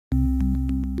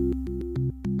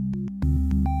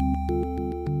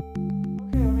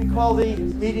call the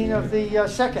meeting of the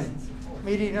second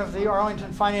meeting of the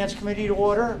Arlington Finance Committee to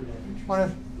order. I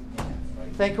want to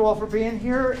thank you all for being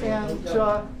here, and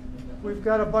we've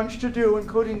got a bunch to do,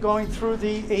 including going through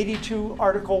the 82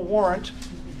 article warrant.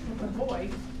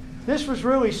 This was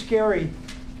really scary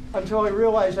until I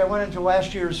realized I went into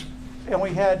last year's, and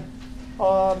we had,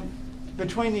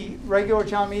 between the regular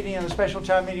town meeting and the special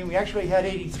town meeting, we actually had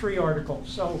 83 articles.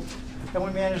 So, and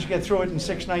we managed to get through it in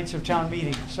 6 nights of town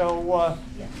meeting. So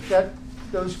that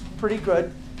was pretty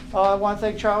good. I want to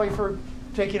thank Charlie for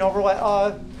taking over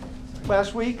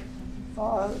last week.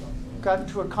 Got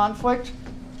into a conflict.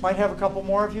 Might have a couple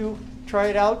more of you try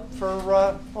it out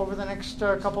for over the next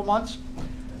couple months.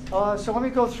 So let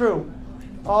me go through.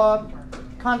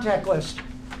 Contact list.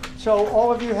 So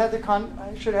all of you had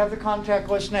should have the contact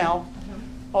list now.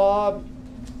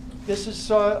 This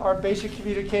is our basic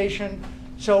communication.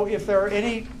 So if there are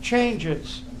any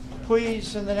changes,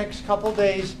 please in the next couple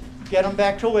days get them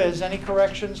back to Liz. Any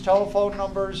corrections, telephone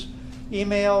numbers,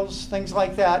 emails, things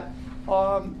like that.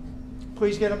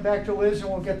 Please get them back to Liz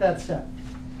and we'll get that set.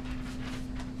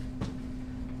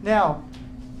 Now,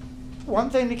 one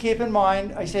thing to keep in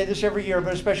mind, I say this every year,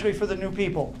 but especially for the new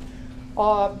people.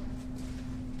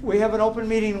 We have an open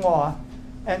meeting law,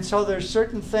 and so there's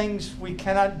certain things we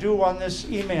cannot do on this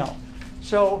email.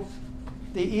 So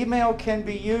the email can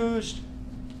be used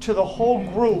to the whole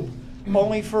group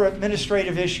only for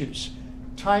administrative issues,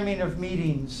 timing of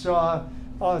meetings,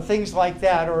 things like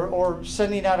that, or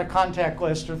sending out a contact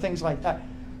list or things like that.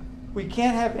 We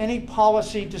can't have any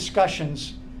policy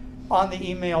discussions on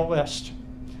the email list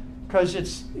because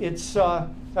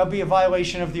that'll be a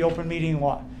violation of the open meeting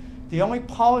law. The only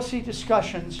policy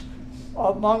discussions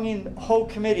among the whole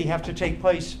committee have to take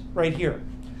place right here.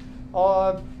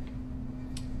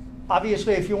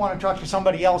 Obviously, if you want to talk to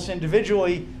somebody else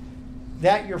individually,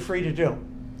 that you're free to do.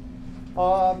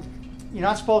 You're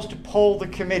not supposed to poll the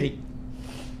committee.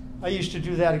 I used to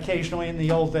do that occasionally in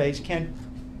the old days.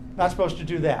 Not supposed to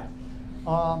do that.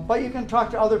 But you can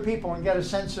talk to other people and get a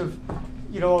sense of,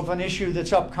 of an issue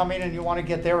that's upcoming and you want to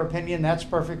get their opinion. That's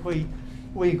perfectly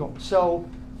legal. So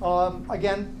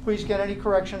again, please get any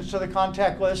corrections to the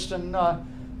contact list and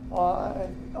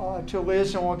to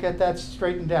Liz, and we'll get that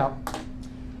straightened out.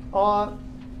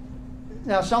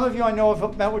 Now, some of you I know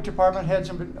have met with department heads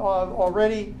and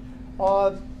already.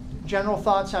 General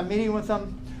thoughts on meeting with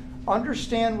them.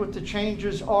 Understand what the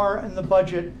changes are in the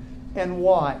budget and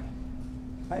why.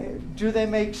 Do they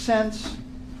make sense?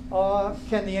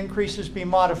 Can the increases be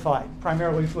modified?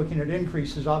 Primarily looking at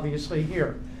increases, obviously,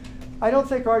 here. I don't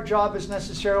think our job is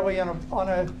necessarily on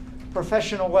a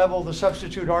professional level to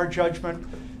substitute our judgment,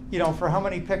 for how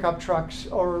many pickup trucks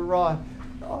or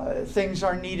things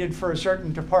are needed for a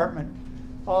certain department.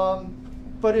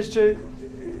 But is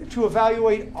to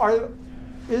evaluate,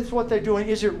 is what they're doing,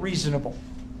 is it reasonable?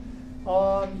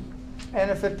 And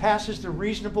if it passes the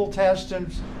reasonable test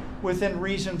and within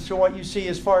reason to what you see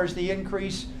as far as the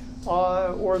increase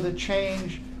or the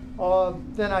change,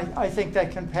 then I think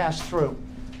that can pass through.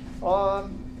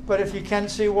 But if you can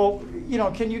see, well,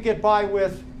 can you get by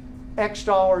with X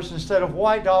dollars instead of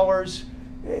Y dollars,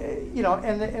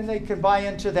 and they can buy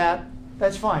into that,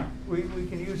 that's fine. We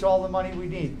can use all the money we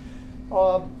need.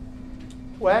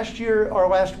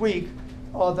 Last week,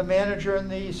 the manager and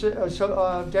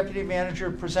the deputy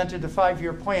manager presented the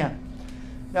 5-year plan.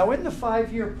 Now in the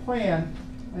 5-year plan,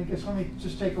 I guess let me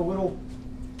just take a little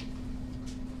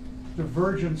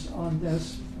divergence on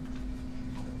this.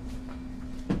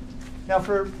 Now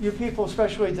for you people,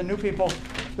 especially the new people,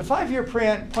 the 5-year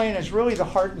plan is really the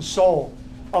heart and soul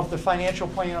of the financial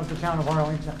plan of the town of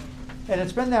Arlington. And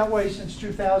it's been that way since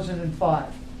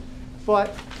 2005.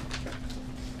 But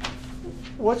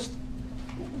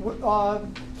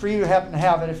for you who happen to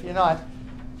have it, if you're not,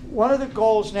 one of the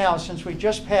goals now, since we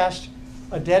just passed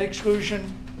a debt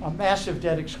exclusion, a massive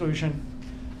debt exclusion,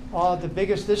 the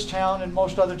biggest this town and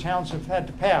most other towns have had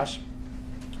to pass,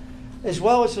 as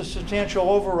well as a substantial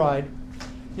override.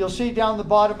 You'll see down the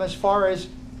bottom as far as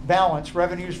balance,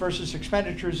 revenues versus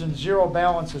expenditures, and zero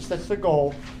balances. That's the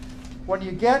goal. When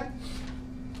you get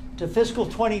to fiscal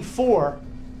 24,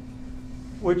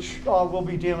 which we'll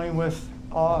be dealing with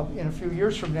in a few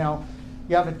years from now,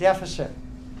 you have a deficit,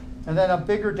 and then a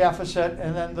bigger deficit,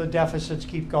 and then the deficits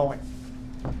keep going.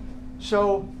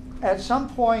 So at some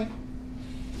point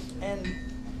in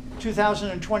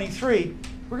 2023,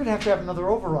 we're going to have another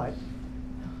override,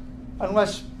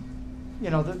 unless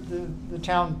the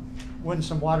town wins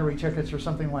some lottery tickets or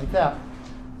something like that.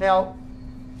 Now,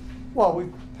 well,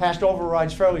 we've passed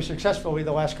overrides fairly successfully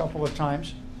the last couple of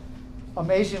times,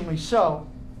 amazingly so.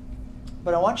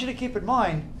 But I want you to keep in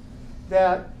mind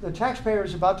that the taxpayer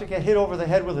is about to get hit over the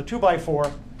head with a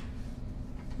 2x4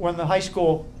 when the high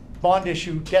school bond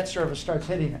issue debt service starts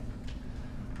hitting it.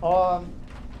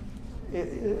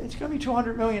 It's going to be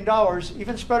 $200 million,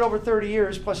 even spread over 30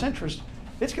 years plus interest.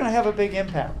 It's going to have a big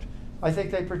impact. I think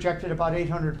they projected about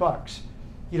 $800,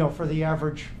 you know, for the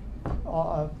average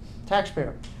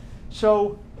taxpayer.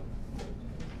 So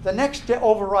the next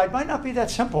override might not be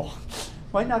that simple,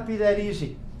 might not be that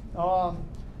easy.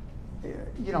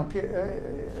 You know,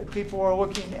 people are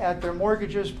looking at their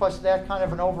mortgages plus that kind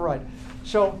of an override.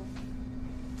 So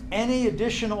any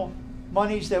additional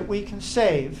monies that we can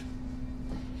save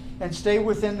and stay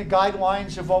within the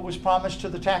guidelines of what was promised to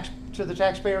the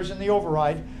taxpayers in the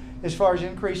override, as far as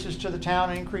increases to the town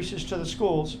and increases to the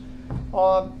schools,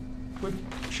 we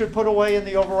should put away in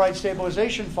the override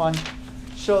stabilization fund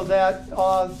so that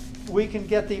we can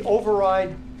get the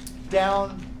override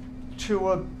down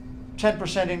to a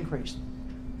 10% increase.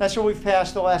 That's what we've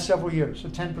passed the last several years, a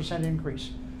 10%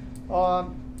 increase.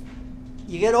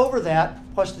 You get over that,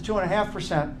 plus the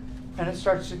 2.5%, and it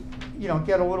starts to, you know,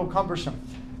 get a little cumbersome.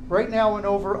 Right now, a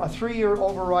 3-year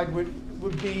override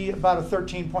would be about a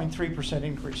 13.3%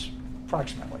 increase,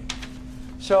 approximately.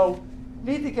 So,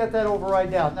 need to get that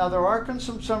override down. Now, there are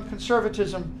some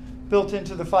conservatism built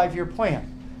into the 5-year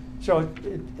plan. So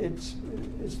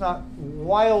it's not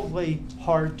wildly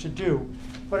hard to do.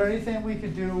 But anything we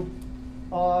could do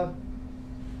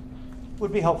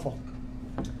would be helpful.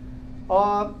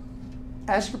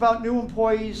 Ask about new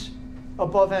employees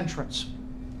above entrance.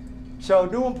 So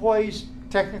new employees,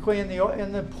 technically in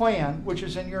the plan, which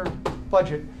is in your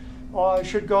budget,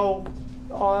 should go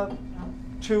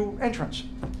to entrance.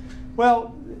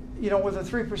 Well, you know, with a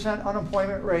 3%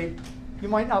 unemployment rate, you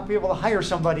might not be able to hire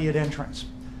somebody at entrance.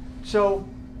 So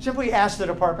simply ask the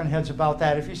department heads about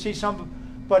that. If you see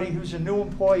somebody who's a new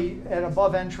employee at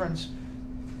above entrance,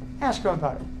 ask them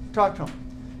about it. Talk to them.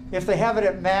 If they have it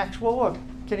at max, well, look,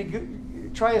 can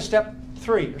you try a step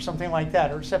 3 or something like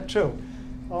that, or step 2.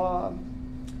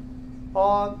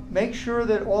 Make sure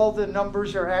that all the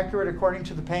numbers are accurate according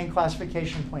to the pay and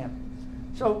classification plan.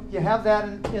 So you have that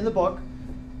in the book.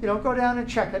 You know, go down and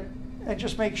check it and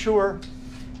just make sure.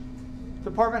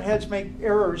 Department heads make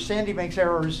errors. Sandy makes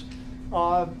errors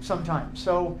sometimes.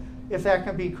 So if that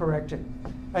can be corrected.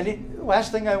 And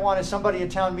last thing I want is somebody at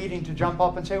town meeting to jump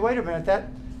up and say, wait a minute,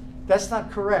 that's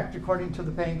not correct according to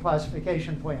the pay and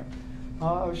classification plan.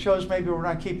 It shows maybe we're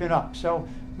not keeping up. So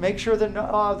make sure that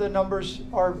the numbers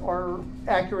are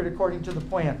accurate according to the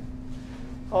plan.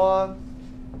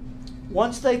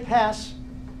 Once they pass,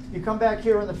 you come back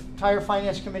here and the entire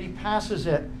finance committee passes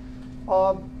it,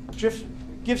 just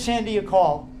give Sandy a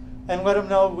call and let them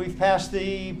know we've passed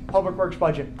the public works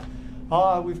budget.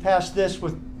 We've passed this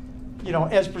with, you know,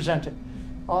 as presented.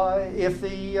 If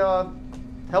the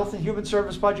health and human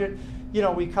service budget, you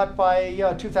know, we cut by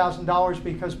 $2,000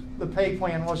 because the pay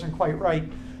plan wasn't quite right.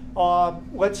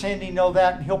 Let Sandy know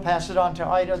that, and he'll pass it on to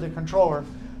Ida, the controller,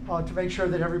 to make sure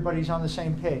that everybody's on the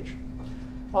same page.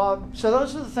 So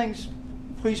those are the things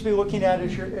please be looking at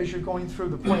as you're going through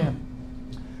the plan.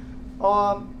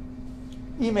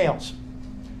 Emails.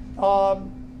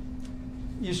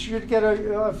 You should get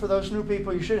for those new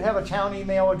people, you should have a town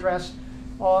email address.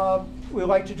 We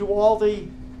like to do all the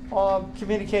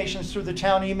communications through the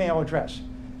town email address.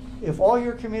 If all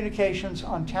your communications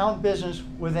on town business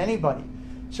with anybody,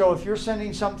 so if you're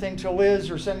sending something to Liz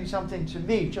or sending something to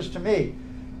me, just to me,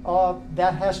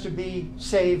 that has to be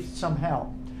saved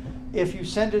somehow. If you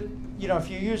send it, you know,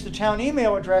 if you use the town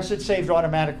email address, it's saved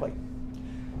automatically.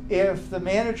 If the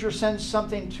manager sends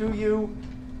something to you,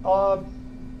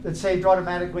 it's saved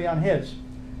automatically on his.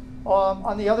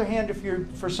 On the other hand, if you're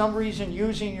for some reason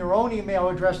using your own email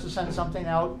address to send something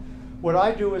out, what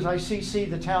I do is I CC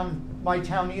my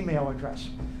town email address.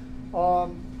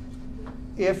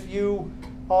 If you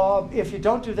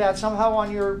don't do that, somehow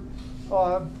on your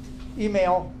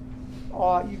email,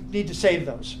 you need to save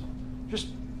those. Just,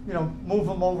 you know, move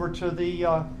them over to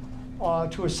the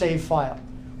to a save file.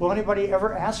 Will anybody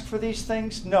ever ask for these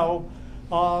things? No,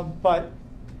 but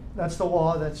that's the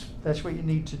law. That's what you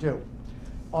need to do.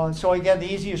 So again,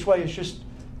 the easiest way is just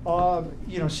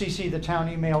you know, CC the town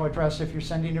email address if you're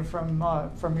sending it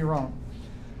from your own.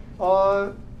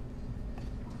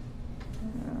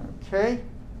 Okay.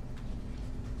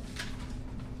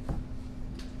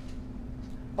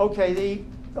 Okay, the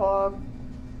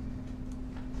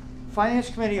Finance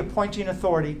Committee appointing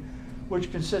authority,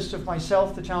 which consists of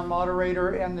myself, the town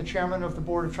moderator, and the chairman of the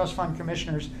Board of Trust Fund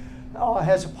Commissioners,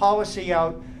 has a policy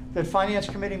out that Finance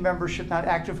Committee members should not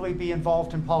actively be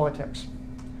involved in politics,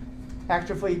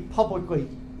 actively, publicly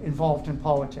involved in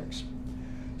politics.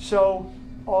 So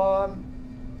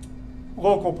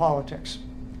local politics.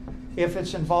 If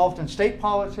it's involved in state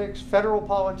politics, federal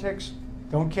politics,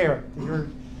 don't care.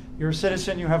 You're a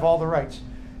citizen, you have all the rights.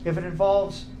 If it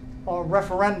involves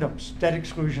referendums, debt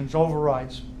exclusions,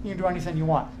 overrides, you can do anything you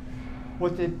want.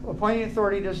 What the appointing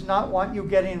authority does not want you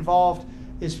getting involved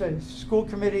is a school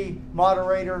committee,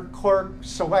 moderator, clerk,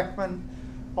 selectman,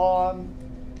 and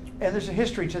there's a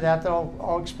history to that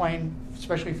I'll explain,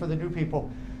 especially for the new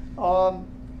people.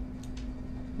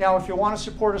 Now, if you want to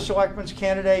support a selectman's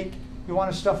candidate, you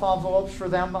want to stuff envelopes for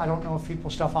them. I don't know if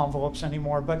people stuff envelopes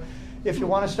anymore, but if you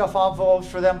want to stuff envelopes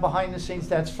for them behind the scenes,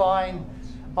 that's fine.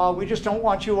 We just don't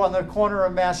want you on the corner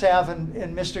of Mass Ave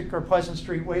and Mystic or Pleasant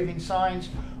Street waving signs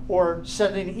or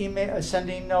sending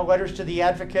letters to the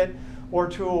Advocate or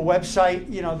to a website,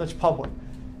 that's public.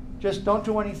 Just don't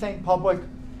do anything public.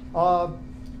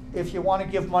 If you want to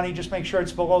give money, just make sure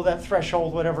it's below that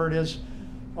threshold, whatever it is.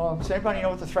 Does anybody know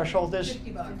what the threshold is?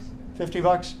 $50.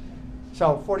 $50?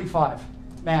 So 45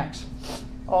 max.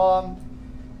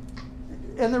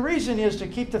 And the reason is to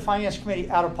keep the Finance Committee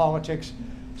out of politics.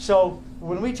 So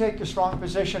when we take a strong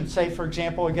position, say, for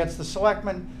example, against the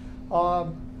selectmen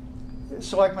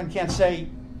can't say,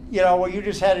 well, you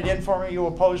just had it in for me, you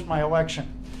opposed my election.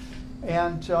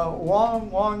 And a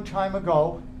long time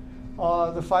ago,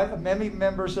 many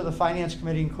members of the Finance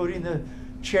Committee, including the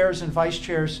chairs and vice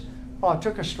chairs,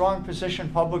 took a strong position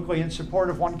publicly in support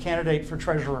of one candidate for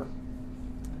treasurer.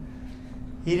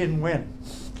 He didn't win.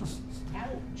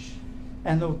 Ouch.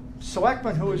 And the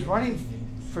selectman who was running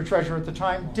for treasurer at the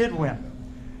time did win.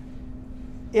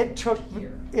 It took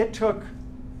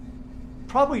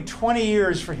probably 20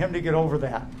 years for him to get over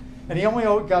that. And he only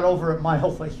got over it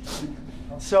mildly.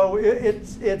 So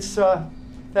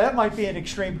that might be an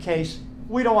extreme case.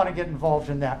 We don't want to get involved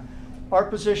in that. Our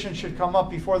position should come up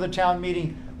before the town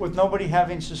meeting with nobody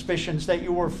having suspicions that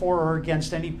you were for or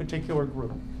against any particular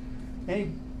group.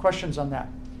 Any questions on that?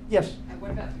 Yes? And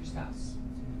what about your spouse?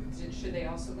 Should they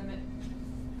also limit?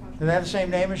 Do they have the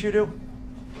same name as you do?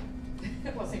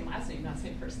 Well, same last name, not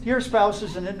same first name. Your spouse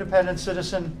is an independent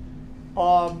citizen.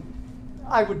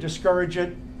 I would discourage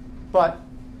it, but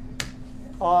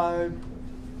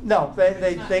no,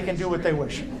 they can do what they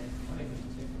wish.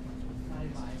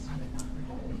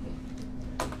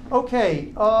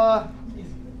 Okay,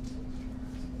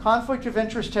 conflict of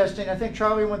interest testing. I think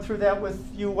Charlie went through that with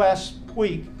you last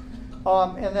week.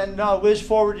 And then Liz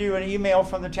forwarded you an email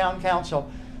from the town council.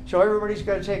 So everybody's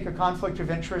got to take a conflict of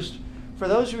interest. For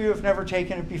those of you who have never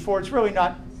taken it before, it's really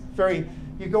not very,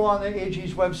 you go on the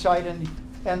AG's website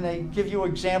and they give you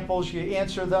examples, you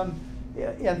answer them,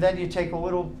 and then you take a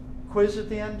little quiz at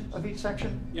the end of each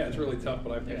section? Yeah, it's really tough,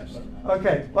 but I passed.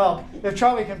 Okay, well, if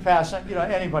Charlie can pass,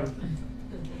 anybody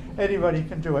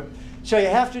can do it. So you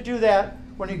have to do that.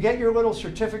 When you get your little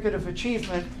certificate of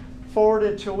achievement, forward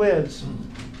it to Liz,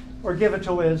 or give it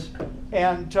to Liz,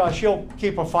 and she'll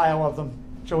keep a file of them,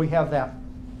 so we have that.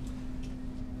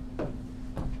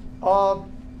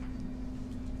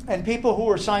 And people who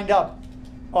are signed up,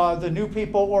 the new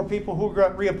people or people who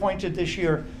got reappointed this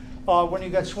year, when you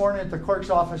get sworn in at the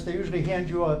clerk's office, they usually hand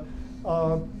you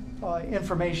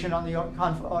information on the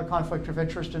conflict of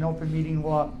interest and open meeting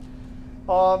law.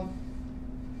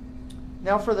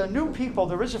 Now for the new people,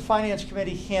 there is a Finance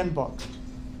Committee handbook.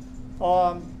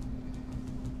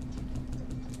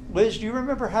 Liz, do you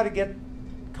remember how to get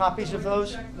copies of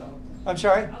those? Check, though. I'm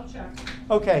sorry? I'll check.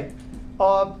 Okay.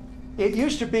 It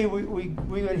used to be we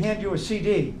would hand you a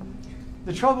CD.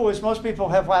 The trouble is most people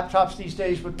have laptops these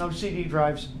days with no CD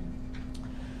drives.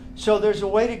 So there's a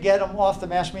way to get them off the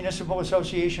Mass Municipal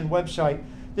Association website.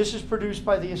 This is produced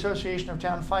by the Association of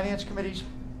Town Finance Committees.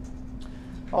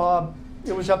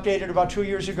 It was updated about 2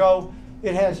 years ago.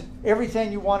 It has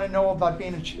everything you want to know about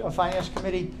being a finance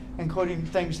committee, including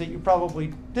things that you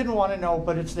probably didn't want to know,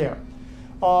 but it's there.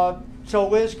 So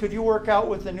Liz, could you work out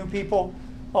with the new people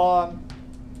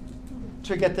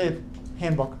to get the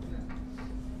handbook?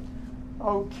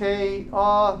 Okay,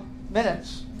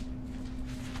 minutes.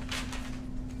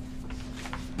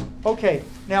 Okay,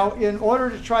 now in order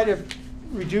to try to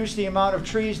reduce the amount of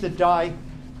trees that die,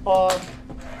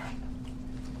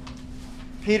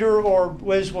 Peter or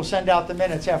Liz will send out the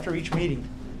minutes after each meeting.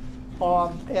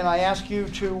 And I ask you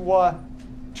to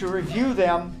review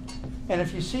them, and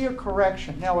if you see a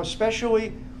correction, now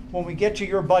especially when we get to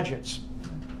your budgets,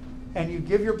 and you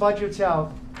give your budgets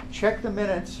out, check the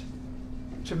minutes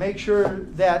to make sure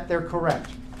that they're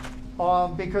correct.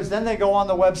 Because then they go on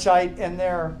the website and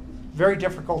they're very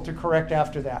difficult to correct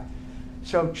after that.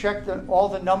 So check all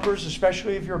the numbers,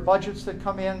 especially of your budgets that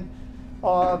come in.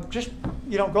 Just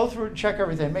go through and check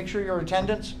everything. Make sure your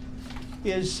attendance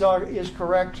is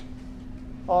correct.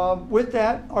 With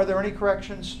that, are there any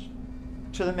corrections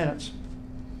to the minutes?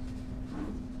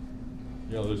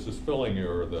 Yeah, there's a spelling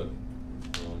error that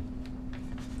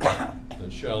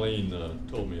Charlene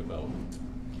told me about.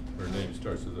 Her name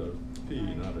starts with a P,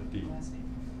 not a D. Last name.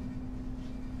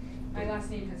 My last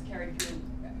name has carried through,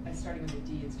 starting with a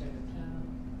D instead of a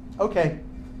P. Okay,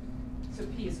 So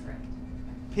P is correct.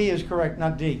 P is correct,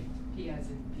 not D. P as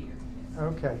in Peter. Yes.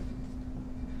 Okay.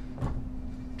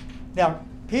 Now,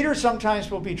 Peter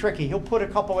sometimes will be tricky. He'll put a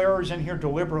couple errors in here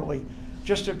deliberately,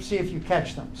 just to see if you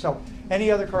catch them. So, any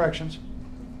other corrections?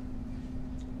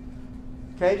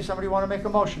 Okay, does somebody want to make a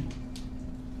motion?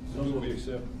 So we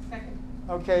accept. Second.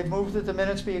 Okay, move that the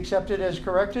minutes be accepted as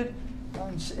corrected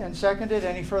and seconded.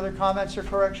 Any further comments or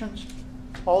corrections?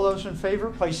 All those in favor,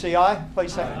 please say aye.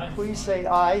 Please say aye. Please say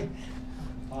aye.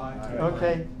 Aye.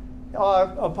 Okay.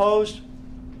 Opposed?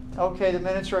 Okay, the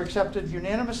minutes are accepted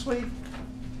unanimously.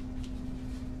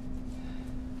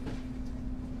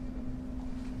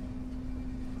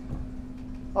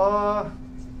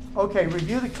 Okay,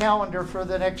 review the calendar for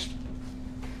the next.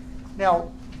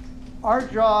 Now, our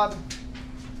job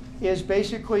is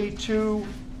basically to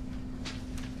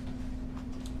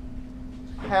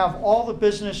have all the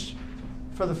business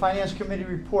for the Finance Committee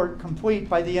report complete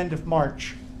by the end of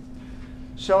March.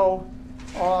 So,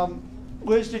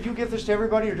 Liz, did you give this to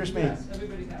everybody or just me? Yes,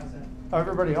 everybody has it.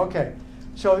 Everybody, okay.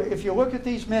 So if you look at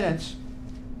these minutes,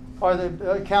 or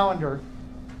the calendar,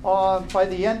 by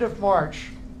the end of March,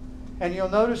 and you'll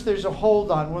notice there's a hold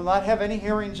on. We'll not have any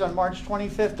hearings on March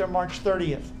 25th or March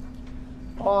 30th.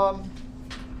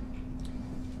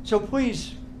 So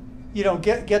please,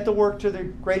 get the work to the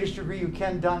greatest degree you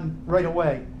can done right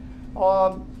away.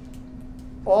 All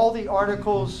the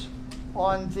articles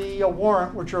on the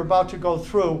warrant, which are about to go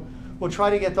through, we'll try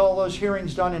to get all those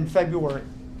hearings done in February.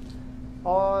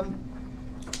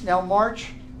 Now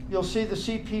March, you'll see the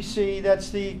CPC,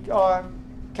 that's the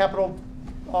capital,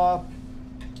 I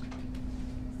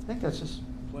think that's just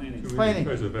Planning. Planning.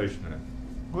 Preservation Act.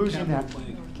 losing that. Capital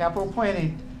planning. Capital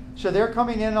planning. So they're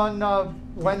coming in on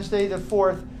Wednesday the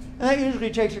 4th, and that usually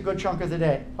takes a good chunk of the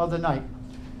day, of the night.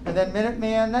 And then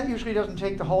Minuteman, that usually doesn't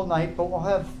take the whole night, but we'll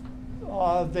have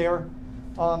there.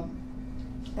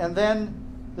 And then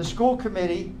the school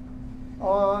committee.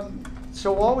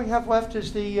 So all we have left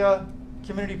is the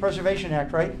Community Preservation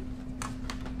Act, right?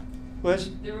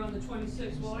 Liz? They're on the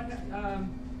 26th. Well, I got,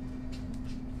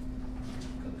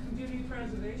 community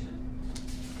preservation?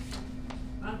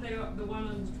 Aren't they the one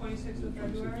on the 26th of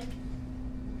February?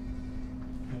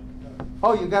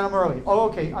 Oh, you got them early. Oh,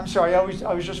 okay. I'm sorry. I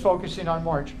was just focusing on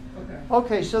March. Okay.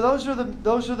 Okay, so those are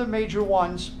the major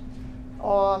ones.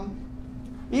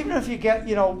 Even if you get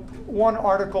one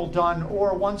article done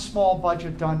or one small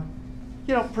budget done,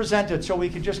 present it so we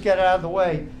can just get it out of the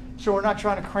way. So we're not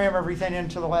trying to cram everything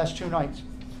into the last 2 nights.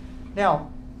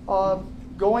 Now,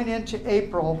 going into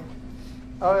April,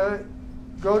 go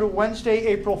to Wednesday,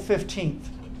 April 15th,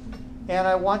 and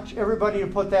I want everybody to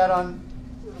put that on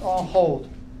hold.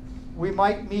 We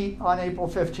might meet on April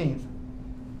 15th.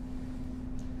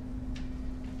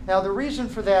 Now the reason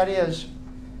for that is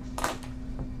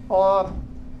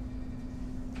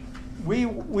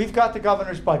we've got the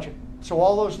governor's budget. So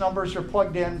all those numbers are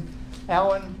plugged in.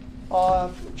 Alan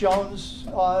Jones,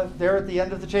 there at the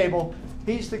end of the table,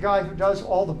 he's the guy who does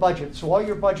all the budgets. So all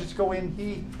your budgets go in,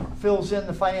 he fills in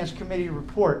the Finance Committee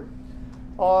report.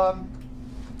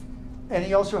 And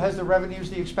he also has the revenues,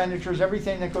 the expenditures,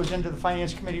 everything that goes into the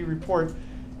Finance Committee report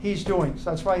he's doing. So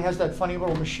that's why he has that funny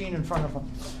little machine in front of him.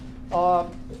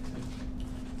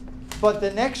 But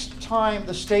the next time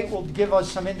the state will give us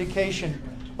some indication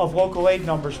of local aid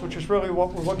numbers, which is really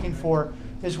what we're looking for,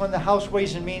 is when the House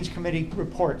Ways and Means Committee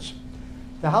reports.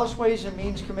 The House Ways and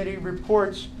Means Committee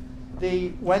reports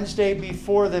the Wednesday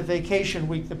before the vacation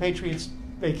week, the Patriots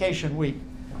vacation week.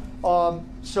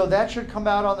 So that should come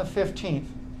out on the 15th.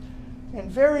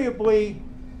 Invariably,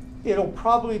 it'll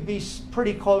probably be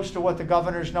pretty close to what the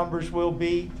governor's numbers will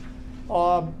be.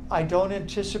 I don't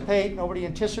anticipate, nobody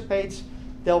anticipates,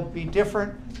 they'll be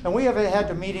different. And we haven't had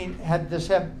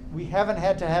we haven't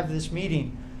had to have this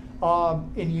meeting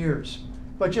in years.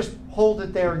 But just hold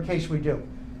it there in case we do.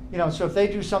 So if they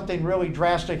do something really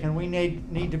drastic and we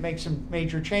need to make some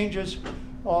major changes,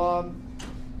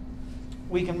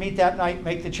 we can meet that night,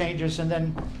 make the changes, and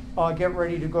then get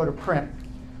ready to go to print.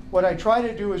 What I try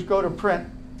to do is go to print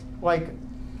like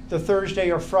the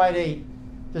Thursday or Friday,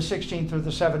 the 16th or the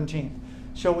 17th,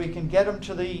 so we can get them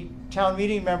to the town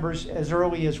meeting members as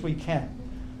early as we can.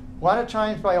 A lot of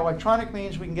times by electronic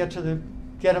means we can get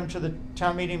them to the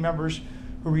town meeting members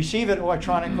who receive it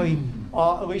electronically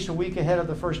at least a week ahead of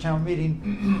the first town meeting.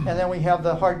 And then we have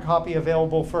the hard copy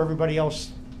available for everybody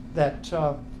else that,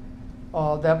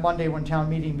 that Monday when town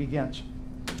meeting begins.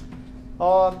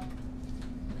 Now,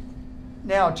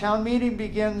 town meeting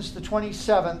begins the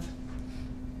 27th.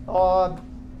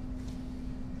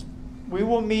 We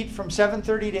will meet from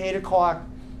 7:30 to 8 o'clock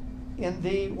in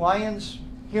the Lions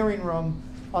hearing room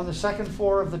on the second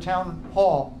floor of the town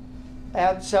hall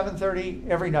at 7:30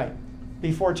 every night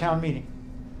before town meeting.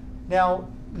 Now,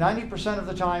 90% of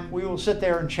the time, we will sit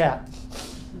there and chat.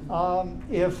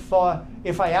 If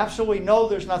I absolutely know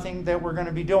there's nothing that we're going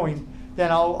to be doing, then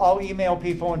I'll email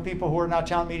people, and people who are not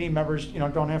town meeting members,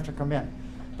 don't have to come in.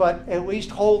 But at least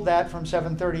hold that from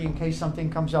 7:30 in case something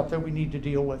comes up that we need to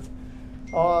deal with.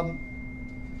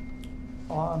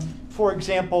 For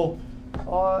example,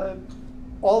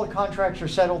 all the contracts are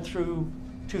settled through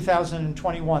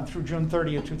 2021, through June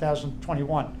 30th,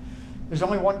 2021. There's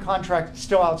only one contract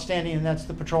still outstanding, and that's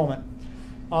the patrolmen.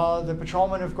 The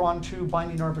patrolmen have gone to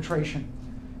binding arbitration.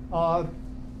 I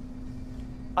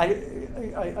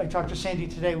talked to Sandy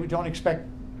today. We don't expect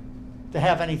to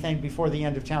have anything before the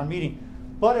end of town meeting.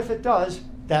 But if it does,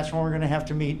 that's when we're going to have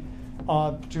to meet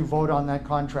to vote on that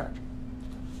contract.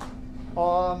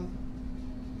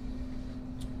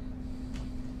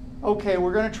 Okay,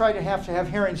 we're going to try to have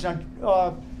hearings. Now,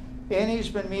 Annie's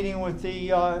been meeting with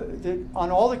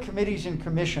on all the committees and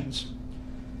commissions,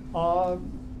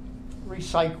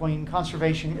 recycling,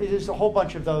 conservation. It is a whole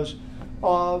bunch of those.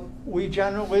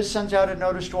 Liz sends out a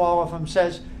notice to all of them,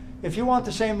 says, if you want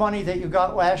the same money that you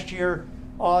got last year,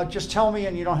 just tell me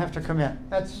and you don't have to come in.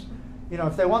 That's,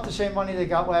 if they want the same money they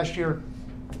got last year,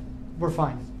 we're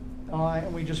fine.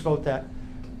 And we just vote that.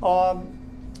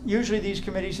 Usually these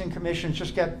committees and commissions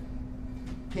just get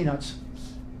peanuts,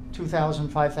 $2,000,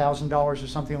 $5,000 or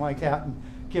something like that, and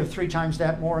give 3 times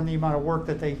that more in the amount of work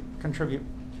that they contribute.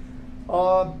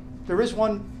 There is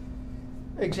one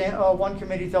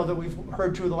committee, though, that we've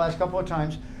heard to the last couple of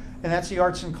times, and that's the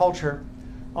arts and culture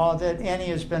that Annie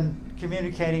has been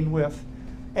communicating with.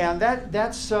 And that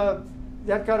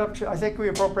got up to, I think we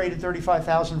appropriated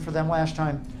 $35,000 for them last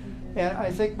time. And I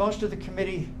think most of the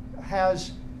committee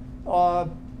has,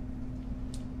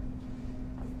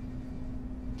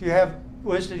 do you have,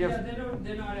 Liz, did you have? Yeah,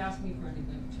 they're not asking for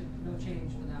anything, no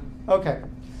change for them. Okay.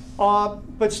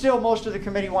 But still, most of the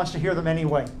committee wants to hear them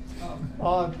anyway.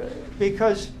 Oh.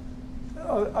 Because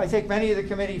I think many of the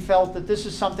committee felt that this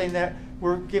is something that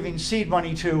we're giving seed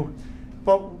money to,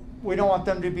 but we don't want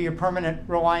them to be a permanent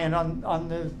reliant on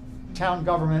the town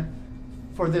government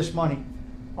for this money.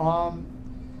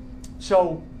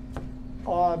 So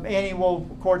Annie will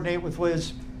coordinate with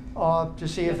Liz to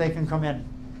see if they can come in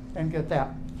and get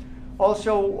that.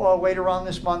 Also, later on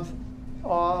this month,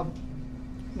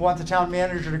 want the town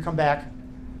manager to come back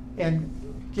and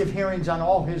give hearings on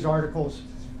all his articles,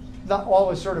 not all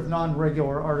his sort of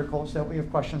non-regular articles that we have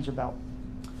questions about.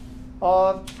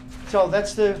 So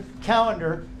that's the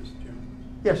calendar. Mr. Chairman?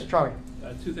 Yes, Charlie.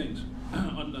 2 things.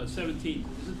 On the 17th,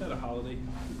 isn't that a holiday?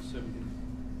 The 17th?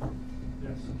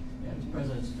 Yes. Yeah, it's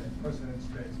President's Day. President's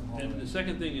Day is a holiday. And the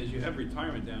second thing is you have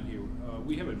retirement down here.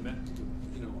 We haven't met,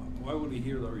 why would we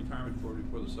hear the retirement board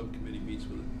before the subcommittee meets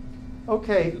with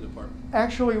Okay. the department?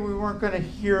 Actually, we weren't going to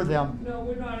hear them. No,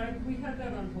 we're not. We had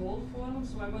that on hold for them,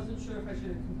 so I wasn't sure if I should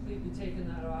have completely taken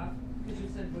that off, because you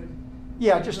said would.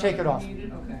 Yeah, just take it off.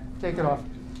 Okay. Take it off.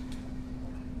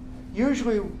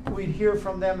 Usually, we'd hear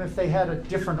from them if they had a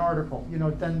different article,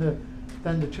 than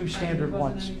the 2 standard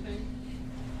ones. Anything?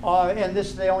 And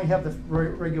this, they only have the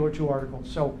regular 2 articles.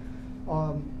 So,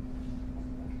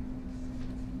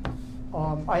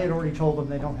 I had already told them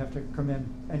they don't have to come in,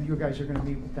 and you guys are going to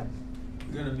meet with them.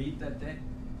 You're gonna meet that day?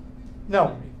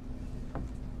 No.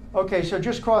 Okay, so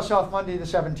just cross off Monday the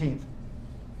 17th.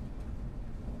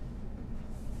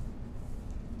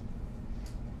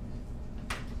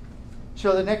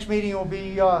 So the next meeting will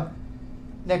be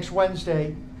next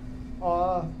Wednesday,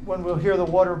 when we'll hear the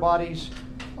water bodies,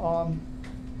 and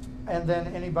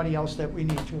then anybody else that we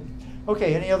need to.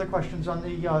 Okay, any other questions on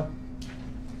the,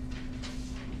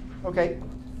 okay,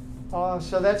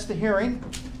 so that's the hearing,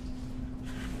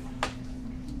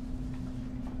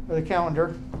 or the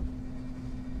calendar.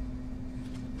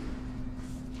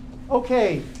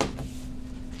 Okay,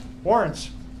 warrants.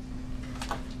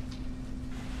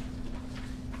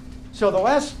 So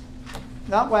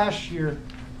not last year,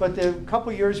 but the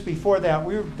couple years before that,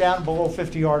 we were down below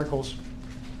 50 articles.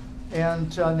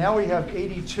 And now we have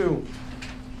 82.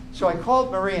 So I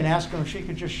called Marie and asked her if she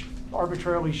could just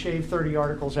arbitrarily shave 30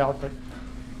 articles out, but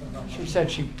she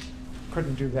said she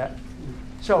couldn't do that.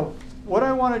 So what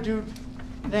I want to do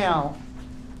now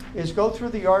is go through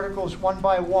the articles one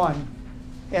by one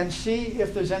and see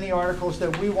if there's any articles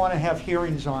that we want to have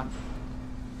hearings on.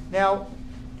 Now,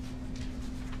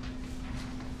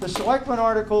 the selectmen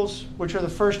articles, which are the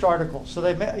first articles, so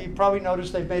you probably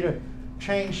noticed they've made a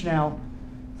change now.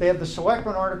 They have the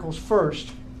selectmen articles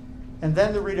first, and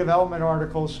then the redevelopment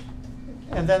articles,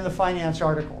 and then the finance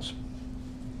articles.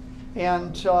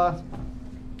 And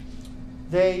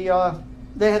they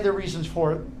had their reasons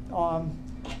for it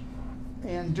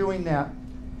in doing that.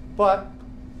 But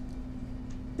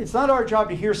it's not our job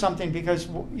to hear something because,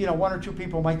 you know, one or two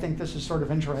people might think this is sort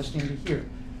of interesting to hear.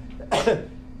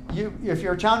 If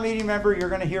you're a town meeting member, you're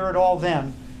going to hear it all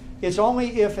then. It's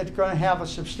only if it's going to have a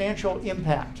substantial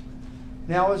impact.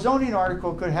 Now, a zoning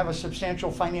article could have a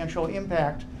substantial financial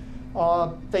impact.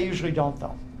 They usually don't,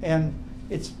 though. And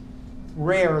it's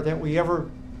rare that we ever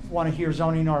want to hear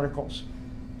zoning articles.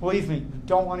 Believe me,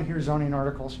 don't want to hear zoning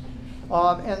articles.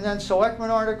 And then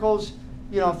selectmen articles,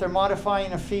 you know, if they're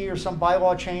modifying a fee or some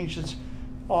bylaw change, it's,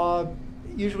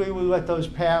 usually we let those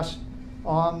pass.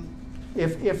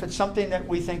 If it's something that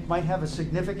we think might have a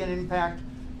significant impact,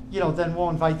 you know, then we'll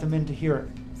invite them in to hear it.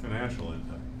 Financial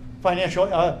impact.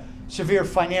 Financial, severe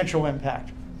financial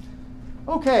impact.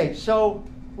 Okay, so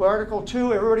Article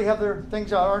 2, everybody have their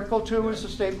things out. Article 2 is the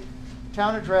state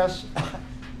town address,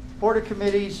 Board of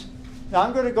Committees. Now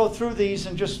I'm going to go through these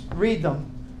and just read them.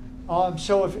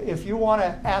 So if you want to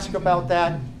ask about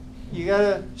that, you got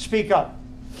to speak up.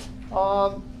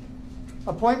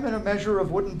 Appointment of measure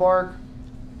of wooden bark,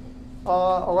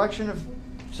 election of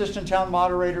assistant town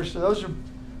moderators. So those are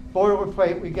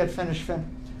boilerplate. We get finished.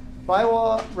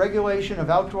 Bylaw regulation of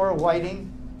outdoor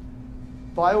lighting.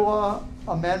 Bylaw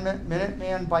amendment,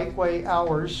 Minuteman Bikeway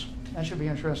hours. That should be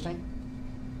interesting.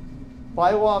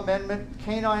 Bylaw amendment,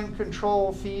 canine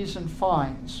control fees and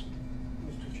fines.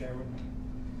 Mr. Chairman,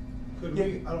 could we,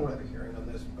 I don't want to have a hearing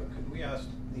on this, but could we ask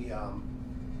the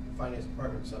Finance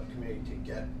Department Subcommittee to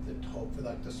get the total, for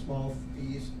like the small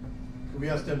fees, could we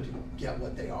ask them to get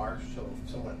what they are, so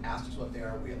if someone asks what they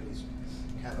are, we at least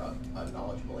have a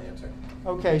knowledgeable answer?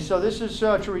 Okay, so this is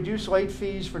to reduce late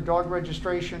fees for dog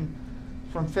registration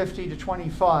from 50 to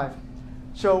 25.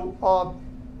 So,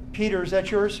 Peter, is that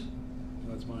yours?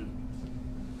 That's mine.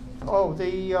 Oh,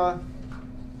 the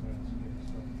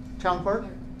town clerk?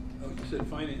 Oh, you said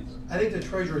finance. I think the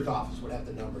treasurer's office would have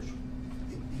the numbers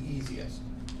the easiest.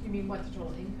 You mean what the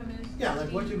total income is? Yeah,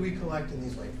 like what did we collect in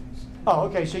these late fees? Oh,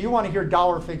 okay, so you want to hear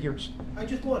dollar figures. I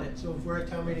just want it, so if we're at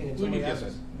town meeting and somebody asks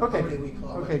us, how Okay, many we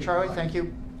collect. okay, Charlie, thank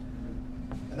you.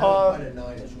 And that was quite a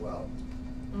 9 as well.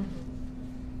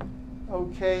 Mm-hmm.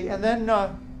 Okay, and then,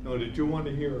 No, did you want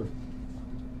to hear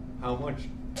how much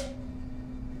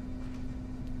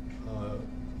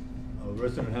a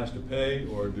resident has to pay,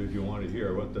 or did you want to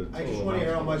hear what the total I just want to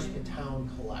hear how amount much the town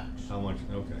collects. How much,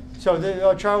 okay.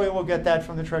 so Charlie will get that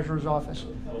from the treasurer's office.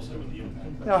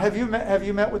 Now, have you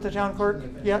met with the town clerk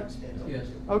yet? Yes.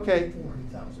 Okay,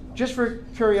 $400,000. just for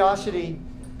curiosity,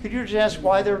 could you just ask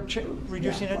why they're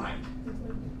reducing it? Fine.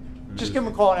 Just give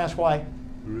them a call and ask why.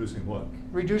 Reducing what?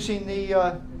 Reducing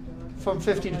the, from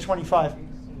 50 to 25.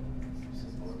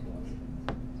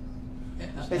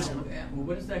 It's-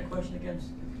 What is that question against?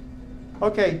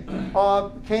 Okay,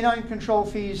 canine control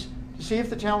fees, to see if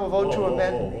the town will vote to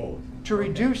amend, to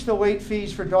reduce the late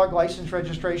fees for dog license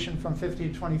registration from 50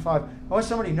 to 25. Unless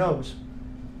somebody knows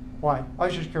why. I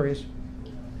was just curious.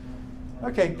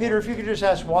 Okay, Peter, if you could just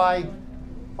ask why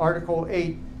Article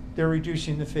 8, they're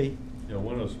reducing the fee. Yeah,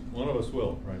 one of us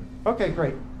will, right? Okay,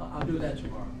 great. I'll do that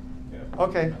tomorrow.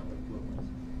 Okay.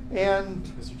 And,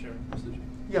 Mr. Chairman. Mr. Chair.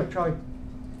 yeah, Charlie.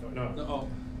 No,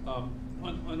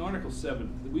 on Article 7,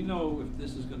 do we know if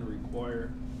this is gonna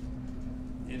require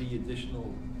any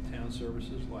additional town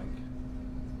services like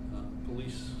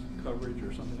police coverage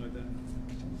or something like that?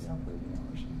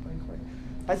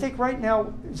 I think right now,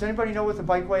 does anybody know what the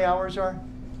bikeway hours are?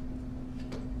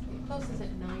 It closes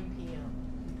at 9 p.m.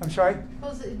 I'm sorry?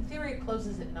 In theory, it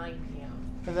closes at 9 p.m.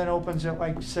 And then opens at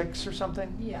like 6 or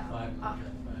something? Yeah.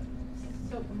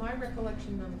 So my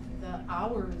recollection of the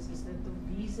hours is that the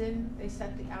reason they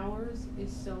set the hours is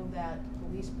so that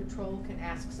police patrol can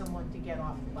ask someone to get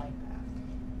off the bike path.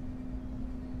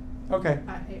 Okay.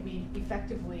 I mean,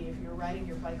 effectively, if you're riding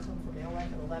your bike home from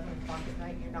Alewife at 11 o'clock at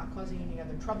night, you're not causing any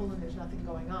other trouble and there's nothing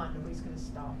going on, nobody's gonna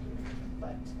stop you.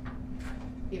 But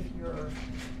if you're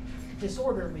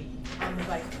disorderly on the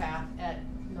bike path at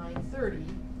 9:30,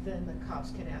 then the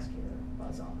cops can ask you to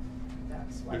buzz off.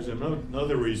 That's why. There's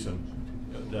another reason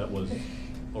that was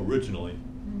originally,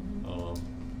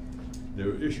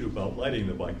 the issue about lighting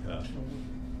the bike path.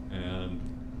 And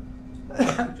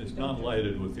it's not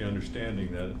lighted with the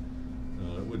understanding that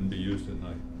it wouldn't be used at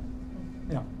night.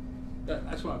 Yeah.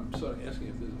 That's why I'm sort of asking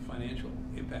if there's a financial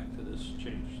impact to this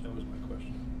change. That was my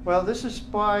question. Well, this is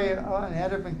by an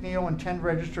Adam McNeil and 10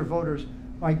 registered voters.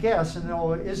 My guess, and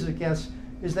no, it is a guess,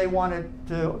 is they want it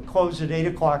to close at 8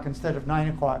 o'clock instead of 9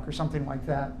 o'clock or something like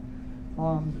that.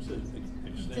 It says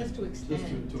Just to extend.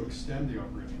 extend. To extend the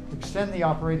operating hours. Extend the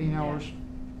operating Yeah. hours.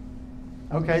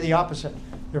 Okay, the opposite.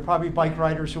 There are probably bike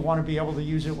riders who want to be able to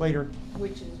use it later.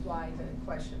 Which is why the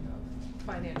question of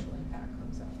financial impact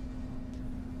comes up.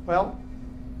 Well,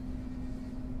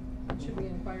 Should we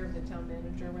inquire of the town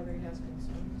manager whether he has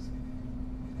concerns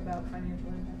about financial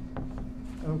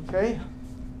impact? okay.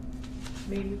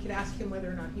 Maybe we could ask him whether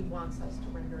or not he wants us to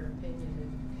render an opinion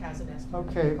and has an estimate.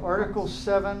 Okay, Article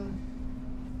 7.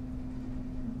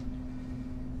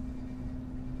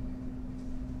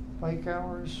 Bike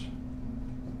hours.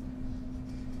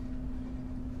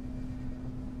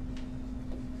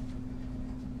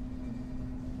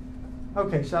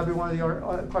 Okay, so that'll be one of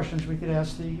the questions we could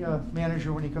ask the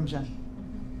manager when he comes in.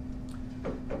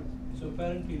 So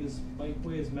apparently this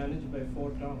bikeway is managed by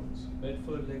 4 towns,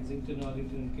 Bedford, Lexington,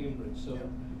 Arlington, and Cambridge. So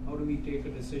how do we take a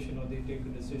decision, or they take a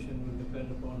decision will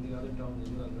depend upon the other towns as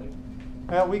well, right?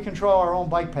 Well, we control our own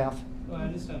bike path. No, I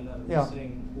understand that. I'm Yeah. just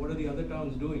saying, what are the other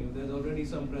towns doing? If there's already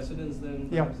some precedence, then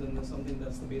Yeah. perhaps then there's something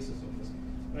that's the basis of this.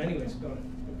 But anyways, got it.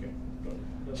 Okay, got it.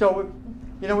 That's- So,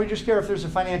 you know, we just care if there's a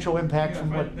financial impact Yeah, from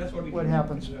fine. That's what we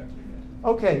happens. Exactly, yeah.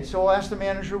 Okay, so we'll ask the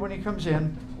manager when he comes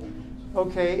in.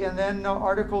 Okay, and then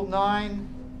Article 9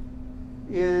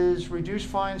 is reduce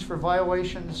fines for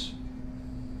violations.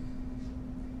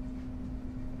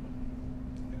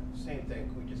 Same thing,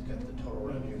 we just get the total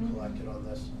revenue collected on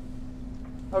this.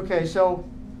 Okay, so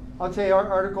I'll tell you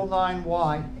Article 9,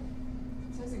 why? It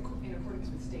says in accordance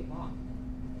with state law.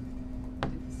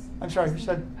 I'm sorry, you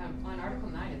said? On Article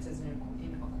 9, it says in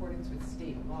accordance with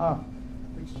state law, Ah.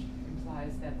 which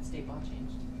implies that the state law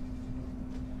changed.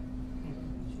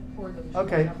 Or the-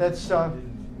 Okay, that's,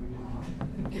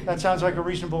 that sounds like a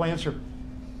reasonable answer.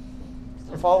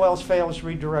 If all else fails,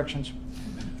 read directions.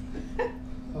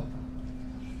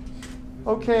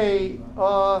 Okay,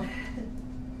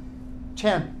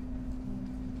 10.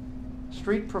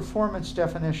 Street performance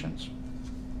definitions.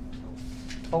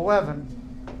 11.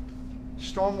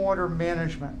 Stormwater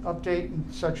management. Update and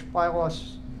such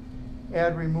bylaws.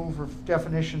 Add, remove, or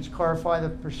definitions. Clarify the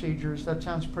procedures. That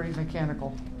sounds pretty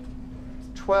mechanical.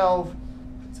 12.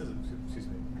 It says, excuse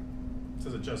me, it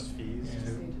says adjust fees Just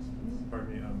too. say just fees.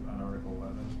 Pardon me, on Article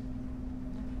 11.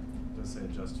 It does say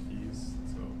adjust fees,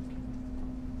 so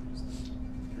just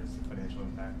here's the financial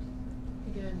impact.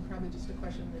 Again, probably just a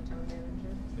question of the town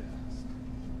manager. Yeah.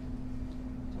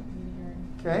 Don't need a hearing.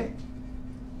 Okay.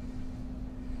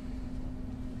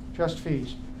 Just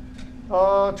fees.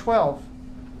 12.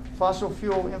 Fossil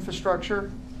fuel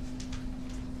infrastructure.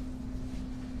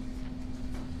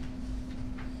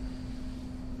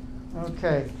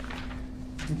 Okay.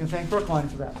 You can thank Brookline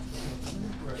for that.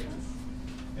 Right.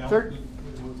 Now, Third-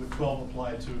 would 12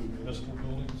 apply to municipal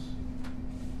buildings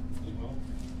as well?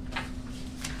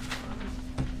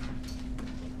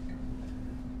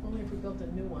 Only if we built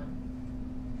a new one.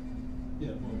 Yeah,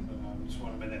 well, I just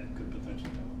want to that could potentially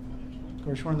have a financial Of impact.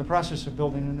 course, we're in the process of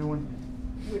building a new one.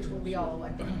 Which will be all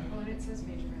electric. Well, and it says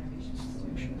major renovations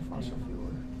too. Fossil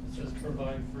fuel. Just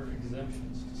provide for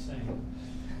exemptions to same,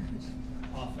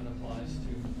 often applies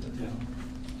to the town.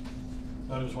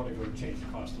 I just want to go change the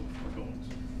cost of our buildings.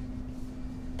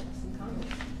 Some comments.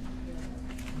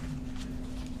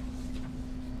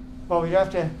 Well, we'd have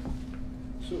to,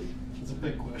 So, It's a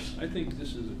big question. I think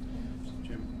this is,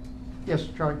 Jim, yes,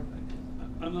 Charlie.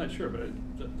 I'm not sure, but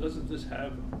doesn't this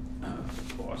have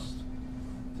a cost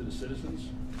to the citizens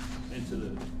and to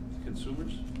the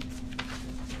consumers?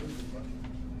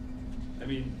 I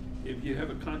mean, if you have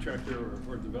a contractor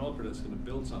or developer that's gonna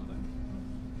build something,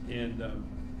 and,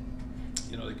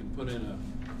 you know, they can put in a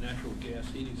natural gas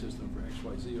heating system for X,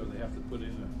 Y, Z, or they have to put in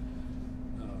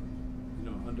a, you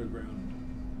know, underground,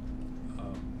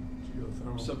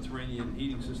 subterranean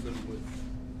heating system with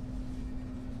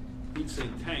heat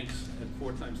sink tanks at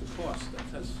 4 times the cost, that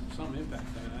has some impact.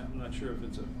 I mean, I'm not sure if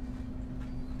it's a,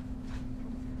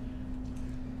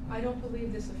 I don't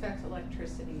believe this affects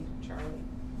electricity, Charlie.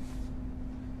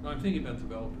 no, I'm thinking about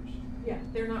developers. Yeah,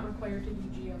 they're not required to do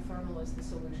geothermal as the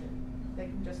solution. They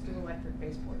can just do electric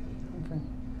baseboard heat. Okay.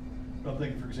 I'm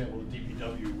thinking, for example, the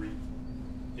DPW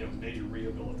major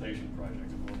rehabilitation project,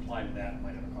 and we'll apply to that,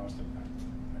 might have a cost impact.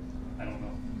 I don't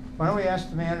know. Why don't we ask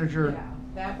the manager Yeah,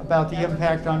 that would- about the that would be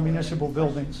impact on a municipal question.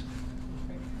 buildings?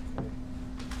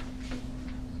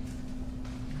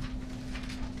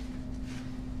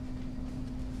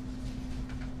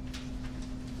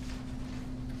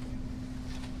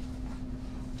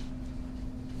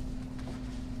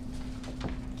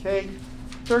 Okay,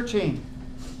 13,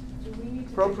 Do we need to take-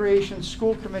 appropriations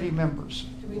school committee members.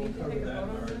 Do we need to take a vote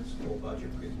on this? School budget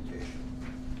presentation.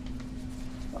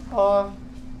 Well,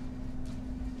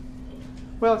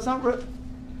 it's not,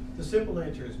 The simple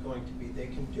answer is going to be, they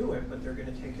can do it, but they're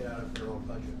gonna take it out of their own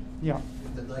budget. yeah,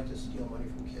 If they'd like to steal money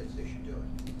from kids, they should do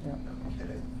it. yeah. I'm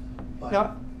kidding. But,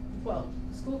 Now, Well,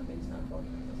 the school committee's not voting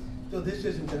on this. so this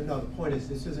isn't, no, the point is,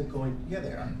 this isn't going, yeah, they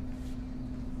are.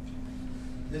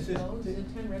 This is, No, it's a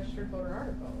 10 registered voter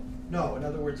article. no, in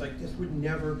other words, like, this would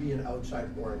never be an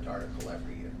outside warrant article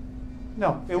every year.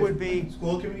 no, it would be,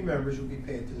 School committee members would be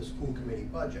paid through the school committee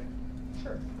budget.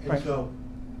 Sure. And Right. so,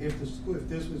 if the school, if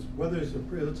this was, whether it's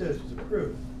approved, let's say this was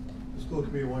approved, the school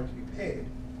committee wanted to be paid,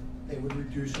 they would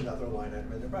reduce another line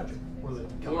item in their budget.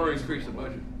 Or increase the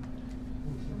budget.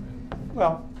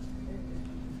 well,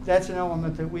 that's an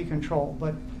element that we control,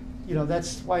 but, you know,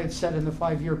 that's why it's set in the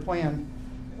 5-year plan.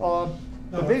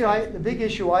 The big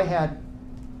issue I had,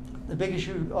 the big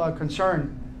issue,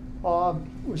 concern,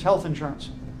 was health insurance.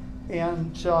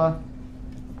 And, so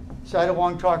I had a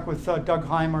long talk with Doug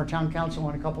Heim, our town council,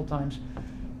 a couple times.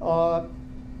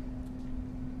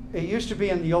 It used to be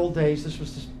in the old days, this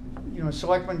was, you know,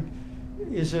 selectman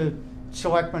is a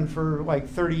selectman for like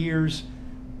 30 years,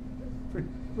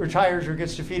 retires or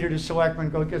gets defeated as selectman,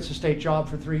 gets a state job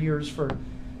for 3 years for,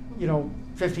 you know,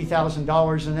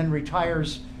 $50,000, and then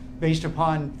retires based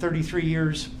upon 33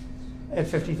 years at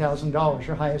 $50,000,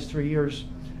 your highest 3 years.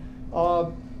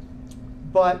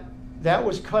 But that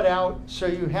was cut out, so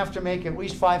you have to make at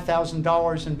least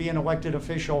 $5,000 and be an elected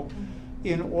official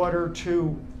in order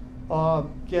to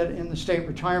get in the state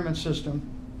retirement system.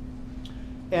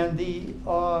 And the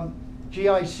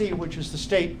GIC, which is the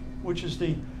state, which is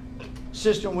the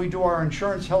system we do our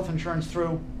insurance, health insurance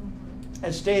through,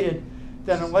 has stated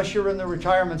that unless you're in the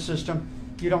retirement system,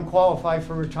 you don't qualify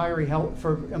for retiree health,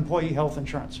 for employee health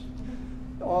insurance.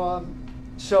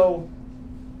 So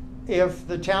if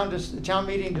the town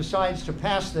meeting decides to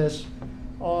pass this,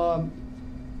 and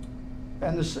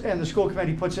the school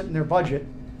committee puts it in their budget,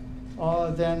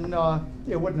 then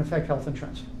it wouldn't affect health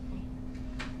insurance.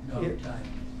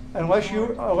 Unless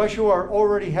you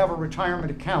already have a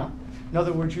retirement account. In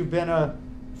other words, you've been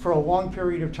for a long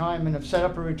period of time and have set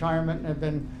up a retirement and have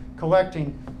been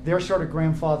collecting, they're sort of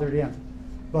grandfathered in,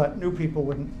 but new people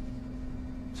wouldn't.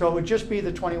 So it would just be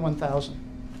the 21,000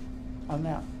 on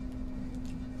that.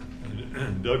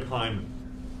 And Doug Heim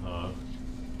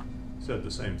said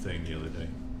the same thing the other day.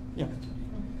 Yeah.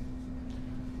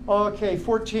 Okay,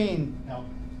 14. Now,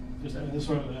 just, this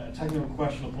sort of a technical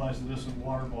question applies to this in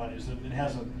water bodies.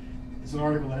 It's an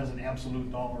article that has an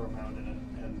absolute dollar amount in it,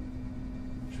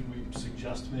 and should we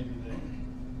suggest maybe they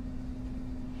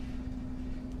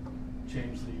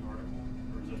change the article,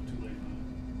 or is it too late for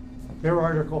that? Their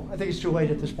article, I think it's too late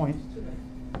at this point.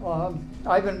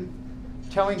 I've been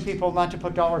telling people not to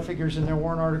put dollar figures in their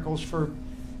warrant articles for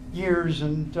years,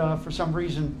 and for some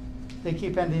reason, they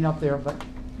keep ending up there, but.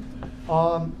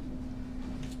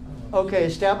 Okay,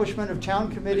 establishment of town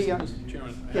committee. Mr.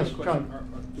 Chairman, I Yes, have a question.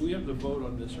 John. Do we have to vote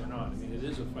on this or not? I mean, it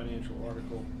is a financial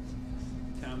article.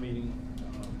 Town meeting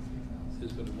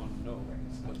is going to want to know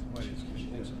what the finance committee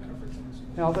thinks about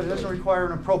it. No, but it doesn't require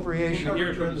an We appropriation. cover You're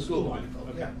it during from the the school school budget, budget.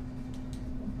 okay.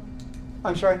 Yeah.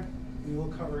 I'm sorry? We will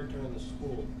cover it during the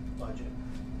school budget.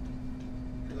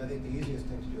 Because I think the easiest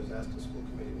thing to do is ask the school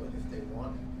committee what if they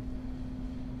want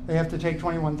it. They have to take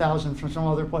 21,000 from some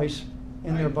other place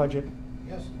in their Right. budget.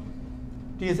 Yes.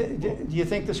 Do you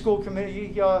think the school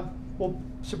committee will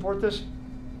support this?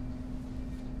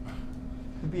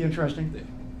 It'd be interesting.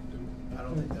 I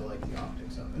don't think they like the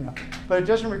optics of it. Yeah, but it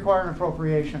doesn't require an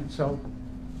appropriation, so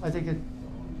I think it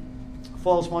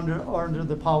falls under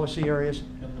the policy areas.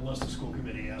 Unless the school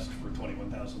committee asks for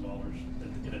 $21,000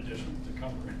 in addition to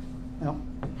cover it. Yeah.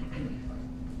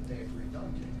 They agreed not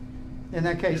to. In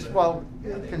that case, well,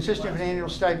 consisting of an annual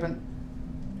stipend,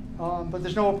 but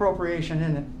there's no appropriation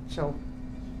in it, so.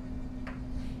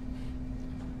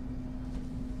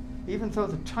 Even though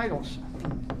the titles.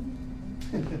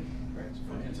 Finance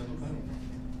and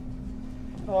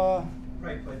the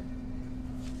Right, but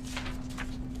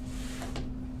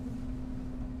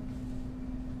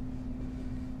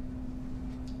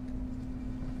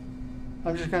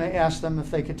I'm just going to ask them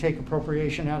if they could take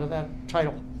appropriation out of that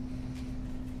title,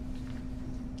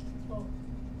 Well,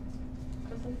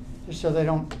 just so they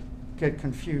don't get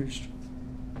confused.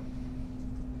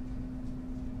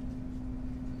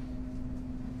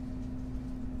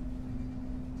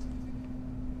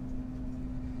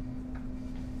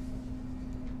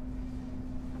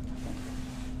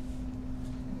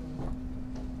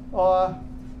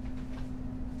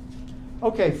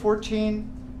 Okay, 14,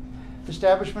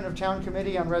 establishment of town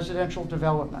committee on residential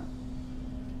development.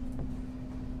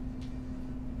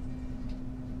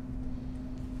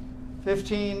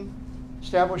 15,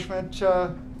 establishment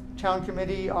town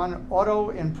committee on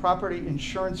auto and property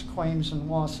insurance claims and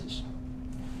losses.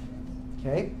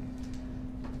 Okay.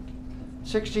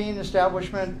 16,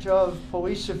 establishment of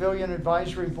police civilian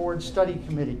advisory board study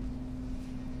committee.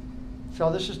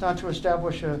 So this is not to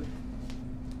establish a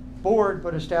board,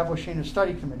 but establishing a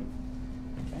study committee.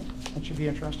 Okay, that should be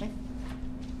interesting.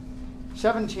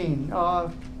 17,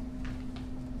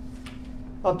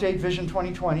 update Vision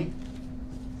 2020.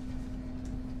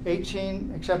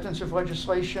 18, acceptance of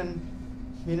legislation,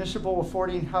 municipal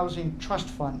affording housing trust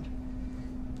fund.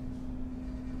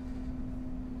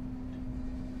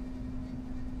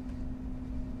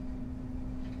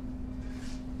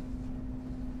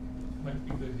 Might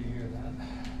be good to hear that.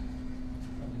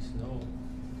 At least know what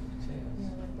it says. Yeah,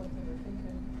 like what they were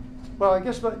thinking. Well, I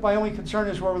guess my only concern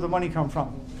is where will the money come from?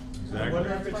 I wonder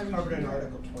Exactly. if it's That's why we covered in should-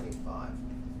 Article 25.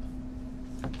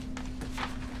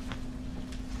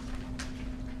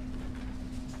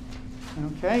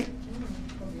 Okay.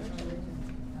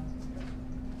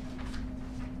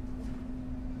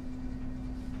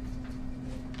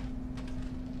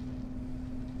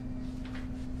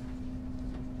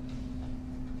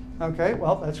 Okay,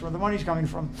 well, that's where the money's coming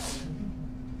from.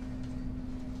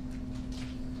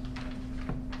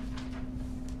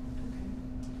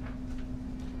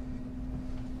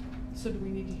 So do we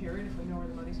need to hear it if we know where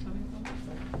the money's coming from?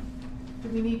 Do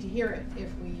we need to hear it if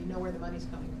we know where the money's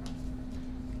coming from?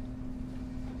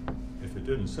 If it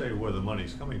didn't say where the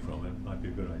money's coming from, it might be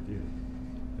a good idea.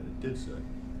 But it did say.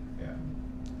 Yeah.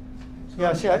 It's Yeah,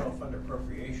 not a see, I- general fund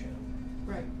appropriation,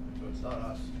 Right. so it's not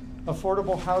us.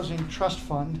 Affordable Housing Trust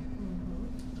Fund,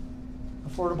 Mm-hmm.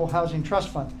 Affordable Housing Trust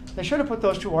Fund. They should have put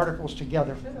those two articles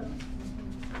together.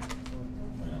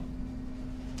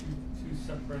 Two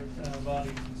separate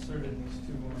bodies inserted in these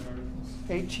two warrant articles.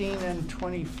 18 and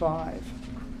 25.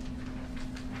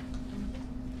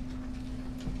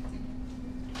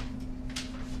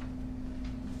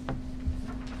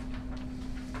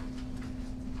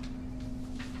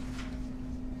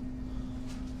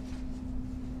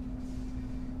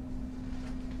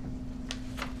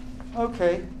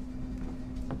 Okay.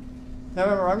 Now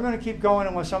remember, I'm going to keep going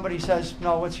unless somebody says,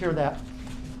 no, let's hear that.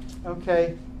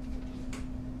 Okay.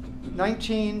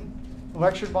 19,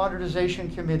 Election Modernization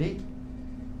Committee.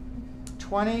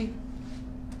 20,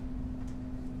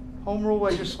 Home Rule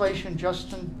Legislation,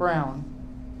 Justin Brown.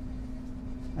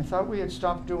 I thought we had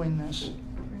stopped doing this.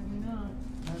 Apparently not.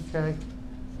 Okay.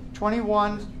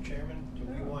 21, Mr. Chairman, do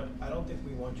we want, I don't think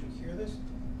we want to hear this,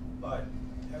 but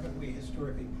haven't we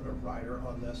historically put a rider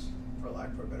on this, for lack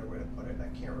of a better way to put it, and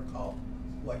I can't recall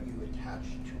what you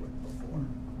attached to it before.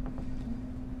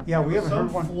 yeah, we There haven't was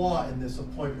heard one. some flaw in this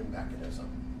appointment mechanism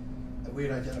that we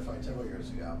had identified several years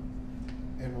ago.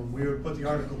 And when we would put the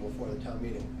article before the town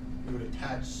meeting, we would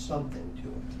attach something to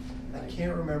it. And I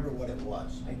can't remember what it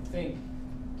was. I think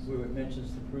where it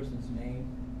mentions the person's name,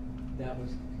 that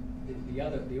was,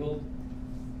 the old,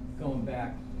 going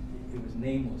back, it was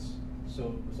nameless.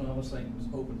 So it was almost like it was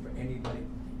open for anybody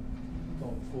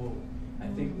going forward. I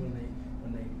think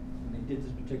when they did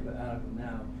this particular article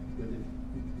now, where they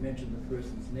mentioned the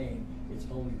person's name, it's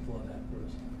only for that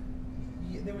person.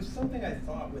 Yeah, there was something I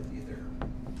thought with either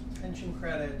pension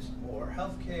credits or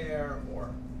healthcare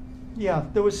or. Yeah,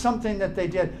 there was something that they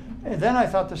did. And then I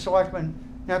thought the selectmen,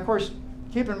 now of course,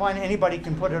 keep in mind anybody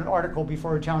can put an article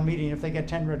before a town meeting if they get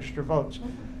 10 registered votes.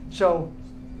 So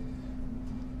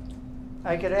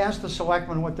I could ask the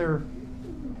selectmen what their,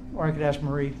 or I could ask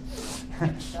Marie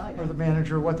or the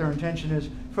manager what their intention is.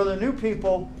 For the new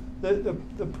people, the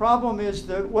problem is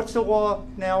that, what's the law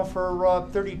now for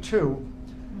 32?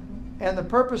 And the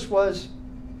purpose was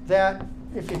that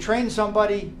if you train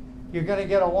somebody, you're going to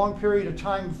get a long period of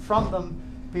time from them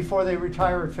before they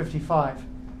retire at 55.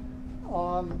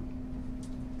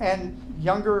 And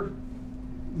younger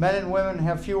men and women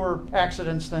have fewer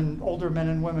accidents than older men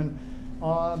and women.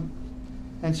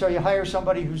 And so you hire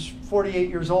somebody who's 48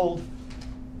 years old,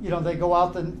 you know, they go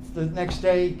out the next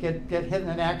day, get hit in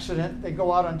an accident, they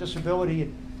go out on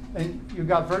disability, and you've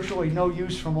got virtually no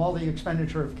use from all the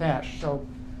expenditure of cash. So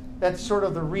that's sort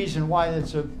of the reason why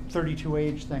it's a 32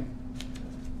 age thing.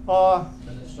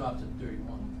 Then it stops at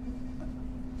 31.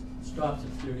 It stops at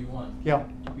 31. Yeah.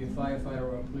 To be a firefighter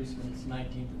or a policeman, it's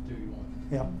 19 to 31.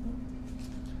 Yeah.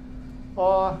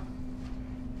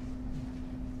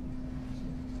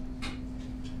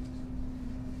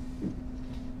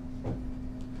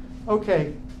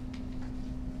 Okay.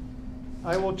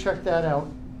 I will check that out.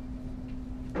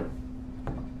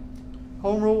 Home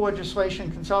Home rule legislation,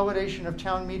 consolidation of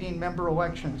town meeting member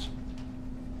elections.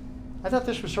 I thought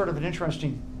this was sort of an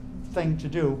interesting thing to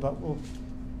do, but we'll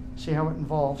see how it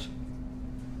involves.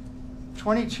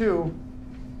 22,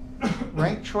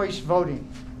 ranked choice voting.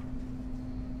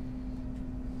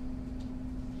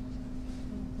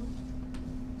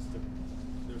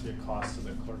 There would be a cost to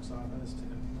the clerk's office to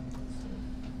implement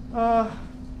this?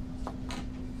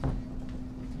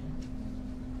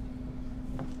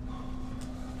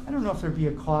 I don't know if there'd be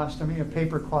a cost. I mean, a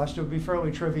paper cost, it would be fairly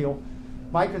trivial.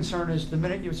 My concern is the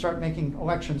minute you start making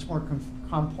elections more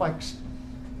complex,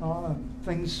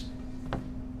 things,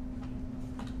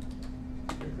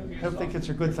 I don't think it's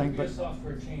a good thing, There but. could be a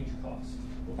software change cost.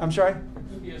 I'm sorry? There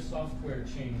could be a software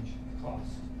change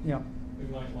cost. Yeah. We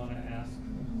might want to ask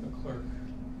the clerk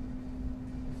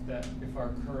if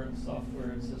our current software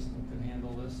and system can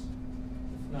handle this.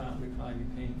 If not, we'd probably be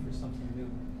paying for something new.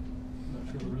 I'm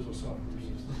not sure there is a software system.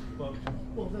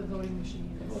 Well, the voting machine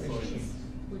The is. voting machine.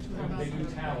 Which would They do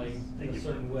also tally in a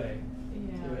certain way.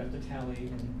 Yeah. They would have to tally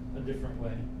in a different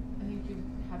way. I think you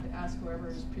have to ask whoever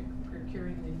is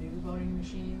procuring the new voting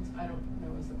machines. I don't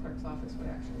know as the clerk's office would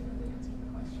actually know the answer to the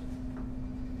question.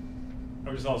 I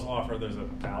would just also offer, there's a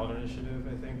ballot initiative,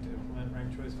 I think, to implement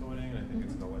ranked choice voting, and I think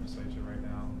it's in the legislature right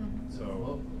now. So,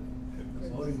 Well, For the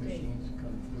the voting state. machines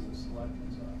come through the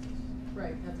selectmen's office.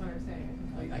 Right, that's what I'm saying.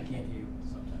 I can't hear you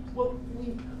sometimes. Well,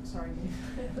 sorry, Dave.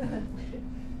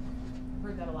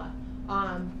 Heard that a lot.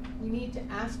 We need to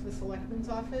ask the selectmen's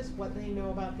office what they know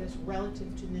about this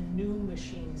relative to the new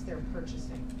machines they're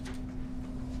purchasing.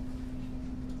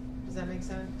 Does that make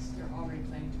sense? They're already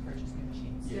planning to purchase new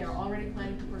machines. Yes. They're already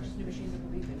planning to purchase new machines. I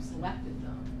believe they've selected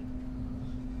them.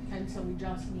 And so we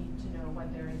just need to know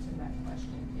what their answer to that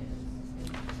question is.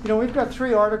 You know, we've got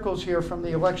 3 articles here from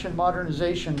the Election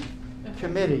Modernization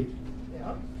Committee.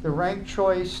 Yep. The ranked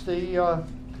choice, the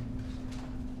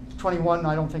 21,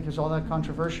 I don't think is all that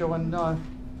controversial, and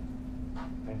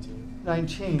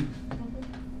 19.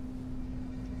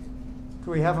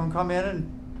 Could we have them come in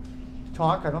and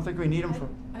talk? I don't think we need them for,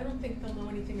 I don't think they'll know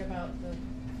anything about the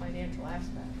financial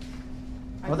aspects.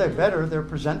 well, they better, they're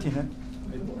presenting it.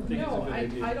 I think it's a No, good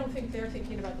idea. I don't think they're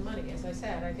thinking about the money. As I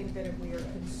said, I think that if we are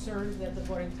concerned that the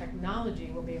voting technology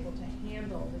will be able to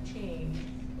handle the change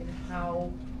in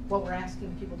what we're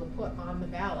asking people to put on the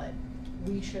ballot,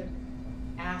 we should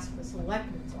ask the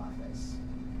selectmen's office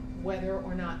whether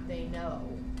or not they know.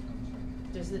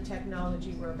 Does the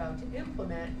technology we're about to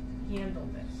implement handle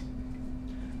this?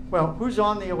 Well, who's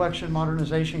on the Election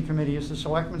Modernization Committee? Is the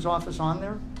Selectman's office on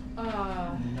there?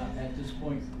 Not at this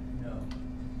point, no.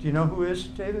 Do you know who is,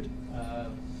 David?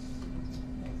 The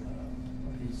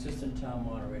assistant town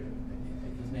moderator,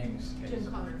 his name is.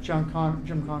 Jim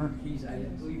Connor. I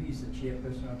believe he's the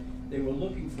chairperson. They were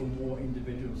looking for more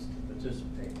individuals to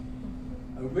participate.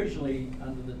 Originally,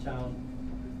 under the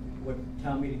what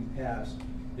town meeting passed,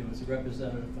 there was a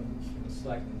representative from the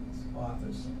selectman's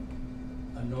office,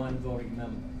 a non-voting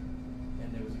member.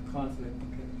 And there was a conflict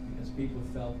because people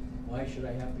felt, why should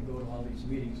I have to go to all these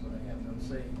meetings when I have no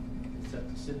say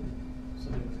except to sit there? So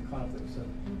there was a conflict. So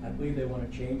I believe they want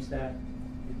to change that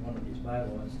in one of these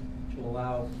bylaws to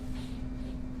allow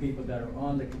people that are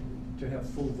on to have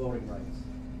full voting rights.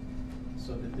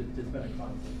 So that there's been a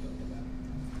conflict over that,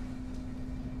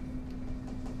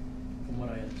 from what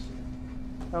I understand.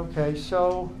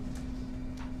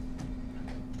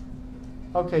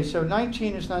 Okay, so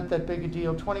 19 is not that big a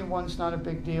deal, 21 is not a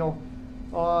big deal.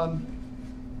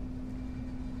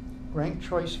 Ranked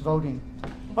choice voting.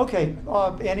 Okay,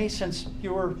 Annie, since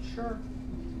you were. Sure.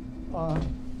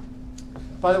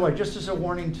 By the way, just as a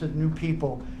warning to new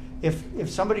people, if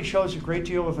somebody shows a great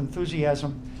deal of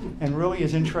enthusiasm and really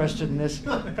is interested in this,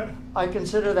 I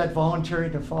consider that voluntary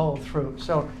to follow through.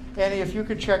 So, Annie, if you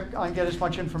could check and get as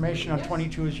much information on Yes.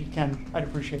 22 as you can, I'd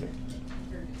appreciate it.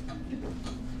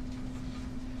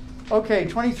 Okay,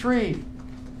 23,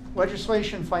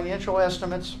 legislation, financial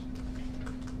estimates,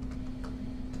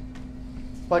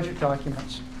 budget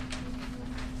documents.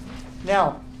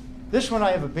 Now, this one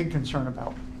I have a big concern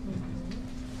about.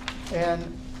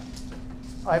 And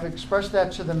I've expressed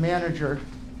that to the manager.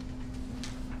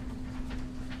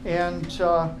 And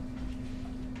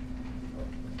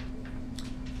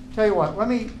tell you what,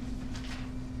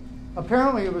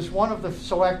 apparently it was one of the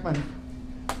selectmen,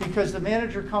 because the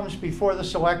manager comes before the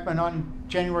selectmen on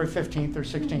January 15th or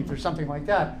 16th or something like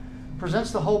that,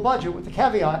 presents the whole budget with the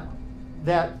caveat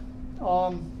that,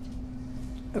 of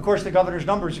course, the governor's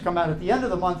numbers come out at the end of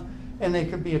the month and they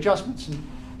could be adjustments. And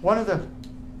one of the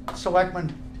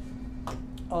selectmen,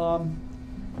 well,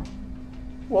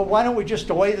 why don't we just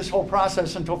delay this whole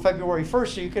process until February 1st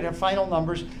so you could have final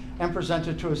numbers and present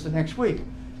it to us the next week.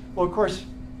 Well, of course,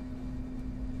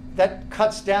 that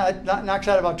cuts down, it knocks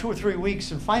out about 2 or 3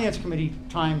 weeks of Finance Committee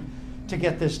time to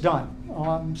get this done.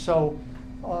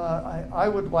 I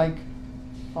would like,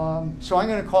 so I'm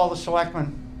going to call the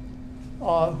selectmen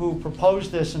who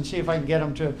proposed this and see if I can get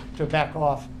them to back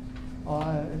off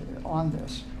on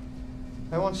this.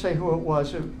 I won't say who it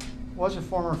was. It was a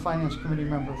former Finance Committee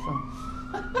member from.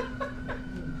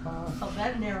 Oh,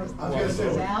 that narrows the I was gonna say,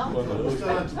 focus down. we're still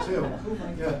on to 2. Oh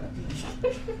my Yeah. God. I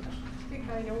think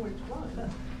I know which one.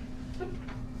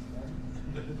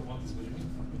 The one that's with me?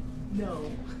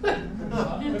 No.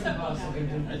 Couldn't possibly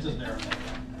be. I just narrowed that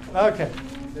down. Okay.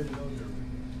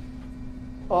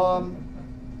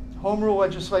 Home rule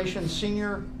legislation,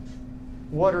 senior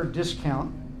water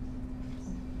discount.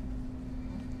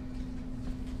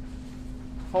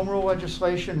 Home rule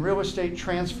legislation, real estate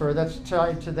transfer, that's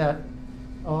tied to that.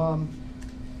 Do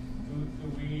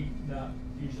we not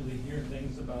usually hear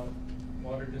things about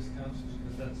water discounts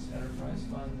because that's enterprise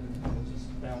fund and we'll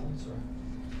just balance, or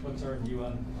what's our view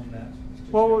on that?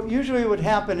 Well, what usually would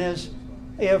happen is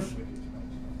if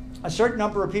a certain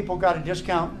number of people got a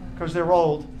discount because they're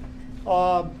old,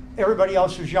 everybody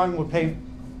else who's young would pay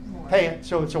it,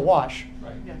 so it's a wash.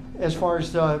 Right. Yeah. As far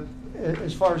as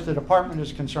the department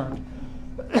is concerned.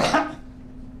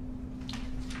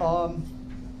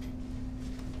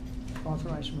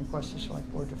 Authorize and request the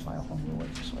select board to file home rule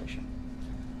legislation.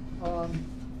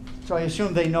 So I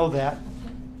assume they know that.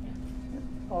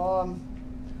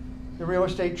 The real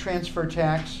estate transfer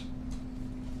tax.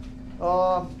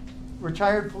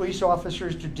 Retired police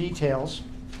officers to details.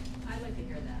 I'd like to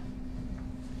hear that.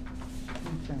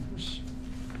 Okay.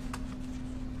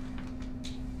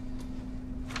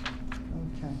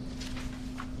 Okay.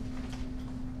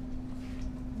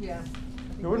 Yeah. I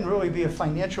think There wouldn't that- really be a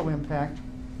financial impact.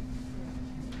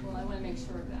 Well, I want to make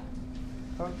sure of that.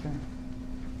 Okay.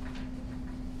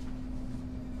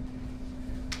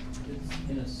 It's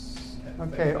in a s-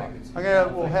 Okay, if I could- I'm gonna- if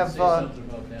I we'll could have, say something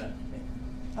about that.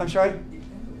 I'm sorry?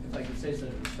 If I could say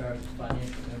something as far as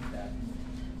financial impact,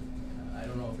 I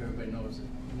don't know if everybody knows that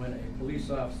when a police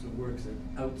officer works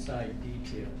at outside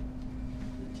detail,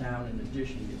 the town in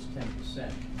addition gets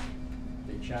 10%.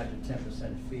 They charge a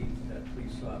 10% fee for that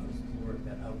police officer to work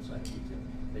that outside detail.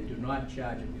 They do not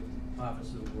charge it if the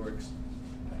officer works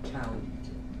a town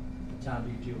detail. A town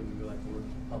detail would be like work,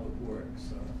 public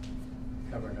works or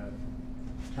covering a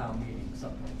town meeting,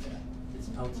 something like that. It's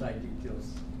outside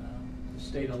details. The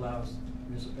state allows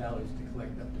municipalities to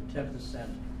collect up to 10%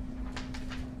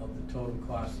 of the total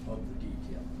cost of the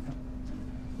detail.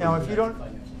 Now, if you don't,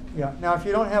 Financial. yeah, now if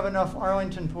you don't have enough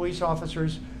Arlington police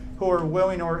officers who are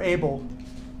willing or able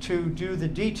to do the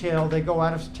detail, they go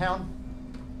out of town?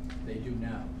 They do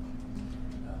now.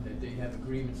 They have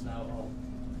agreements now.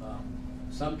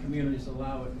 Some communities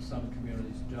allow it, and some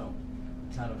communities don't.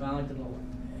 The town of Arlington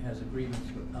has agreements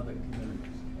with other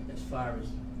communities. As far as,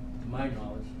 to my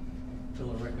knowledge,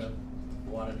 Billerica,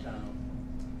 Watertown,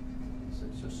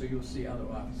 so you'll see other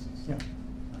offices. Yeah.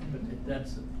 But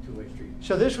that's a two-way street.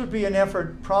 So this would be an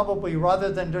effort, probably,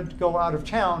 rather than to go out of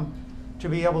town, to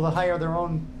be able to hire their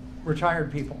own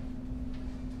retired people.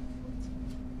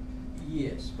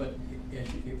 Yes, but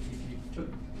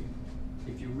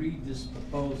if you read this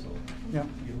proposal, Yeah.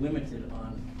 you're limited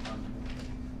on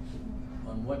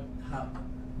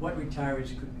what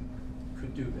retirees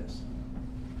could do this.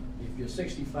 If you're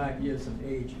 65 years of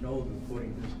age and older,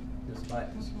 according to this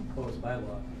proposed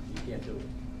bylaw, you can't do it.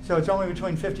 So it's only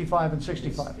between 55 and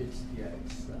 65?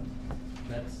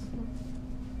 That's.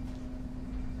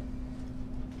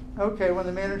 Okay, when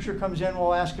the manager comes in,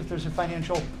 we'll ask if there's a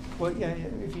financial,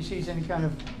 if he sees any kind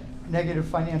of negative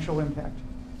financial impact.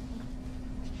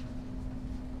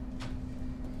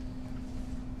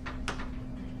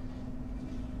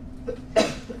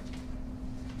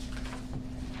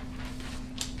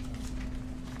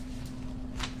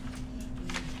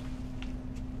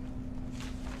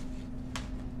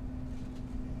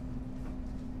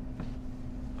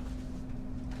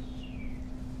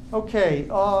 Okay,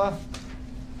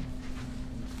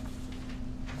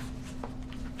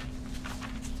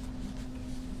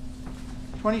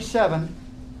 27.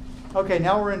 Okay,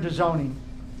 now we're into zoning.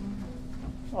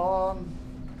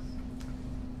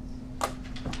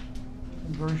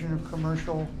 Conversion of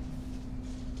commercial,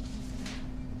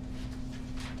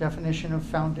 definition of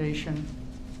foundation.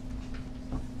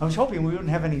 I was hoping we wouldn't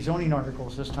have any zoning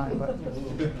articles this time, but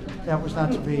that was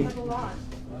not to be. We have a lot.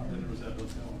 Then there was that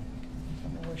hotel.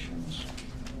 Demolitions.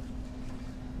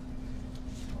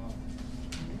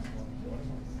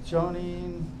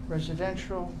 Zoning,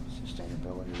 residential,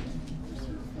 sustainability.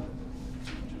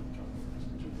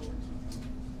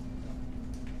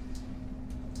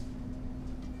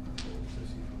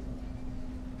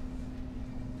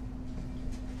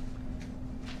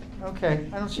 Okay,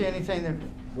 I don't see anything that,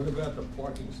 What about the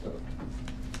parking stuff?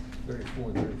 34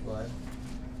 and 35?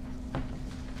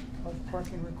 of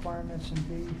parking requirements in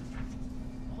B.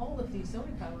 All of these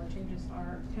zoning bylaw changes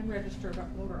are 10 registered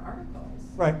voter articles.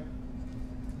 Right.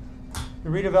 The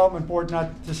redevelopment board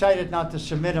decided not to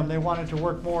submit them. They wanted to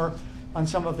work more on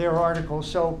some of their articles.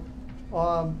 So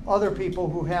other people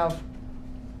who have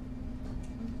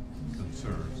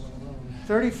Concerns.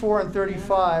 34 and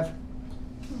 35.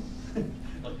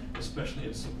 Especially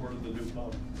in support of the new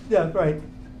pub. Yeah, right.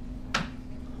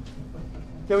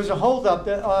 There was a holdup.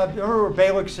 Remember where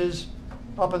Balix is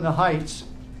up in the Heights?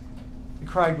 I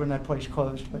cried when that place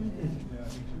closed.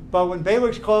 But when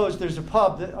Balix closed, there's a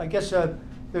pub. That, I guess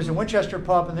there's a Winchester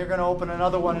pub, and they're going to open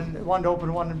another one, and want to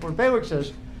open one where Balix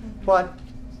is. But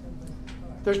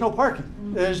there's no parking.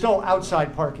 There's no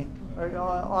outside parking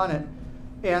on it.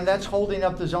 And that's holding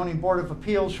up the Zoning Board of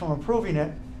Appeals from approving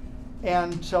it.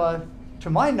 And to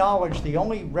my knowledge, the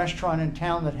only restaurant in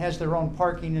town that has their own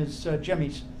parking is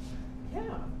Jimmy's. Yeah.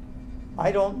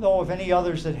 I don't know of any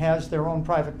others that has their own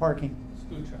private parking.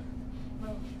 Scoot truck.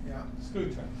 Well, Yeah.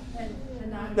 Scoot truck.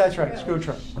 and not That's right, grill. scoot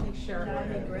truck. I think share. Not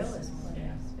a grill is plenty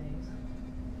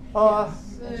of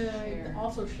space.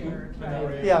 Also shared.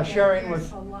 Right. Yeah, sharing There's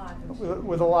with, a lot of-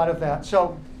 with a lot of that.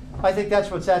 So I think that's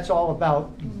what that's all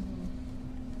about.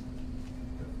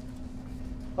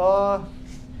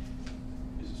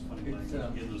 This is funny It's,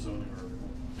 language in the zoning article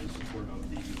in support of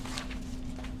the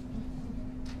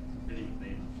any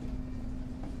name.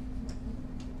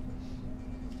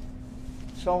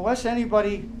 So unless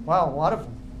anybody, wow, a lot of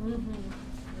them.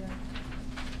 Yeah.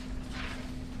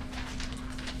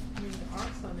 I mean, there are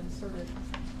some inserted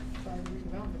by the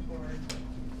redevelopment board.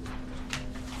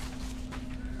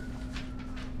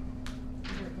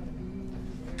 They're gonna be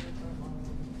there for a long.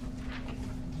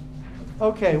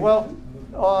 Okay, well,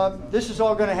 this is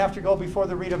all going to have to go before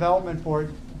the redevelopment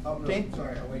board. Oh, no, Dean?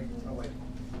 sorry, I'll wait, I'll wait.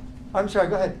 I'm sorry,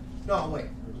 go ahead. No, I'll wait,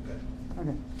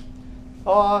 good.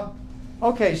 Okay.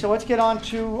 Okay, so let's get on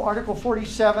to Article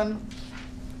 47.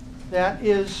 That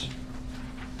is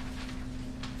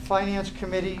Finance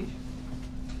Committee.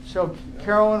 So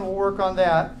Carolyn will work on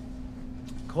that.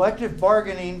 Collective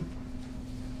bargaining.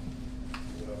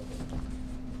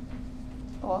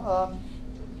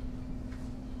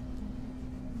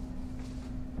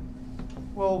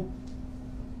 Well,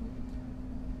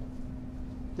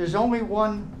 there's only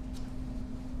one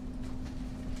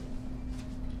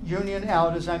union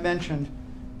out, as I mentioned,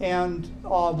 and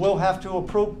we'll have to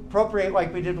appropriate,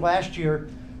 like we did last year,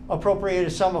 appropriate a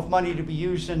sum of money to be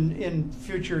used in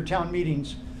future town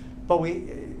meetings. But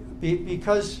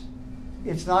because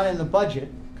it's not in the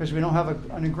budget, because we don't have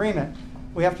an agreement,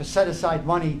 we have to set aside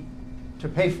money to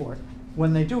pay for it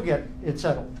when they do get it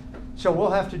settled. So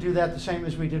we'll have to do that the same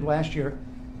as we did last year.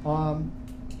 And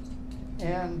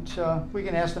we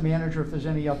can ask the manager if there's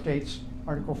any updates,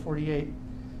 Article 48.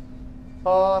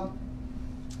 Now,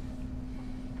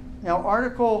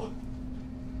 Article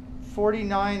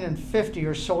 49 and 50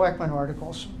 are selectmen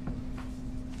articles.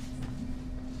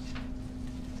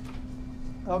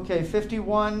 Okay,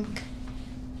 51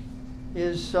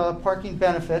 is parking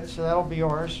benefits, so that'll be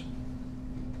ours.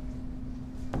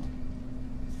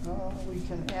 We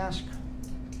can ask.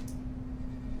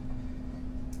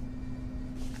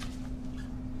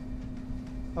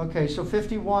 Okay, so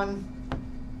 51,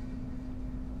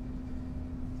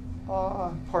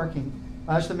 parking.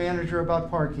 Ask the manager about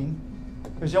parking,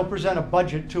 because they'll present a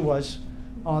budget to us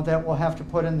that we'll have to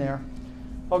put in there.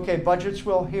 Okay, budgets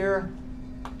we'll hear.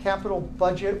 Capital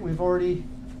budget, we've already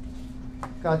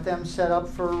got them set up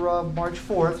for March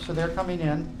 4th, so they're coming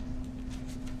in.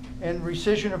 And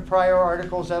rescission of prior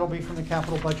articles, that'll be from the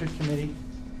Capital Budget Committee.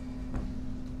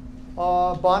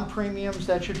 Bond premiums,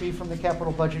 that should be from the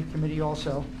Capital Budget Committee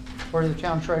also, or the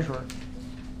town treasurer.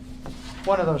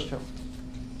 One of those two.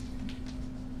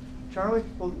 Charlie,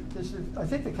 well, this is, I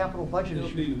think the capital budget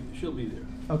is. She'll be there.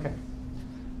 Okay.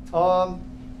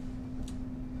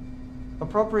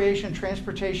 Appropriation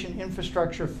Transportation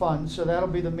Infrastructure Fund, so that'll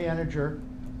be the manager.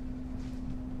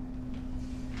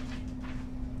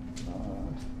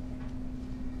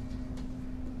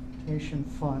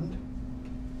 Fund.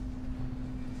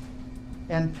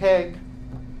 And PEG.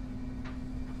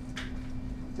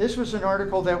 This was an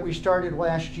article that we started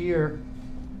last year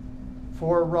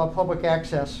for public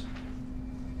access.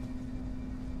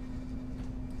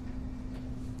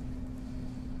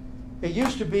 It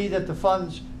used to be that the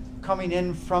funds coming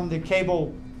in from the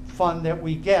cable fund that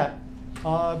we get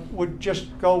would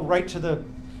just go right to the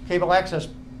cable access,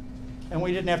 and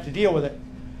we didn't have to deal with it.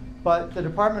 But the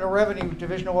Department of Revenue,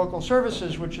 Division of Local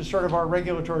Services, which is sort of our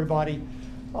regulatory body,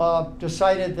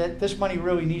 decided that this money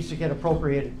really needs to get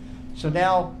appropriated. So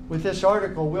now, with this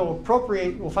article, we'll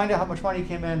find out how much money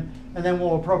came in, and then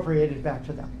we'll appropriate it back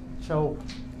to them. So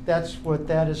that's what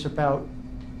that is about.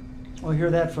 We'll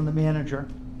hear that from the manager.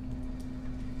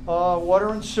 Water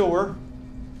and sewer.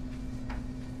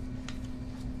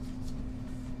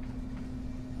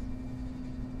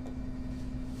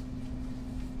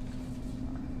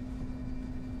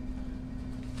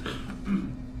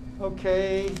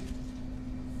 Okay.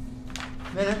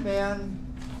 Minuteman.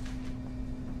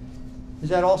 Is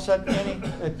that all set, Annie?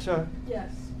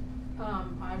 Yes.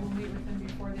 I will meet with them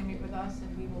before they meet with us,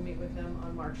 and we will meet with them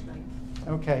on March 9th.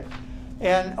 Okay.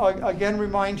 And again,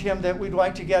 remind him that we'd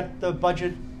like to get the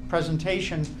budget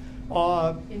presentation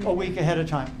a week ahead of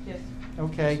time. Yes.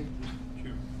 Okay.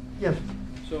 Sure. Yes.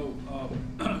 So,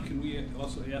 can we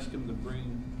also ask him to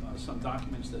bring some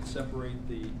documents that separate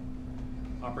the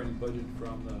operating budget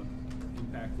from the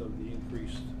impact of the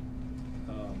increased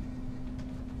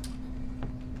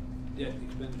debt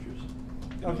expenditures?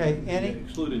 You know, Okay, Annie?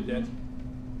 Excluded debt.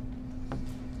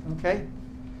 Okay.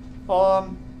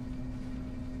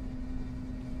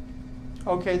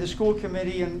 Okay, the school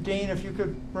committee, and Dean, if you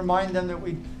could remind them that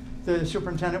the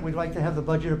superintendent, we'd like to have the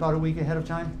budget about a week ahead of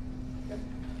time. Yep.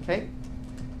 Okay.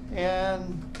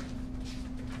 And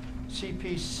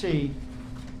CPC.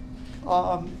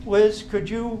 Liz, could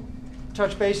you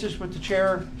touch bases with the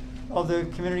chair of the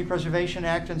Community Preservation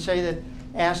Act and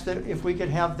ask that if we could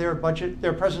have their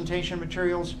presentation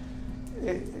materials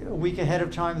a week ahead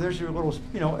of time? There's your little,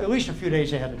 at least a few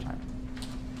days ahead of time.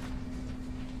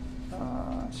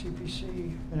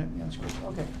 CPC, that's good.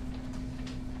 Okay.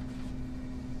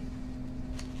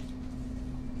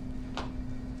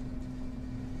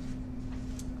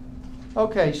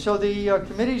 Okay, so the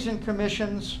committees and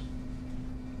commissions.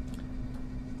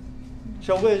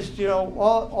 So Liz,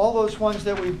 all those ones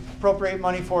that we appropriate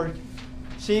money for,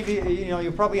 see if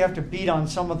you probably have to beat on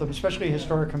some of them, especially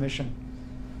Historic Commission.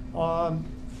 I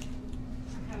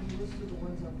have listed the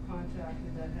ones I've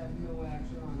contacted that have no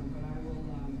action on them, but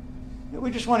I will, We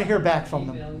just want to hear back from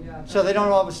email, them. yeah, So they don't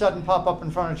all of a sudden pop up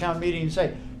in front of town meeting and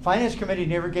say, Finance Committee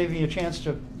never gave me a chance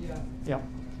to, yeah. yeah. Okay.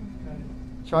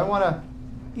 So I want an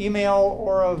email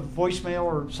or a voicemail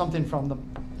or something from them.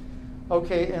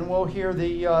 Okay, and we'll hear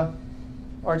the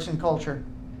arts and culture.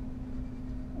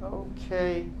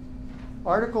 Okay,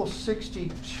 Article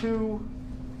 62.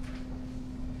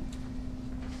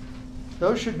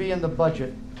 Those should be in the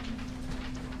budget.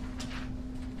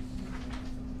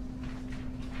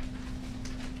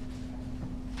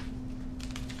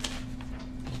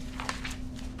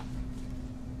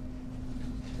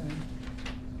 Okay.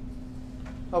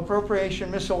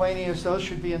 Appropriation miscellaneous, those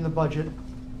should be in the budget.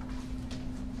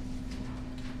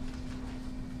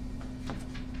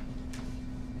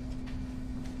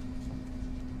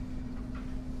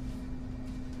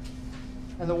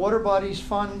 And the Water Bodies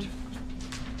Fund.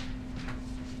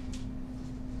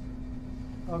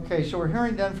 Okay, so we're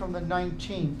hearing then from the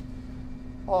 19th.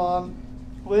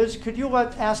 Liz, could you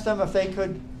ask them if they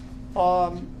could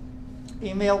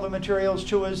email the materials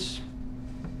to us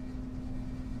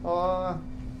a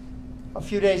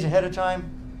few days ahead of time?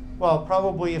 Well,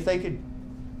 probably if they could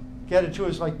get it to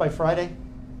us like by Friday,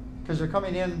 because they're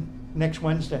coming in next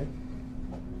Wednesday.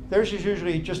 Theirs is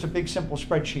usually just a big simple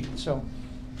spreadsheet, so.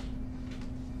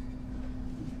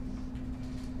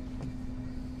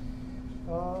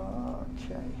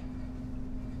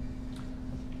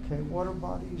 Okay, water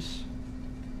bodies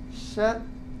set.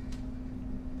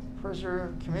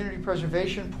 Community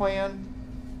preservation plan.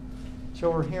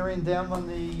 So we're hearing them on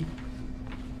the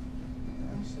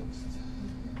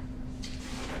 6th.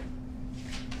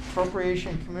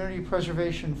 Appropriation Community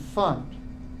Preservation Fund.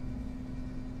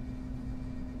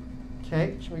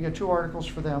 Okay, so we got 2 articles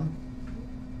for them.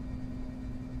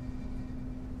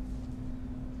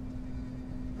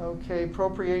 Okay,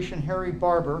 appropriation Harry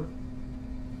Barber.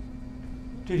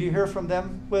 Did you hear from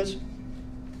them, Liz?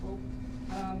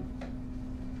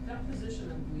 That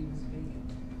position, I believe, is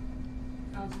vacant.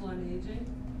 Council on Aging?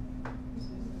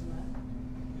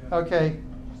 Okay.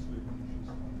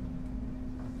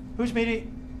 Who's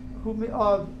meeting?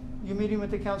 You meeting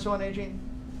with the Council on Aging?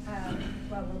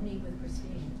 Well, we'll meet with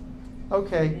Christine.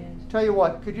 Okay. And Tell you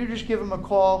what, could you just give them a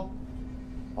call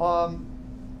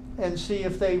and see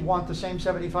if they want the same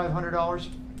 $7,500? Okay.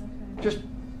 Just,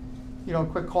 a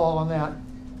quick call on that.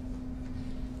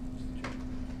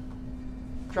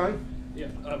 Charlie? Yeah,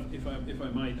 if I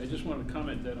might, I just wanted to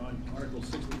comment that on Articles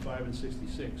 65 and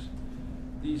 66,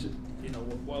 these,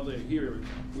 while they're here,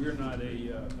 we're not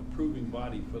a approving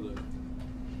body for the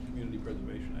Community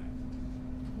Preservation Act.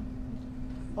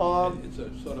 It's a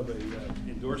sort of a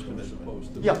endorsement as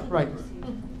opposed to. Yeah, right.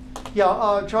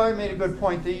 Yeah, Charlie made a good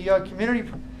point. The community,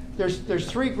 there's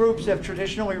three groups that have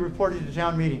traditionally reported to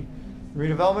town meeting: the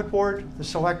redevelopment board, the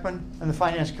selectmen, and the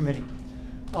finance committee.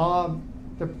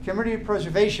 The community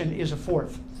preservation is a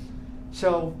fourth.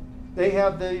 So they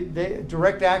have the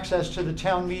direct access to the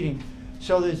town meeting.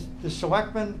 So the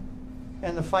selectmen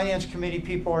and the finance committee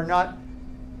people are not,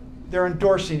 they're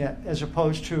endorsing it as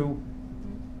opposed to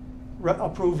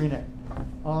approving it.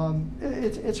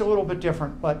 It's a little bit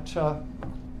different, but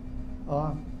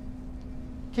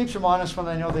keeps them honest when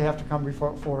they know they have to come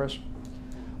for us.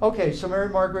 Okay, so Mary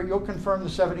Margaret, you'll confirm the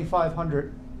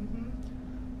 7,500.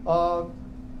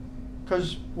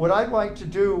 Because what I'd like to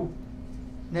do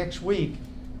next week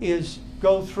is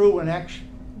go through and actually,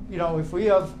 you know, if we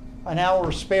have an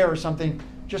hour spare or something,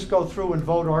 just go through and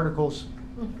vote articles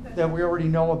that we already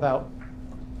know about.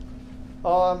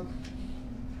 The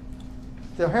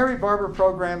Harry Barber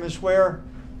program is where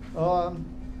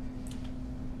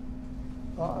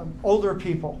older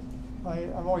people,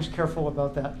 I'm always careful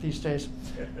about that these days,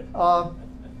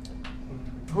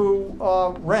 who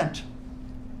rent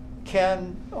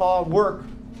can work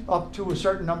up to a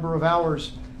certain number of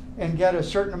hours and get a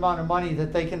certain amount of money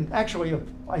that they can actually,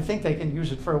 I think they can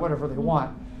use it for whatever they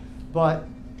want. But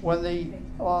when the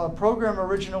program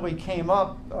originally came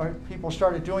up, or people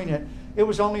started doing it, it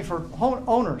was only for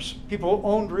owners, people who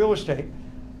owned real estate.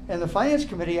 And the finance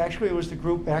committee, actually it was the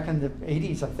group back in the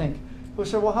 80s, I think, who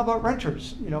said, well, how about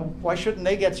renters? You know, why shouldn't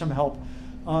they get some help?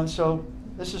 So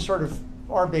this is sort of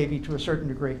our baby to a certain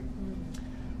degree.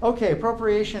 Okay,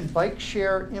 appropriation bike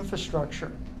share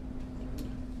infrastructure.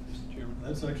 Mr. Chairman.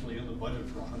 That's actually in the budget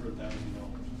for $100,000.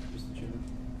 Mr. Chairman.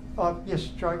 Yes,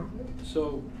 Charlie?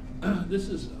 So this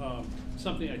is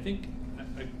something I think,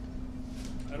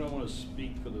 I don't want to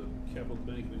speak for the capital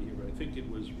planning committee here, but I think it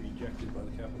was rejected by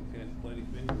the capital planning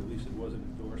committee, or at least it wasn't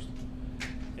endorsed.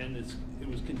 And it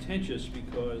was contentious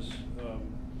because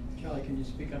Charlie, can you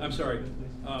speak up? I'm sorry.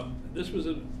 This was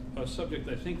a subject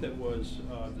I think that was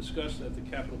discussed at the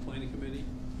capital planning committee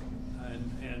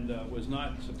and was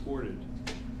not supported.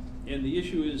 And the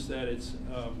issue is that it's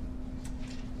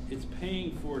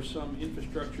paying for some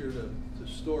infrastructure to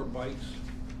store bikes,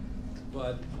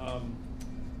 but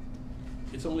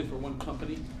it's only for one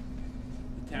company.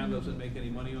 The town doesn't make any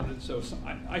money on it, so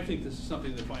I think this is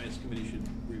something the finance committee should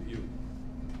review.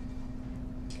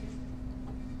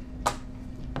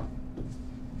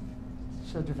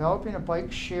 So developing a bike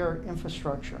share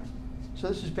infrastructure. So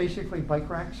this is basically bike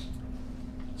racks?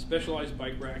 Specialized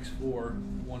bike racks for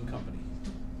one company,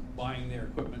 buying their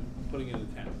equipment, putting it in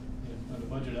the town. Yeah, the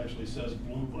budget actually says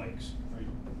blue bikes, right?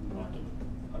 Up to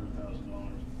 $100,000.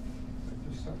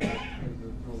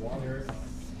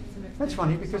 That's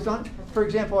funny because, for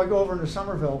example, I go over into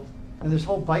Somerville and there's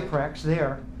whole bike racks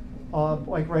there,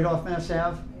 like right off Mass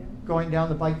Ave, going down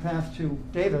the bike path to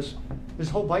Davis. There's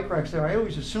whole bike racks there. I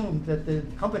always assumed that the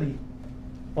company,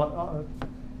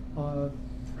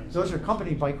 those are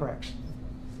company bike racks,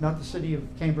 not the city of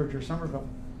Cambridge or Somerville.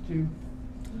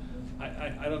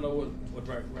 I don't know what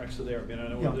racks are there. I mean, I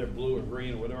know whether they're blue or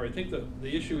green or whatever. I think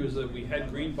the issue is that we had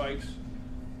green bikes,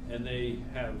 and they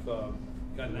have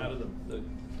gotten out of the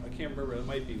I can't remember. It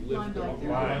might be Lyft.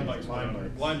 Line bikes.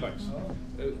 Line bikes.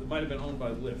 It might have been owned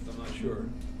by Lyft. I'm not sure,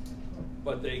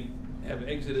 but they have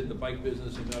exited the bike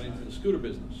business and got into the scooter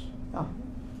business. Oh.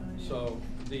 So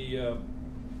the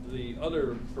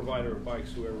other provider of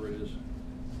bikes, whoever it is,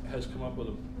 has come up with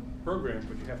a program,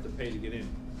 but you have to pay to get in.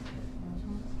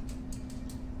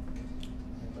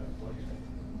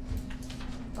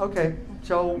 Okay,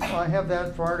 so I have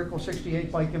that for Article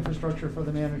 68, bike infrastructure for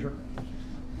the manager.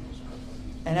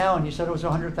 And Alan, you said it was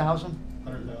 100,000?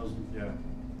 100,000. Yeah.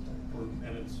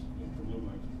 And it's for blue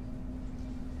bikes.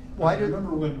 Why I did?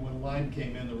 remember when Lime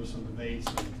came in, there was some debates,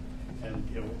 and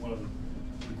you know, one of the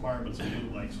requirements of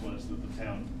blue bikes was that the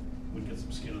town would get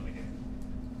some skin in the game.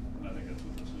 And I think that's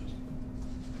what this is.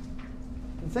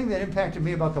 The thing that impacted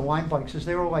me about the Lime bikes is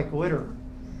they were like litter.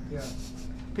 Yeah.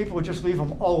 People would just leave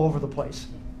them all over the place.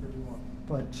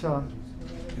 But,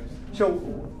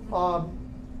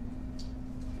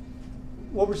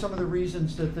 what were some of the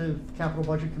reasons that the Capital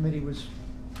Budget Committee was?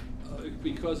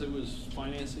 Because it was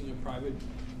financing a private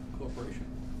corporation.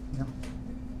 Yeah.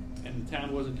 And the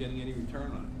town wasn't getting any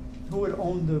return on it. Who would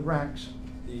own the racks?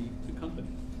 The company.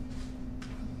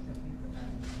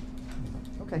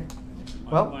 Okay.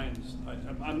 Well,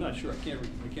 I'm not sure. I can't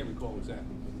recall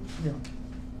exactly. yeah.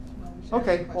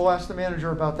 Okay, we'll ask the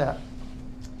manager about that.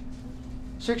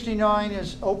 69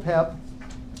 is OPEB.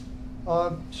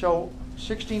 So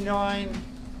 69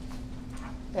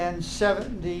 and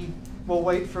 70, we'll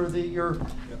wait for your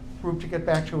group to get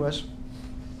back to us.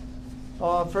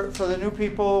 For the new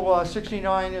people,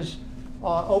 69 is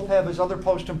OPEB is other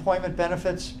post-employment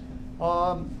benefits.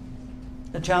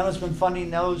 The town has been funding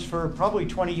those for probably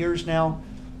 20 years now.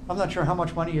 I'm not sure how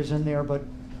much money is in there, but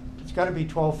it's got to be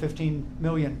 12, 15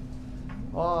 million.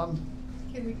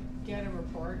 Can we get a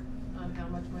report on how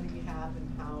much money we have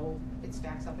and how it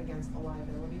stacks up against the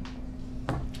liability?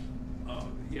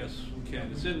 Yes, we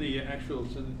can. It's in the actual,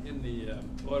 it's in the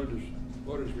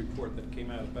auditor's report that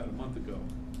came out about a month ago.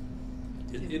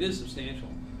 It is substantial,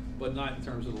 but not in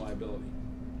terms of the liability.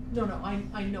 No,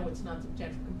 I know it's not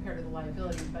substantial compared to the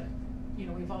liability, but, you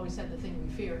know, we've always said the thing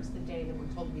we fear is the day that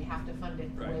we're told we have to fund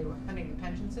it the way we're funding the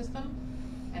pension system,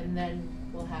 and then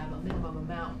we'll have a minimum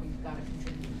amount we've got to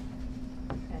contribute.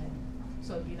 And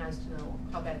so it'd be nice to know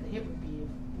how bad the hit would be if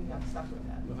we got stuck with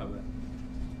that. We'll have that.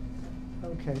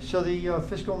 Okay, so the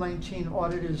fiscal 19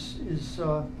 audit is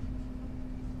on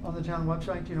the town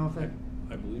website. Do you know if that?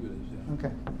 I believe it is, yeah.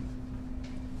 Okay.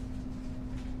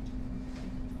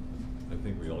 I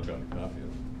think we all got a copy of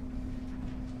it.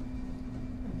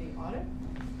 And the audit?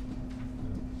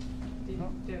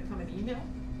 Did it come in email?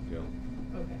 Yeah,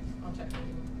 Okay, I'll check my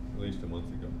email. at least a month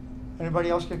ago. Anybody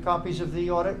else get copies of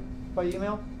the audit by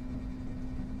email?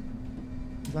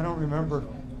 'Cause I don't remember.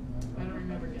 I don't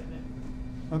remember getting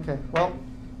it. Okay, well,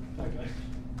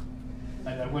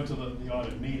 I went to the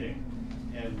audit meeting,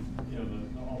 and, you know,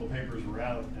 all the papers were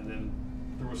out, and then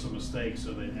there was some mistakes,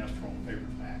 so they asked for all the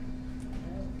papers back.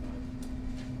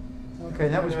 okay,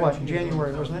 that was what, in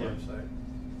January, wasn't it? Website.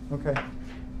 Okay.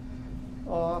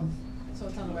 So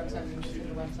it's on the website, we can just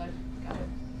hit the website? Got it.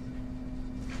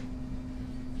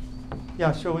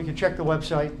 Yeah, so we can check the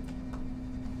website.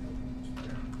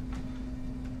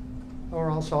 Or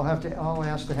else I'll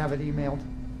ask to have it emailed.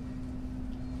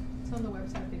 It's on the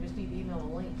website, they just need to email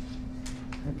a link.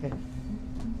 Okay.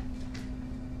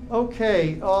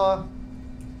 Okay,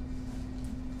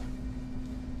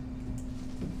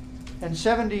 and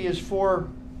 70 is for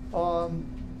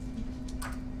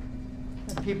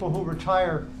people who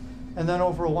retire and then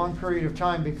over a long period of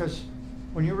time, because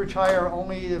when you retire,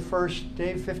 only the first,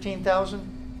 Dave, 15,000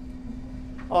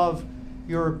 of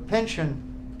your pension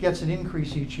gets an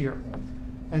increase each year.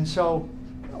 And so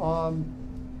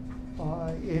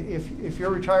if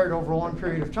you're retired over a long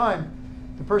period of time,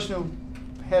 the person who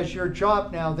has your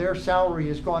job now, their salary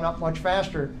has gone up much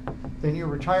faster than your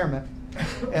retirement.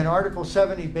 And Article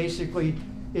 70 basically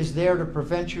is there to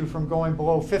prevent you from going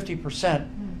below 50%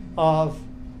 of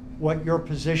what your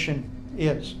position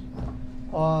is,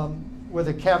 with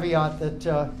a caveat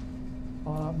that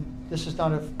this is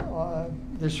not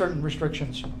there's certain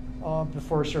restrictions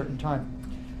before a certain time.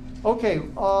 Okay,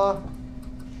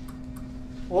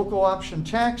 local option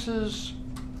taxes,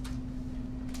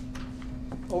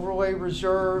 overlay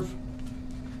reserve,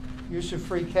 use of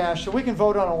free cash. So we can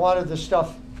vote on a lot of this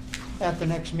stuff at the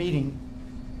next meeting.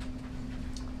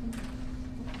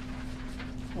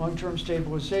 Long-term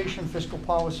stabilization, fiscal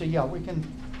policy, yeah, we can.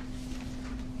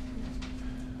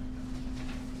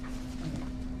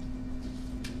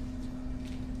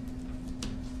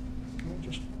 Let me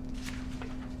just.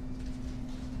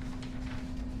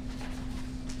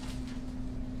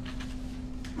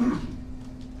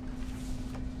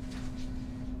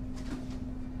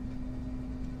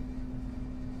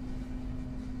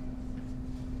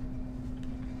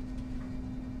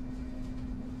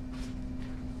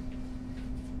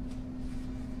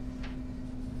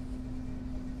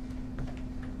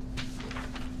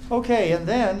 Okay, and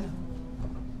then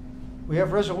we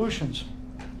have resolutions.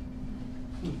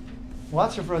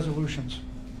 Lots of resolutions.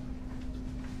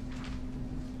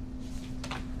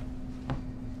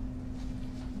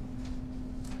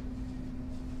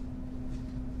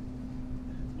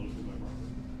 Mostly by Robert.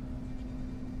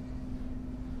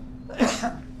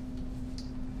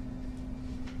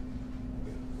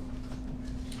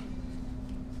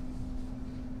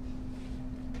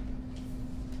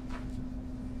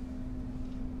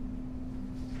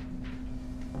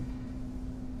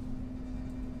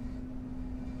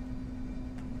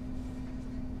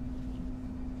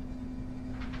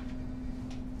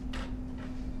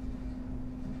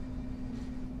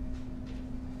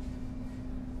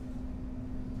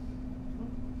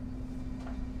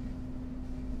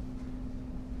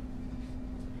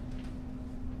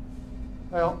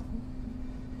 Well,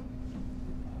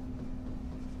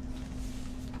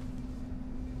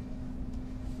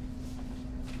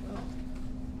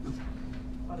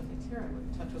 A lot of things here I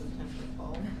would touch with a 10-foot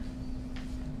pole.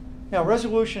 now,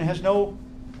 resolution has no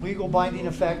legal binding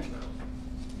effect.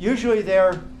 Usually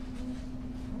they're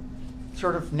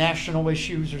sort of national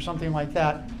issues or something like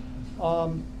that.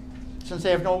 since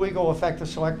they have no legal effect, the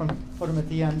selectmen put them at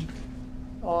the end.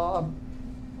 I'm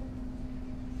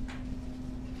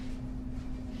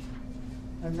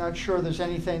not sure there's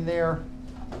anything there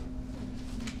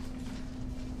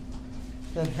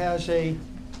that has a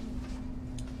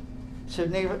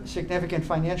significant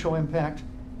financial impact.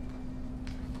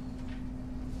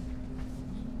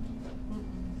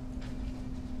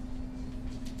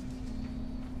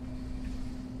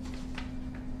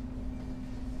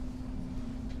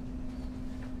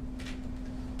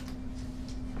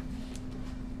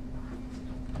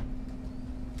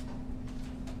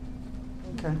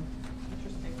 Okay.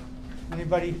 Interesting.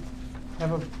 Anybody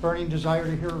have a burning desire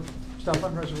to hear stuff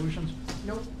on resolutions?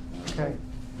 Nope. Okay.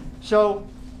 So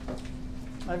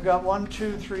I've got 1,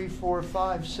 2, 3, 4,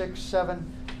 5, 6,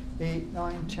 7, 8,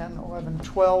 9, 10, 11,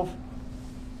 12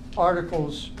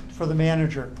 articles for the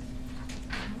manager.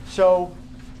 So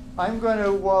I'm going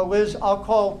to, Liz, I'll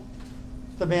call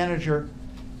the manager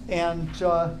and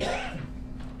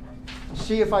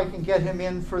see if I can get him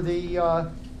in for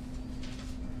the,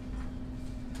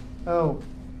 no,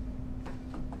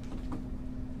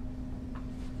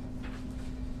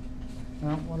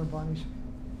 water bodies.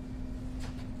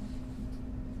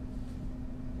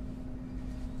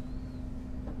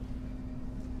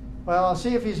 Well, I'll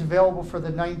see if he's available for the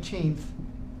 19th.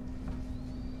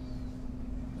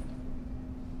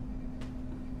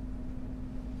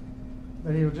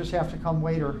 But he'll just have to come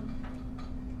later.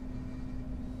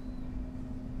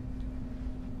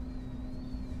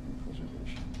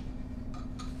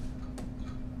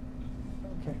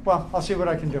 Okay, well, I'll see what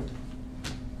I can do.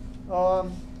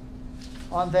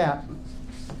 On that.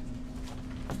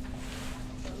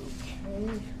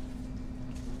 Okay.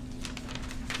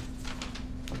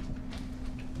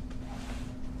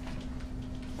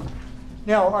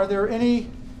 Now, are there any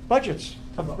budgets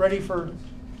ready for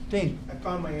Dean? I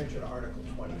found my answer to Article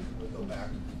 20. We'll go back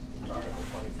to Article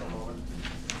 20 for a moment.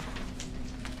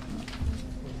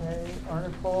 Okay,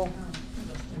 article.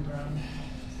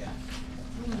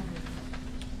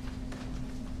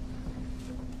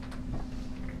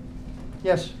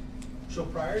 Yes. So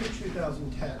prior to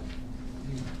 2010,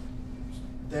 the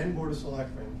then Board of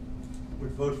Selectmen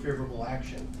would vote favorable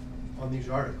action on these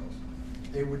articles.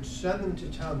 They would send them to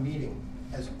town meeting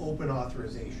as open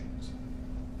authorizations.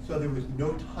 So there was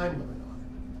no time limit on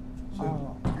it.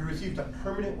 So you received a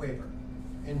permanent waiver.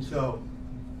 And so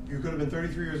you could have been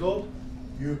 33 years old.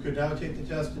 You could now take the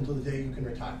test until the day you can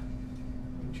retire.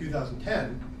 In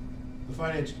 2010, the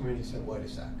Finance Committee said, wait a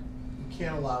sec, you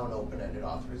can't allow an open-ended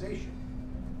authorization.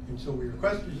 And so we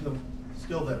requested to them,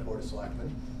 still that Board of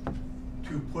Selectmen,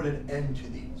 to put an end to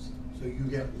these. So you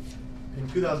get, in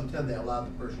 2010, they allowed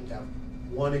the person to have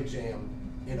one exam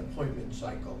in appointment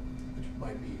cycle, which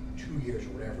might be 2 years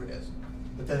or whatever it is.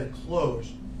 But then it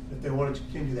closed. If they wanted to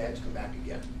continue, they had to come back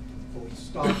again. But we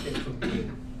stopped it from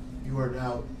being, you are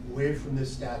now waived from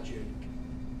this statute,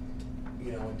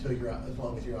 you know, until you're out, as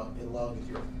long as you're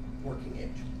working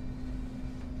age.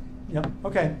 Yep,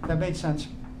 okay, that made sense.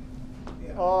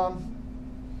 Yeah.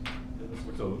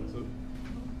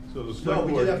 So the select No,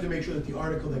 we board. did have to make sure that the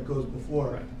article that goes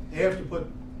before, Right. they have to put,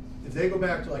 if they go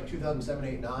back to like 2007,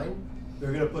 8, 9,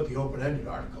 they're gonna put the open-ended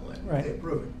article in, Right. if they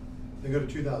approve it. If they go to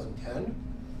 2010,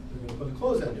 they're gonna put the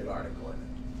closed-ended article in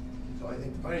it. So I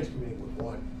think the Finance Committee would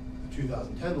want the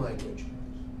 2010 language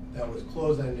that was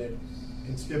closed-ended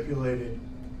and stipulated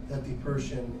that the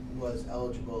person was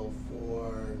eligible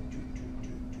for 2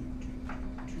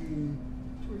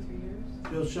 or 3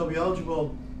 years? Shall be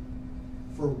eligible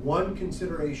for one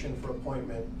consideration for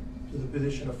appointment to the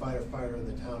position of firefighter in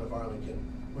the town of Arlington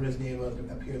when his name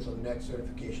appears on the next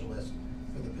certification list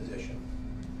for the position.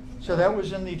 So that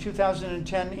was in the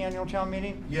 2010 annual town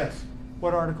meeting? Yes.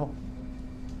 What article?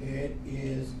 It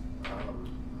is,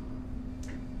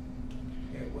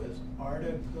 it was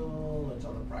article, it's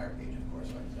on the prior page, of course,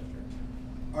 right,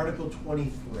 after. Article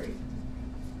 23.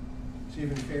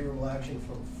 Receiving favorable action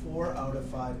from 4 out of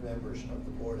 5 members of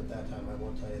the board at that time. I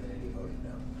won't tell you that any voted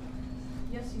no.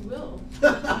 Yes, you will.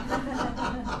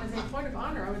 As a point of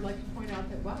honor, I would like to point out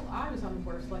that while I was on the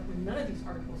Board of Selectmen, none of these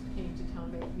articles came to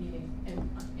town meeting and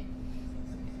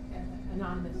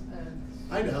anonymous,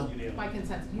 I know. by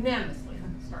consensus, unanimously.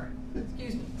 Sorry,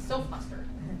 excuse me, so flustered.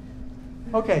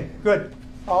 Okay, good.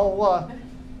 I'll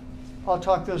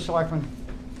talk to the selectmen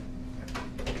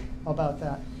about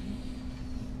that.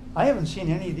 I haven't seen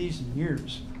any of these in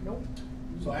years. Nope.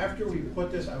 So after we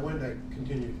put this, I went and I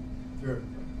continued through.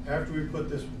 After we put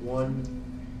this one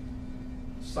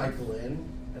cycle in,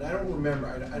 and I don't remember,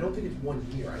 I don't think it's 1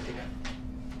 year, I think.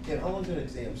 Yeah, how long's an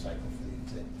exam cycle for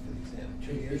the exam?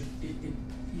 2 years?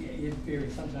 Yeah, it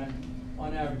varies. Sometimes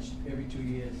On average, every 2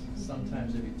 years,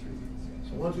 sometimes every 3 years.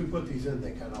 So once we put these in,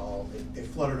 they kind of all, they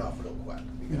fluttered off real quick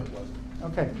because it wasn't.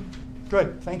 Okay,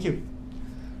 good, thank you.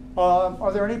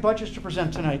 Are there any budgets to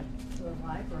present tonight? The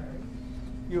library.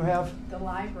 You have? The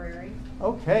library.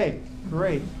 Okay,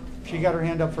 great. She got her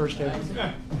hand up first, Ed.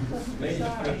 Ladies,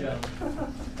 Sorry. good job.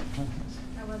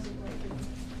 I wasn't looking.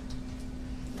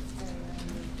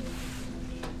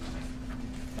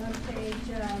 On page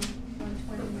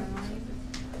 129.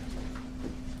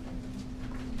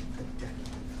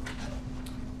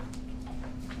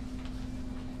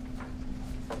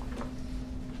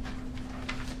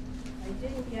 I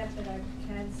didn't yet, but I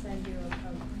can send you a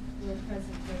little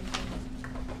presentation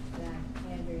that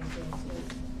Andrea did.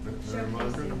 Madam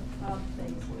Monitor? Showcasing all the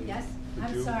things. Yes? Could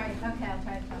I'm you- sorry. Okay, I'll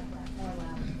try to talk more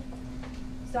loud.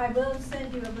 So I will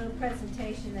send you a little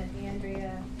presentation that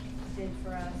Andrea did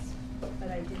for us,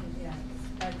 but I didn't yet.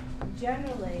 But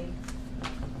generally,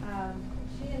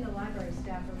 she and the library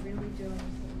staff are really doing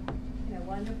some,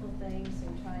 wonderful things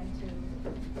and trying to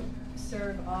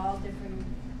serve all different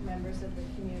members of the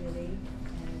community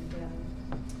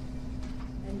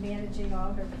and managing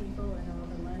all her people and all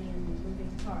the money and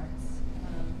moving parts.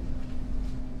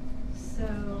 So,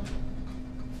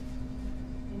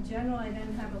 in general, I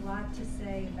don't have a lot to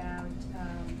say about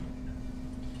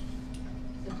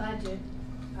the budget.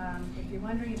 If you're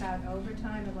wondering about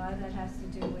overtime, a lot of that has to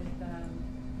do with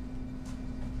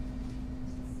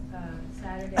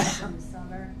Saturdays in the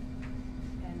summer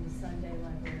and the Sunday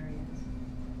librarians.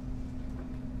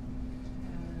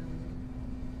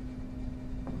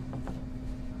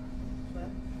 What?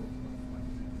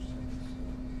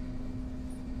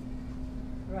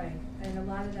 Right, and a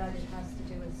lot of that it has to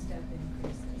do with step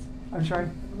increases. I'm sorry?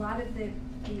 A lot of the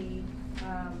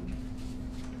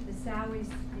salaries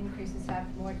increases have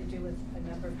more to do with a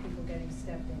number of people getting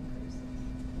step increases.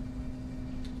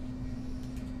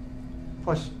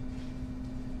 Plus,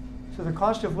 so the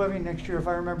cost of living next year, if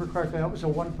I remember correctly, that was a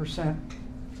 1%.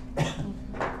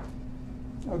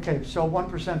 Okay, so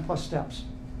 1% plus steps.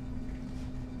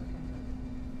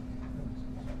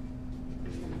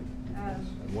 And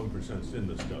 1%'s in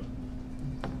the stuff.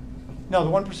 No,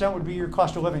 the 1% would be your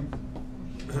cost of living.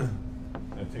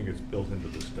 I think it's built into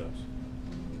the steps.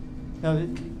 No,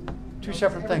 two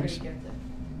separate things. Everybody gets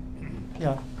it.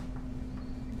 Yeah.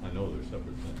 I know they're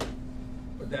separate things.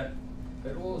 But that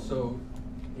also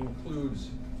includes,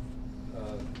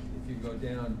 if you go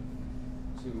down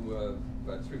to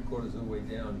about 3/4 of the way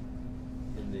down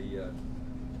in the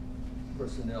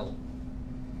personnel,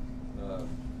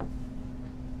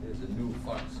 there's a new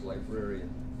Fox librarian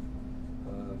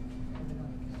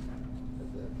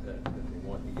that they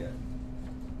want to get.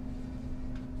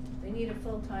 They need a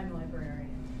full-time librarian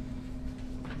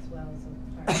as well as a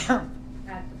part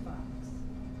at the Fox.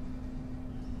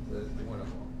 They want to,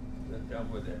 down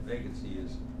where that vacancy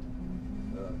is,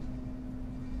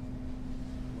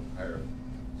 hire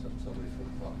somebody from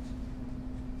Fox.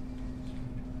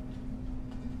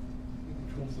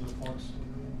 Which one's the Fox?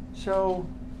 So,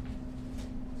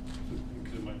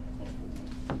 Because it might.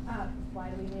 Why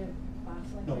do we need a Fox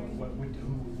No, librarian?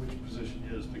 which position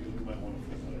is, because we might want to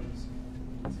fill that in.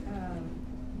 I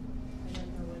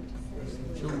don't know what to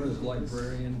say. Children's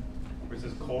librarian. Where it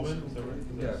says Coleman, is that right?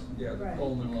 Yeah, the Right.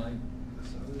 Coleman line.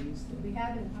 We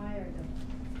haven't hired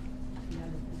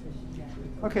another position yet.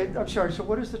 okay, I'm sorry, so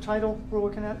what is the title we're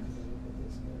looking at?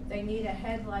 They need a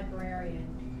head librarian,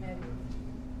 and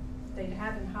they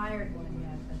haven't hired one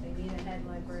yet, but they need a head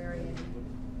librarian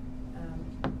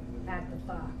at the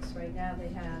Fox. Right now they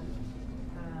have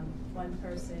one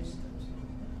person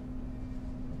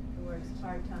who works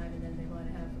part-time, and then they want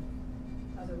to have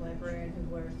another librarian who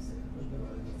works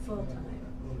full-time.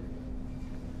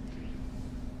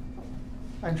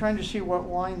 I'm trying to see what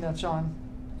line that's on.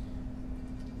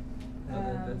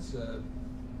 That's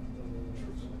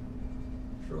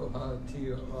Troha,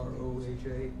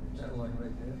 Troha, that line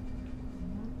right there.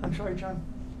 I'm sorry, John?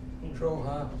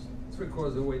 Troha, 3/4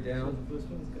 of the way down.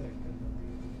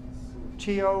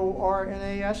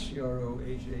 TORNAS? Troha.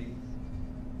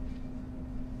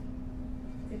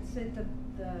 It's at the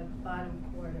bottom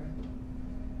quarter.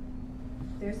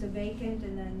 There's a vacant,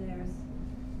 and then there's,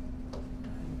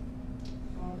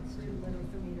 oh, it's too little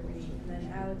for me to read, and then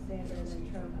Alexander, and then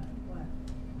Troha, what?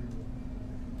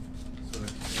 So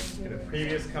in a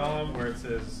previous column where it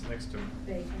says next to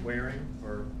Vacant. Waring,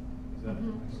 or is that?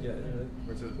 Mhm. Yeah.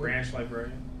 Where it says branch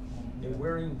librarian? Yeah,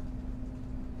 Waring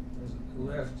has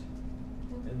left,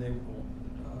 and they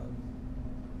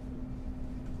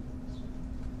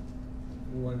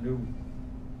want a new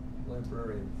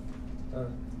librarian.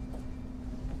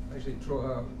 Actually,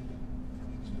 Troha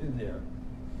has been there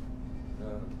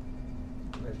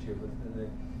last year, but then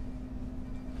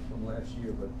from last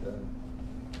year, but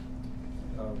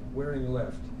Waring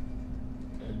left,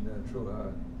 and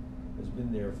Truha has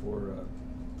been there for,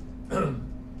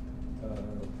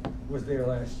 was there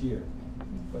last year,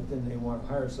 but then they want to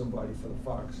hire somebody for the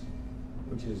Fox,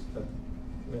 which is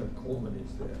where Coleman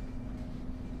is there.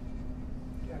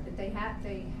 But they have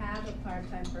a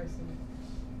part-time person.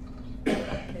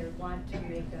 They want to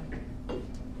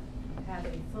have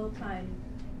a full-time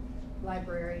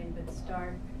librarian, but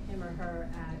start him or her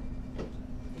at the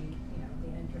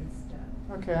entrance step.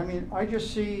 Okay, I mean, I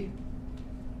just see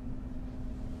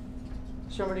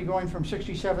somebody going from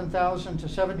 67,000 to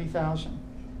 70,000.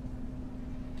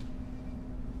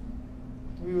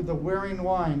 With the Waring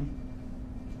line.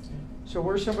 So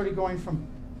where's somebody going from,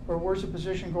 or where's a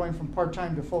position going from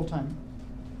part-time to full-time?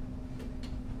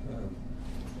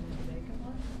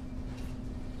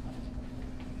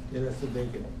 Yeah, that's the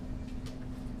vacant.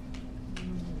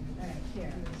 All right,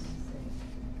 here, let's see.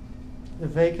 The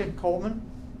vacant Coleman?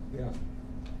 Yeah.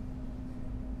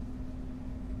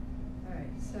 All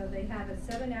right, so they have a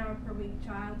 7-hour per week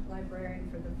child librarian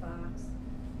for the Fox.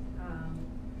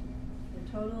 The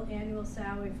total annual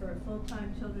salary for a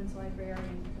full-time children's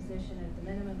librarian position at the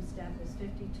minimum step is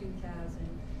 $52,000.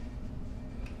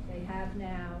 They have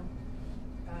now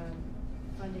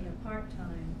funding a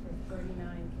part-time for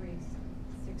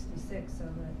 $39,366, so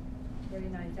the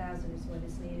 $39,000 is what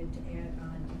is needed to add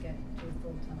on to get to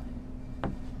full-time.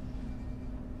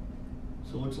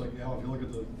 So it looks like, Al, if you look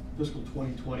at the fiscal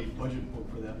 2020 budget book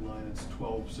for that line, it's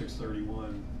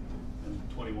 12,631, and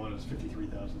 21 is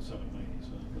 53,790. So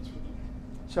that's for the.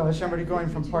 So is somebody going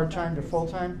from part-time to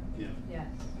full-time? Yeah. Yes.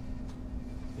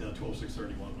 Yeah,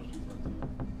 12,631 must be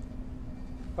part-time.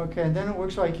 Okay, and then it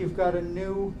looks like you've got a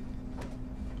new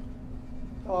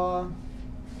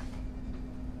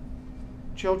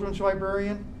children's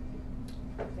librarian?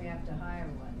 They have to hire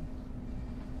one.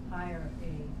 Hire a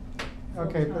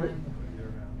Okay, but full-time.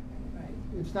 Right.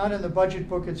 it's not in the budget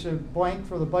book, it's a blank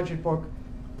for the budget book,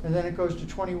 and then it goes to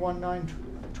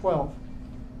 21,912.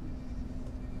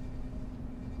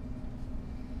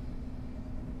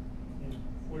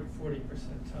 We're 40%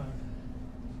 time.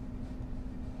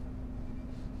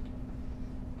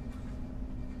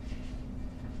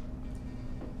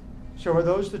 So are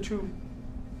those the two?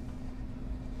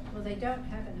 Well, they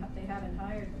haven't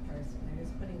hired the person, they're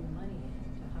just putting the money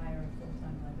in to hire a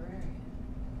full-time librarian.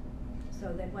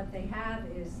 So that what they have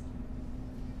is,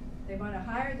 they want to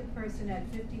hire the person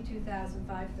at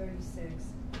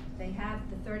 $52,536. They have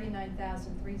the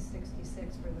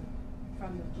 $39,366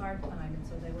 from the part-time, and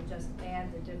so they will just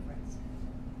add the difference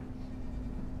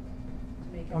to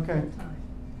make it Okay. full-time.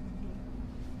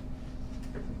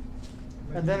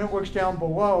 And then it works down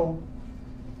below,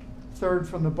 third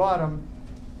from the bottom,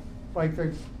 like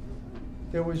there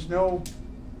was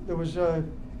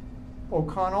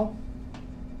O'Connell.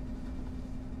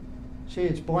 See,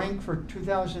 it's blank for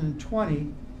 2020,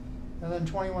 and then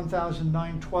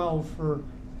 21,912 for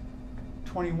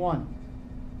 21.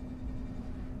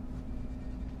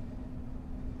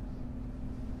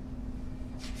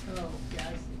 Oh, yeah,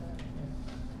 I see that.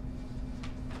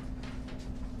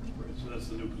 Right, so that's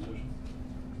the new position.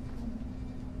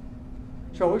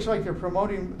 So it looks like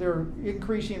they're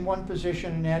increasing one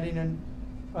position and adding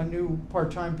a new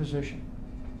part-time position.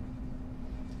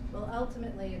 Well,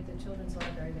 ultimately, at the children's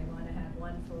library, they want to have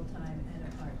one full-time and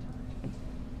a part-time.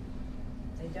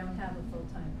 They don't have a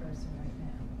full-time person right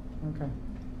now. Okay.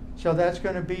 So that's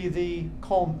going to be the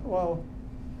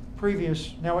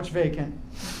previous, now it's vacant.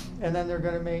 And then they're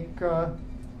going to make, So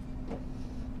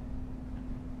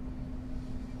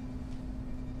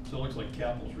it looks like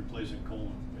Capital's replacing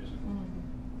Coleman, basically.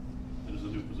 That is a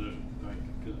new position, right?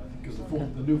 Because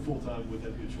the new full-time, would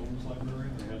that be a children's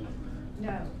librarian or head librarian?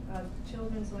 No, a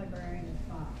children's librarian at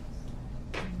Fox.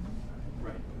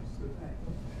 Right.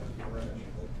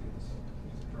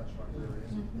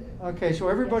 okay, so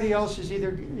everybody else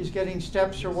is getting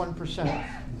steps or 1%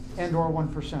 and or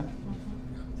 1%.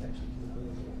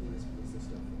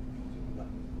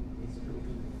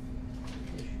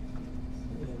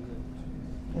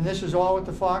 And this is all at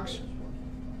the Fox?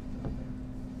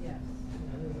 Yes.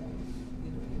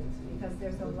 Because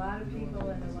there's a lot of people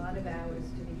and a lot of hours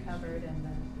to be covered, and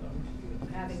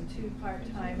having two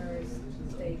part-timers,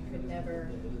 they never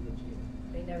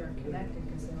connected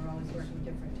because they were always working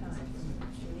different times.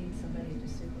 You need somebody to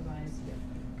supervise,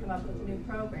 come up with new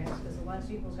programs, because a lot of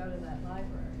people go to that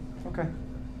library. Okay.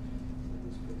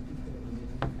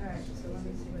 All right, so let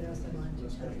me see what else I wanted to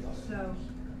tell you. So,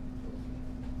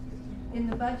 in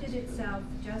the budget itself,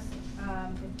 just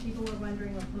if people were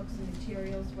wondering what books and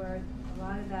materials were, a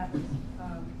lot of that was,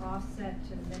 offset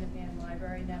to the Minuteman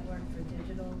Library Network for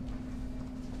digital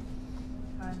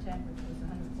content, which was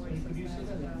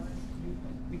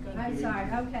 $146,000. I'm sorry,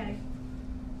 okay.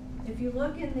 If you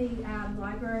look in the,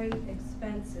 library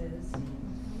expenses,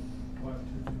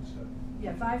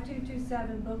 yeah,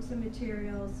 5227, books and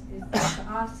materials is the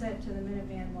offset to the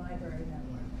Minuteman Library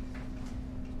Network.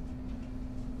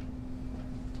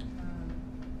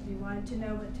 You wanted to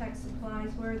know what tech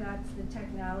supplies were, that's the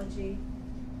technology.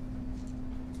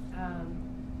 I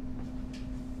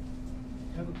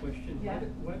have a question. Yeah.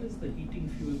 Why does the heating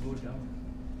fuel go down?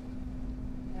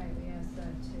 Right, we asked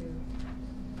that too.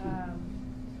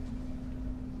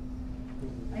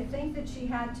 I think that she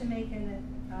had to make an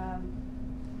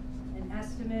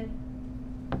estimate,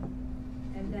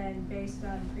 and then based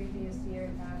on previous year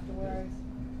and afterwards,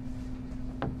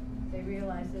 they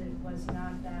realized that it was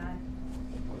not that.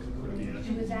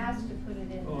 She was asked to put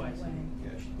it in Oh, I that see. way.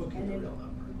 Yeah, she's booking And the then real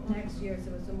number. next year's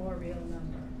it was a more real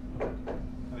number.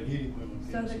 Heating oil would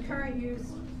be. So the current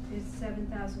use is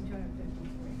 7,253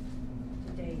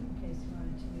 to date, in case you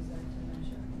wanted to use that to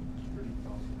measure.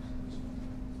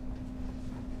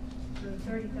 So the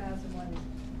 30,001 is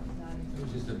not. It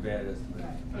was just a bad estimate.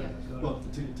 Right, yeah. Well,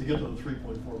 to get to the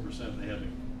 3.4%, they had to,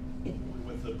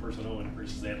 with the personnel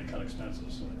increases, they had to cut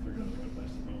expenses, so they figured out a good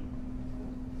place to go.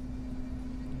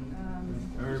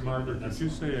 Mary Margaret, could you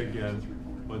say again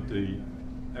what the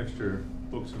extra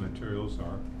books and materials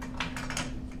are?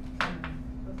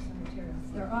 Books and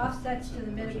materials. They're offsets to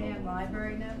the Minuteman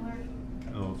Library Network.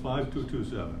 No,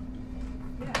 5227.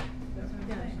 Yeah, that's what I'm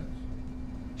saying.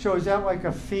 So is that like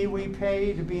a fee we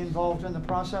pay to be involved in the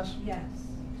process? Yes.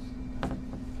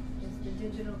 It's the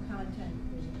digital content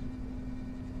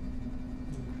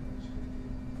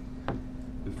fee.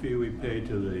 The fee we pay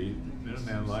to the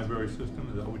Minuteman Library System,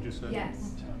 is that what you said?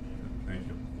 Yes. Thank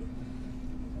you.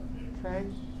 Okay.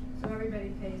 So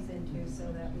everybody pays into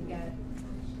so that we get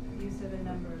use of a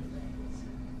number of things.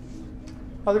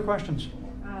 Other questions?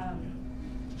 Well,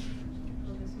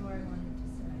 there's more I wanted to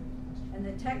say. And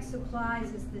the tech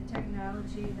supplies is the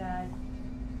technology that,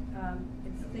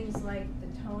 it's things like the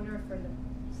toner for the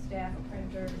staff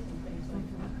printers and things like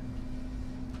that.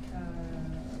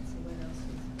 Let's see, what else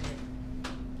is there?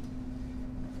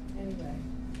 Anyway.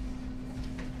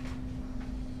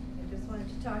 I just wanted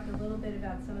to talk a little bit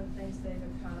about some of the things they've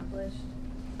accomplished.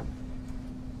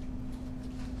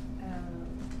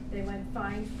 They went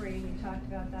fine-free, we talked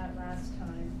about that last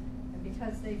time. And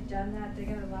because they've done that, they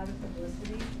got a lot of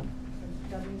publicity from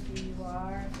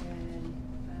WBUR and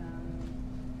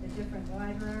the different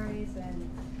libraries and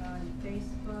on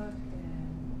Facebook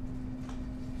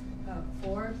and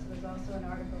Forbes. There's also an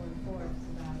article in Forbes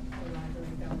about the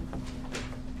library going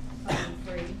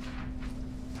fine-free.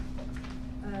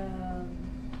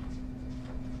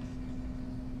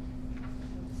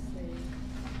 Let's see.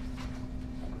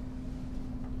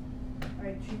 All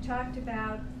right, you talked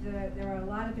about there are a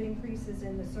lot of increases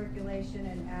in the circulation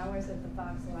and hours at the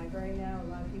Fox Library now. A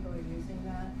lot of people are using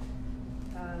that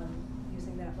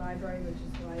library, which is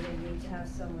why they need to have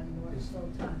someone more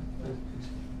full-time.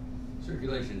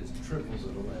 Circulation has tripled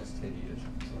in the last 10 years.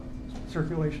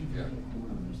 Circulation. Yeah.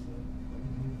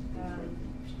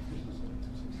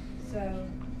 So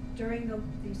during the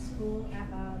school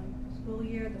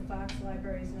year, the Fox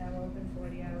Library is now open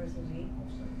 40 hours a week.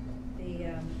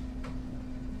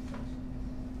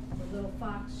 The little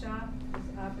Fox shop is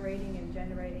operating and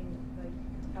generating like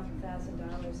a couple $1,000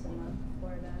 a month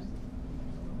for them.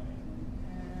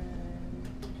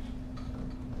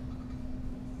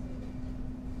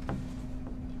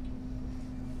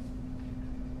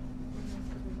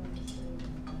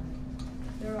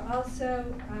 There are also,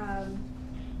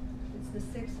 it's the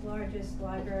 6th largest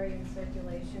library in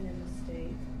circulation in the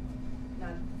state,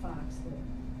 not Fox, the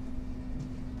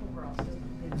overall system.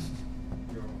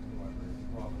 Yeah.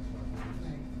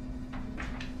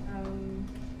 Right.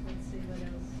 Let's see what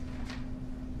else.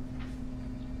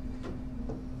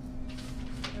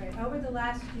 All right, over the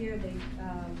last year,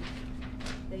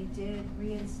 they did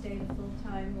reinstate a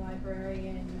full-time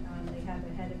librarian. They have a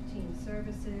head of teen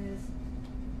services.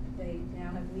 They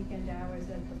now have weekend hours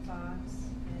at the Fox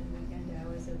and weekend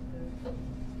hours at the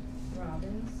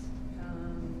Robbins.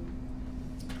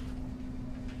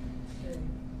 Let's see.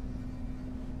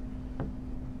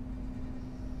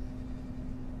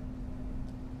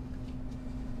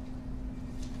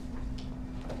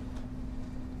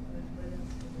 What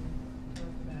else did we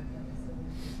talk about that was so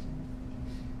interesting?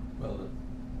 Well,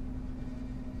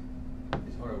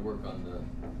 it's hard to work on the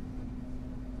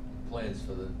plans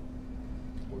for the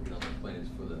working on the plans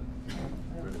for the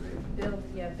renovation.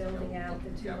 Building out the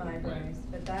two Capital plan. libraries,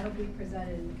 but that'll be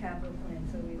presented in the capital plan,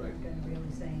 so we weren't Right. gonna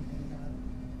really say anything about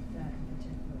that in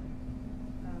particular.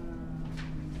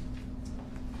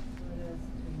 What else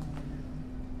do we wanna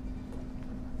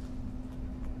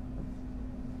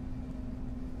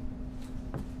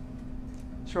know?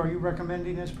 So are you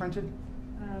recommending as printed?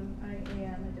 I am, I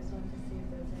just wanted to see if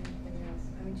there was anything else.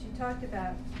 I mean, she talked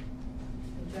about,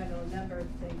 in general, a number of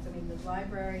things. I mean, the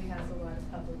library has a lot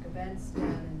of public events down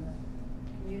in the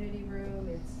community room.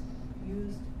 It's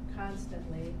used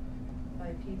constantly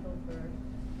by people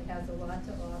it has a lot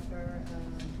to offer,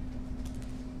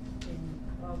 in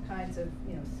all kinds of,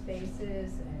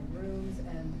 spaces and rooms,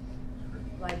 and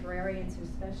librarians who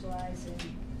specialize in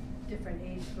different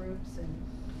age groups and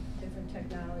different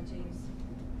technologies.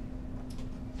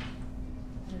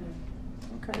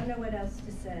 I don't know what else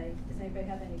to say. Does anybody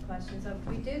have any questions?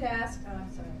 We did ask,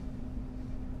 I'm sorry.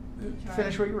 Charlie.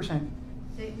 Finish what you were saying.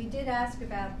 We did ask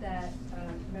about that,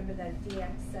 remember that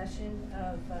DX session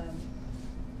of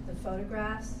the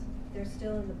photographs? They're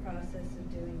still in the process of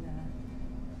doing that,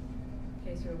 in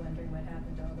case you're wondering what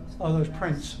happened to all those photographs. All those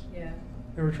prints. Yeah.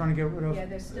 They were trying to get rid of. Yeah,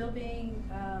 they're still being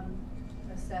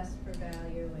assessed for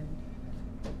value and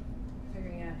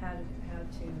figuring out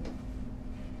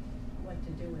what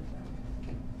to do with them.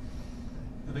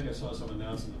 I think I saw some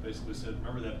announcement that basically said,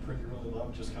 remember that print you really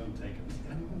loved, just come and take it.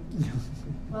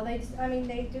 Well, they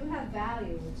do have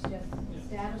value. It's just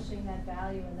establishing that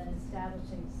value and then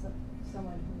establishing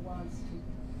someone who wants to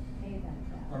pay that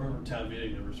value. I remember town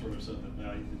meeting, they were sort of said that the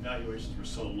valuations were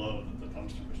so low that the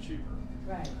dumpster was cheaper.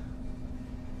 Right.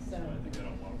 So I think I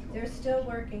don't want to. they're still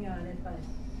working on it, but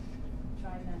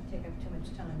trying not to take up too much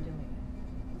time doing it.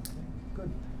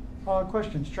 Good.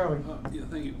 Questions, Charlie? Yeah,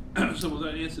 thank you. So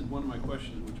that answered one of my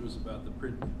questions, which was about the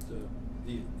print,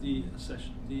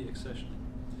 de-accessioning.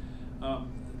 I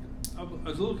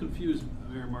was a little confused,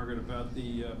 Mary Margaret, about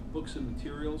the books and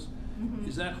materials. Mm-hmm.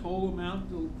 Is that whole amount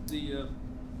the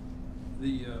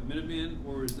Minuteman,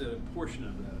 or is that a portion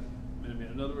of that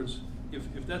Minuteman? In other words,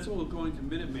 if that's all going to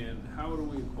Minuteman, how do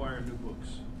we acquire new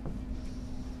books?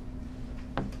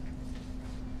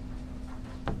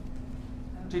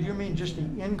 Did you mean just the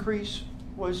increase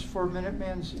was for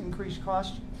Minuteman's increased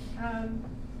cost? The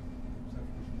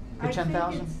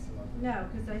 10,000? No,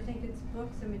 because I think it's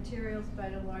books and materials,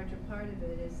 but a larger part of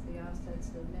it is the offsets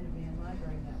to the Minuteman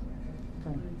Library Network. It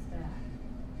includes that.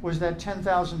 Was that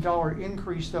 $10,000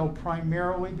 increase though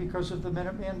primarily because of the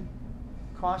Minuteman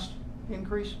cost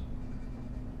increase?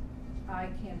 I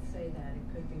can't say that.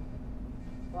 It could be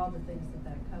all the things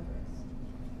that covers,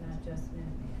 not just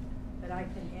Minuteman. But I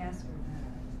can ask her that.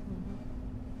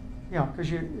 Yeah,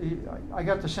 because I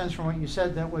got the sense from what you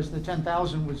said that was the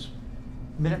 10,000 was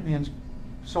Minuteman's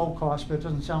sole cost, but it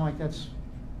doesn't sound like that's.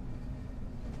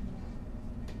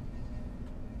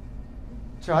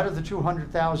 So out of the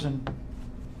 200,000,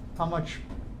 how much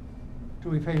do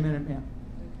we pay Minuteman?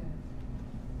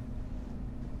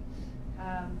 Okay.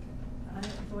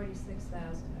 146,000 I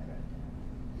wrote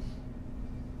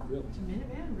down. Really? To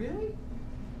Minuteman, really?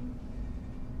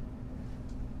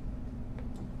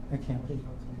 That can't be.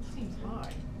 Seems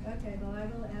high. Okay, well, I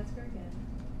will ask her again.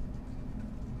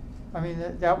 I mean,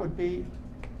 that would be,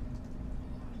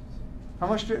 how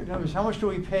much do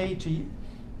we pay to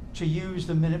use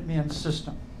the Minuteman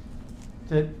system?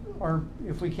 That, or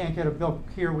if we can't get a book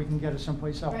here, we can get it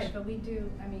someplace else. Right, but we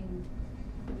do,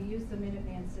 we use the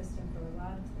Minuteman system for a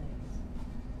lot of things.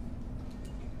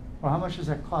 Well, how much does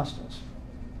that cost us?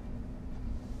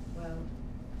 Well,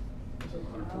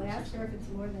 I'll ask her if it's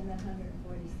more than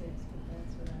 146, but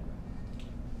that's what I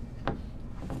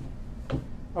wrote.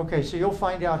 Okay, so you'll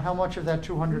find out how much of that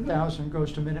 200,000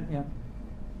 goes to Minuteman.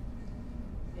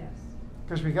 Yes.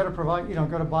 Because we got to provide,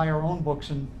 got to buy our own books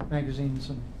and magazines,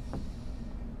 and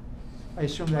I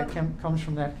assume that comes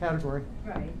from that category.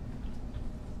 Right.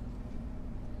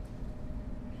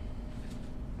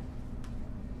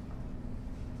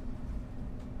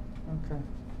 Okay.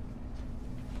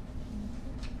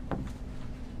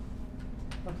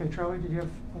 Okay, Charlie, did you have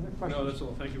other questions? No, that's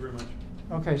all. Thank you very much.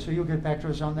 Okay, so you'll get back to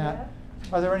us on that. Yeah.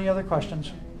 Are there any other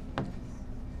questions?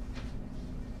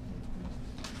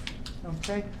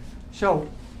 Okay, so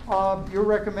you're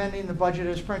recommending the budget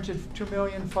as printed,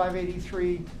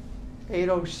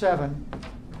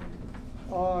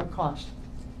 $2,583,807 cost.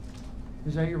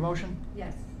 Is that your motion?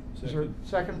 Yes. Is there a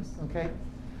second? Okay.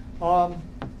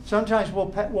 Sometimes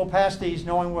we'll pass these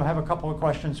knowing we'll have a couple of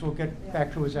questions. We'll get Yeah.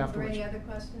 back to us afterwards. Is there any other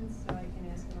questions, so I can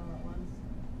ask them all at once?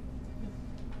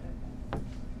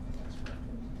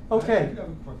 Okay. I have a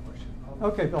quick question.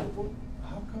 Okay, Bill.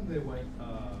 How come they went,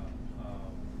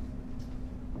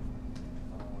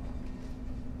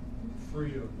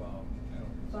 free of,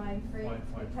 Fine free, Fine.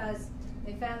 because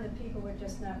they found that people were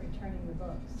just not returning the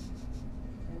books.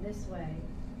 And this way,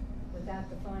 without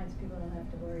the fines, people don't have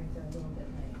to worry if they're a little bit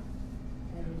late.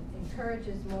 And it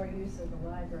encourages more use of the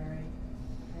library,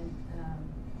 and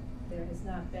there has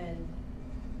not been.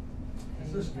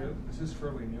 Is this new? Is this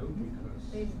fairly new?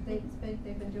 Because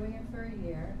They've been doing it for a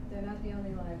year. They're not the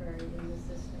only library in the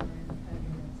system or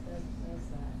independent that does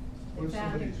that. They what if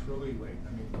found somebody's it- really late?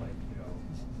 I mean, like,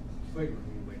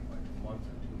 flagrantly late, like a month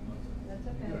or 2 months. That's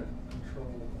You okay. gotta control.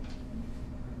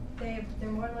 They're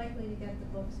more likely to get the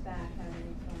books back having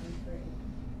it fine free.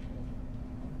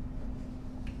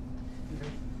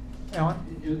 Alan?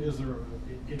 Is there,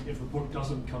 if the book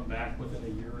doesn't come back within a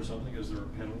year or something, is there a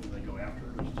penalty they go after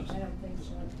it, or is it just? I don't think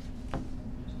so.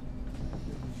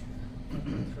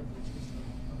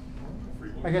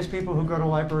 I guess people who go to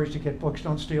libraries to get books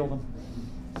don't steal them.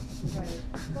 Right.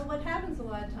 Well, what happens a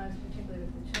lot of times, particularly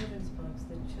with the children's books,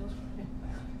 the children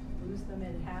lose them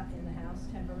in the house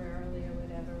temporarily or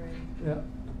whatever, and Yeah.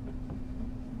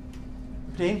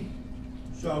 Dean?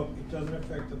 So it doesn't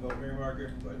affect the voting market,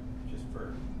 but just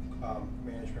for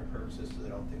management purposes, so they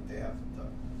don't think they have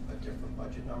a different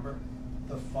budget number.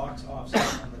 The Fox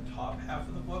offset on the top half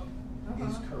of the book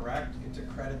is correct. It's a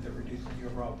credit that reduces the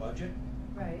overall budget.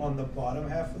 right. On the bottom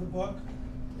half of the book,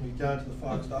 when you down to the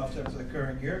Fox offset for the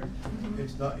current year,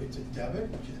 it's a debit,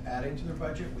 which is adding to their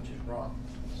budget, which is wrong.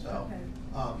 So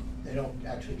Okay. they don't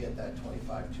actually get that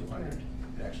 25,200. It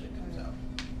actually comes out.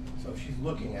 So if she's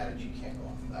looking at it, she can't go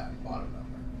off of that bottom number.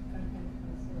 Okay, I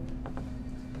see.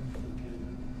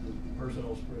 The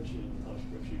personnel spreadsheet and the HUD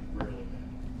spreadsheet rarely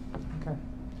match. Okay.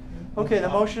 Okay, the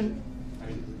motion, I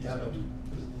mean, these Yeah, numbers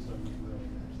but- these numbers rarely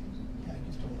match. Yeah, I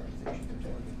just don't really think she could do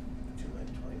it.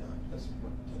 229. That's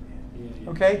what.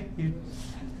 okay?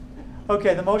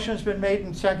 Okay, the motion's been made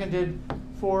and seconded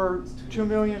for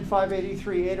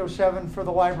 $2,583,807 for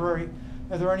the library.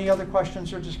 Are there any other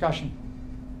questions or discussion?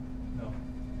 No.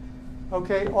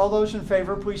 Okay, all those in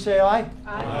favor, please say aye.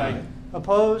 Aye.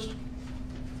 Opposed?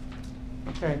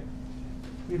 Okay.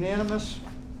 Unanimous?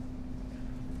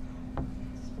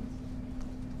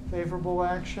 Favorable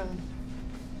action?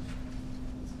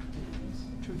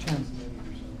 210.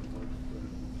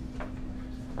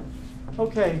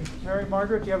 Okay, Mary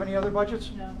Margaret, do you have any other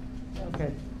budgets? No.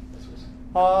 Okay.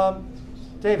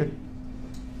 David?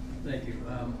 Thank you.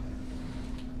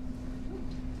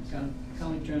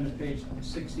 Coming turn to page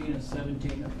 16 and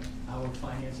 17 of our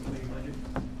finance committee budget.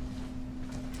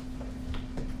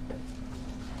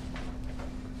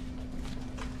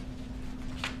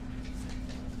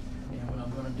 And what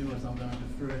I'm gonna do is I'm gonna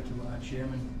defer to our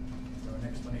chairman for an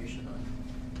explanation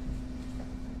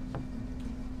on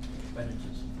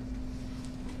expenditures.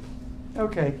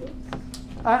 Okay.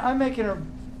 I'm making a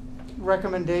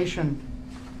recommendation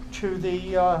to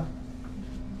the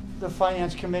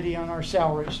Finance Committee on our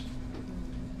salaries.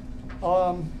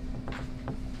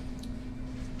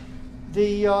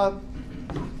 The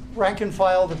rank and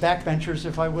file, the backbenchers,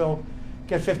 if I will,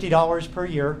 get $50 per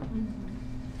year.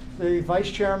 The vice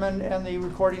chairman and the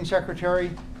recording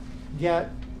secretary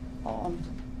get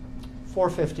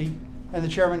 $450, and the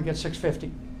chairman gets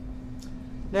 $650.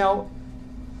 Now,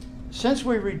 since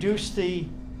we reduced the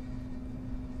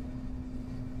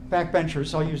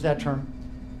backbenchers, I'll use that term,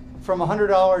 from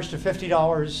 $100 to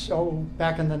 $50,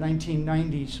 back in the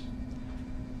 1990s,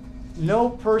 no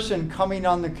person coming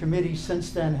on the committee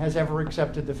since then has ever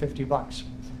accepted the $50.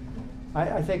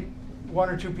 I think one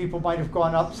or two people might have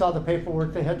gone up, saw the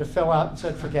paperwork they had to fill out and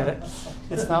said, forget it,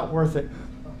 it's not worth it.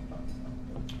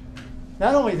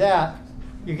 Not only that,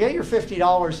 you get your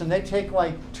 $50 and they take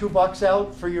like $2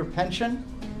 out for your pension.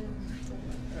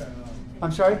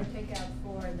 I'm sorry? They take out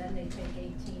 4 and then they take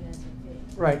 18 as a fee.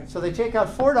 Right, so they take out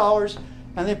 $4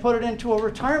 and they put it into a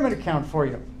retirement account for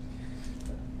you.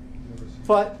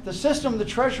 But the system the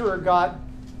treasurer got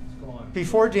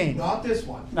before Dean, Not this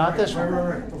one. Not this one.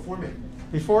 Right, before me.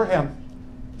 before him,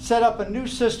 set up a new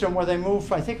system where they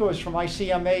moved, I think it was from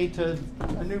ACMi to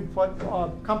a new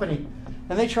company,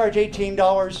 and they charge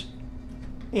 $18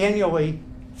 annually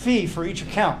fee for each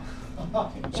account.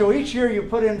 So each year you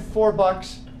put in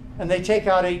 $4 and they take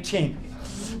out 18.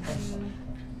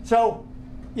 So,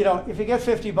 if you get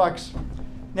 $50,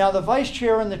 now the vice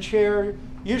chair and the chair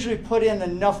usually put in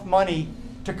enough money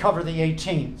to cover the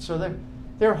 18. So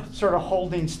they're sort of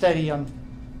holding steady on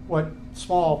what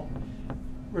small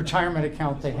retirement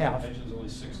account they have. Pension's only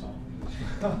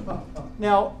 $6.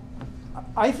 Now,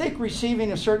 I think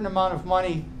receiving a certain amount of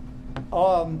money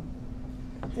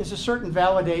is a certain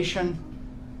validation.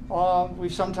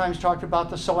 We've sometimes talked about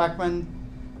the selectmen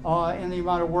and the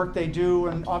amount of work they do,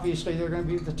 and obviously they're going to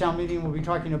be, the town meeting will be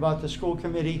talking about the school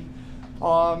committee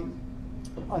on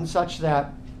such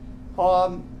that.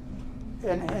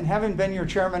 And having been your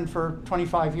chairman for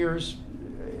 25 years,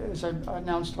 as I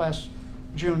announced last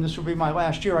June, this will be my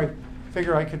last year. I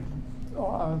figure I could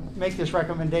make this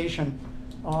recommendation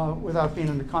without being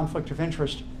in a conflict of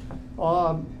interest.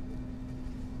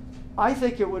 I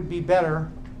think it would be better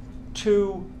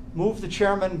to move the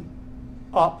chairman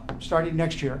up, starting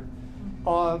next year,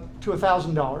 to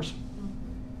 $1,000.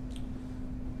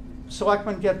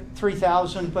 Selectmen get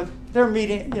 $3,000, but they're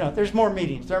meeting, you know, there's more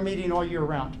meetings. They're meeting all year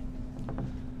round.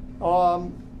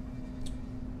 And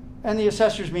the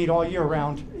assessors meet all year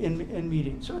round in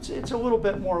meetings. So it's a little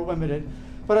bit more limited.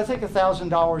 But I think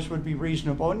 $1,000 would be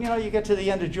reasonable. And you know, you get to the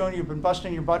end of June, you've been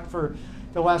busting your butt for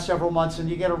the last several months, and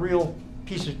you get a real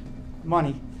piece of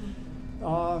money.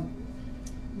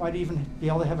 Might even be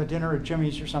able to have a dinner at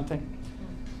Jimmy's or something.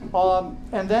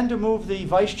 And then to move the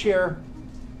vice chair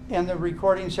and the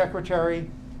recording secretary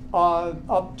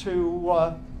up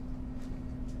to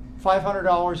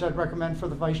 $500 I'd recommend for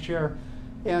the vice chair,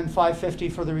 and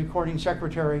 $550 for the recording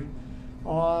secretary.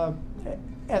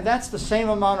 And that's the same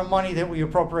amount of money that we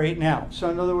appropriate now. So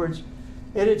in other words,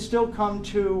 it'd still come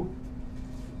to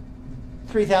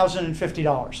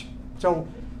 $3,050. So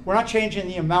we're not changing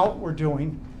the amount we're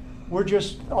doing. We're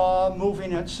just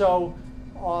moving it so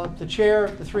the chair,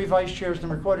 the 3 vice chairs, and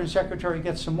the recording secretary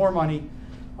gets some more money.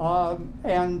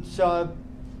 And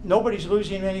nobody's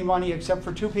losing any money except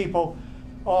for 2 people,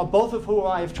 both of whom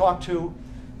I have talked to.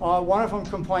 One of them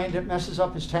complained it messes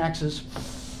up his taxes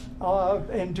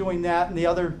in doing that, and the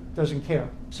other doesn't care.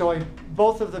 So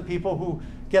both of the people who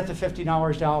get the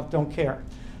 $50 now don't care.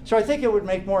 So I think it would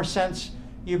make more sense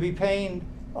you'd be paying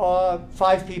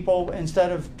 5 people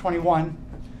instead of 21.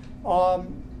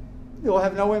 It will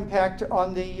have no impact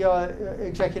on the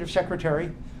executive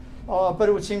secretary, but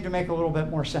it would seem to make a little bit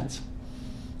more sense.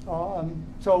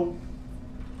 So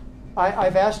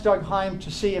I've asked Doug Heim to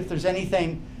see if there's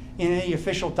anything in any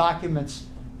official documents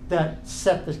that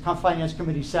set the Finance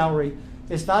Committee salary.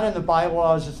 It's not in the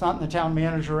bylaws, it's not in the Town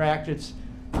Manager Act,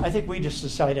 I think we just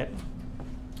decide it.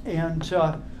 And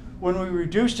when we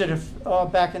reduced it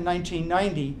back in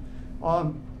 1990,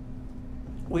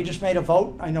 we just made a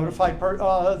vote. I notified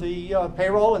the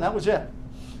payroll, and that was it.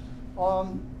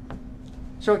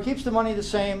 So it keeps the money the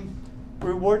same,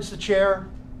 rewards the chair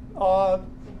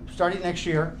starting next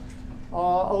year.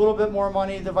 A little bit more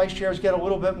money, the vice chairs get a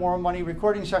little bit more money,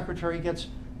 recording secretary gets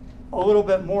a little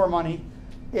bit more money,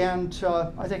 and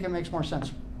I think it makes more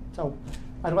sense. So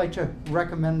I'd like to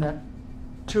recommend that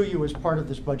to you as part of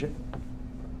this budget.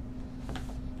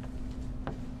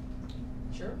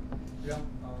 Sure. Yeah.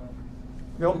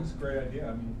 Bill? I think it's a great idea.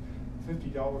 I mean,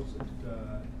 $50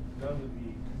 that none of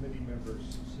the committee members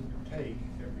seem to take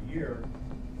every year,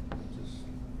 just,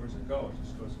 where's it go? It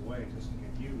just goes away, it doesn't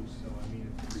get used. So, I mean,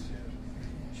 it's,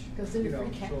 goes into free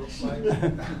cash. So it's like,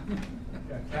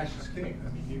 yeah, cash is king. I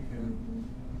mean, you can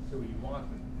do what you want,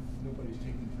 but nobody's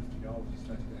taking $50. It's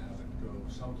nice to have it go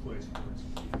someplace where it's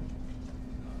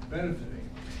benefiting,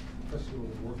 especially all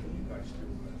the work that you guys do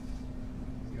with,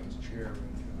 you know, as chair and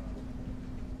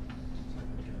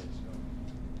secretary.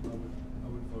 So I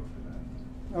would vote for that.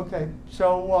 Okay, so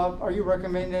are you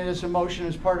recommending it as a motion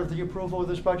as part of the approval of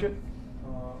this budget?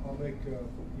 I'll make,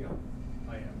 yeah,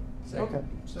 I am. Okay,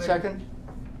 second?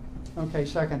 Okay,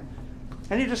 second.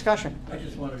 Any discussion? I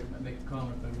just want to make a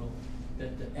comment, if I will,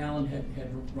 that Alan had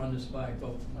run this by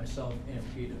both myself and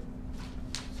Peter.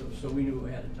 So we knew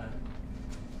ahead of time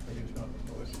that he was going to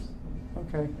propose this.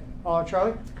 Okay.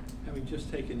 Charlie? Having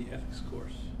just taken the ethics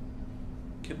course,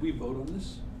 can we vote on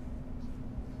this?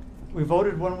 We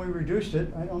voted when we reduced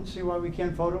it. I don't see why we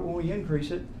can't vote it when we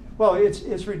increase it. Well, it's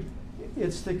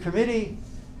the committee.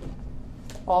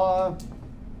 I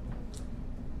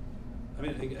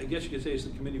mean, I guess you could say it's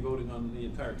the committee voting on the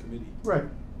entire committee. Right.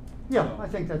 Yeah, I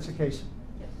think that's the case.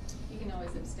 Yeah. You can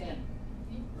always abstain.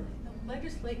 The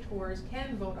legislators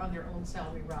can vote on their own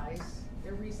salary rise.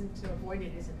 Their reason to avoid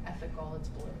it isn't ethical, it's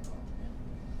political.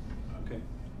 Okay.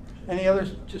 Any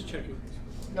others? Just checking.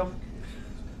 Nope.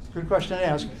 Good question to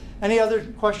ask. Any other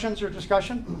questions or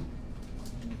discussion?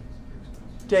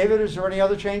 David, is there any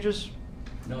other changes?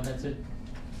 No, that's it.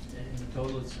 In the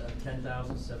total, it's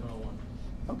 $10,701.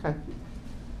 Okay.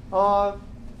 All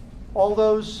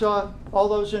those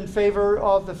in favor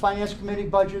of the Finance Committee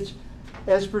budgets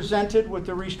as presented with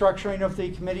the restructuring of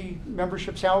the committee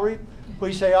membership salary,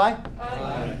 please say aye.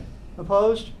 Aye.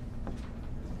 Opposed?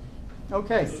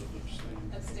 Okay.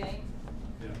 Abstain?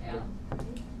 Yeah.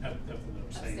 Definitely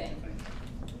abstain. Abstain.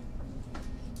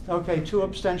 Okay, 2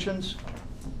 abstentions.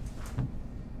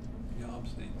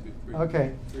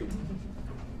 Okay. Three.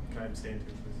 Can I abstain too,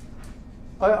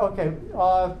 please? Okay,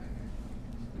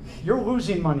 you're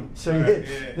losing money, so All you, right,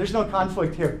 yeah. there's no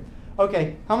conflict here.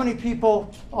 Okay, how many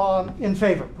people in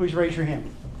favor? Please raise your hand.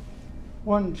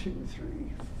 1, 2, 3,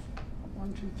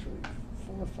 1, 2, 3,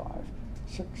 4, 5,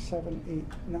 6, 7, 8,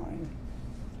 9.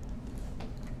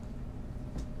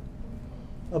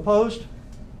 Opposed?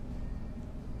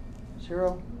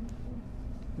 0.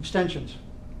 Abstentions?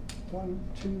 1,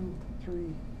 2,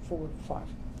 3, 4, 5.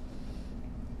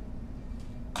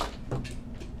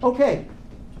 Okay,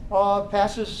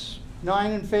 passes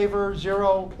 9 in favor,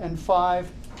 0 and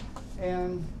 5,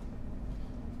 and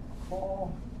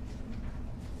call.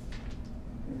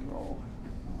 Roll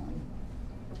on.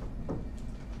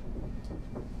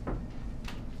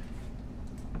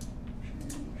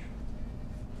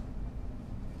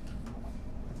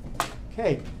 Change.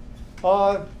 Okay,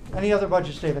 any other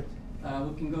budgets, David?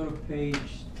 We can go to page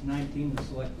 19, the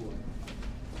select board.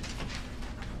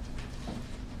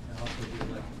 And also the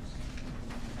elections.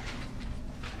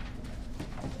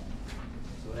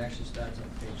 So it actually starts on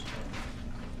page 20.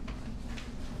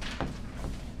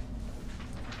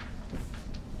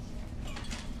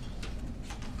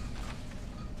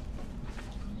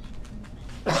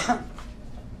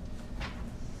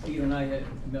 Peter and I had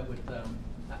met with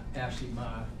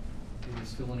ACMi, who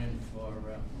was filling in for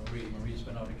Marie. Marie's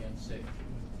been out again sick.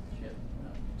 She had,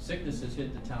 sickness has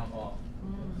hit the town hall.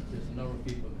 There's a number of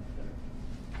people that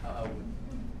are out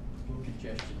with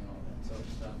congestion and all that. So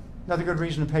it's Another good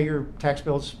reason to pay your tax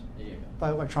bills there you go. by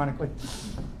electronically.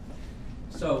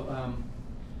 So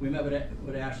we met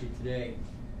with Ashley today,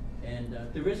 and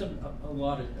there isn't a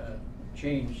lot of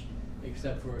change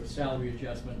except for salary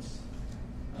adjustments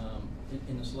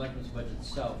in the selectmen's budget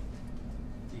itself.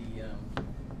 The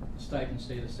stipends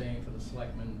stay the same for the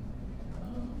selectmen.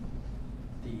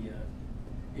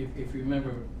 If you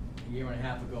remember, a year and a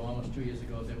half ago, almost 2 years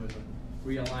ago, there was a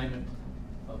realignment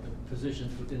of the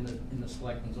positions within the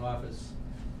selectmen's office,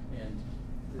 and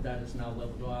that is now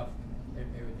leveled off.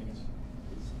 Everything is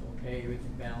okay.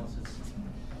 Everything balances.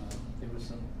 There was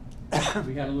some.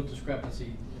 We had a little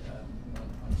discrepancy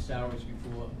on salaries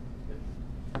before,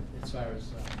 as far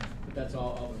as, but that's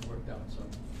all been worked out. So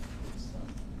it's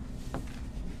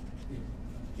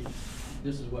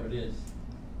this is what it is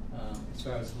as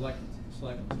far as selectmen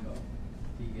go.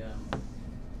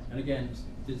 And again,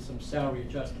 there's some salary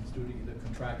adjustments due to the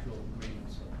contractual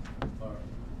agreements or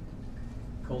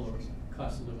COLA,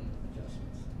 cost of living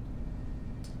adjustments.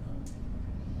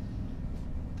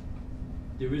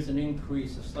 There is an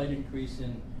increase, a slight increase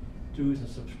in dues and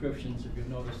subscriptions, if you've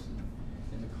noticed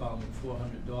in the column,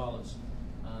 $400.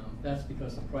 That's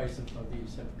because the price of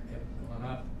these have gone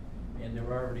up, and they're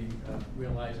already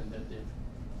realizing that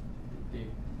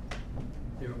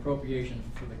their appropriation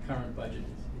for the current budget is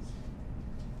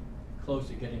close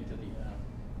to getting to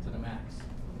the max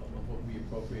of what we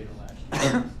appropriated last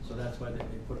year. So that's why they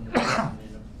put an adjustment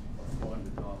in of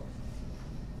 $400.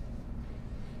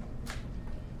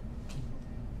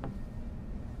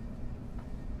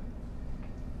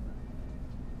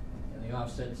 And the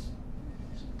offsets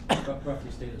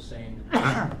roughly stay the same.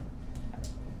 A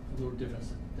little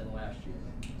difference than last year.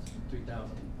 It's $3,980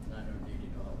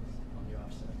 on the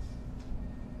offsets.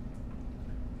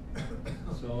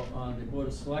 So on the Board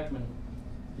of Selectmen,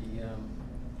 the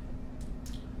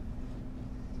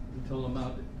total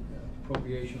amount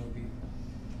appropriation will be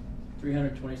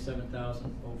 $327,049.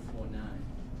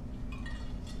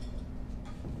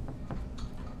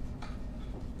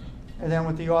 And then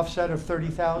with the offset of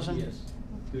 30,000? Yes,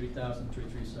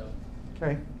 30,337.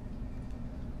 Okay.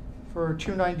 For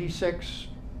 296,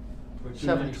 For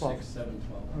 712. 296,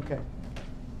 712. Okay.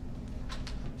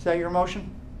 Is that your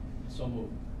motion? So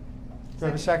moved. Do I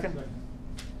have a second?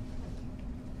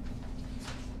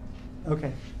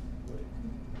 Okay.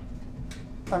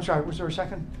 I'm sorry, was there a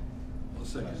second? I'll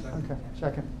second. Okay,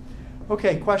 second.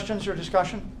 Okay, questions or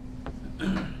discussion?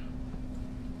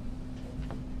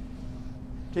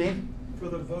 Dean? For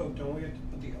the vote, don't we have to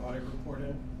put the audit report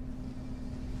in?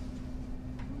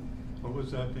 What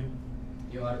was that, Dean?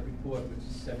 The audit report, which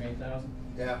is 78,000?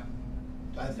 Yeah.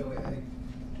 I think,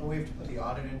 don't we have to put the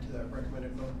audit into the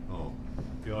recommended vote? Oh,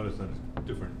 the audit's on a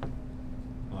different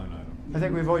line item. I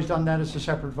think we've always done that as a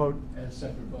separate vote. As a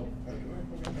separate vote.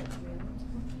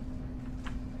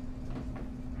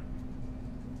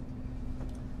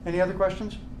 Any other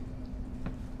questions?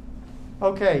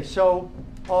 Okay, so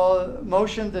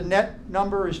motion, the net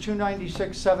number is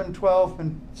 296,712,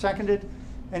 and seconded.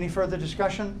 Any further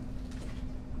discussion?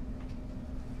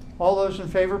 All those in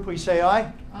favor, please say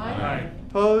aye. Aye.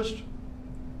 Opposed?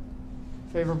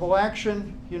 Favorable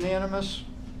action, unanimous.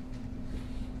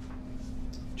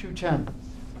 210.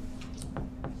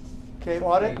 Okay,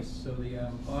 audit? Okay, so the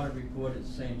audit report is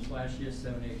the same as last year, $78,000,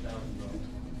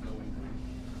 no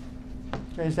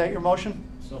increase. Okay, is that your motion?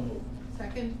 So moved.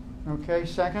 Second? Okay,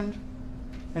 second.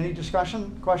 Any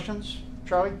discussion, questions?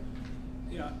 Charlie?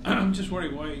 Yeah, I'm just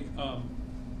wondering why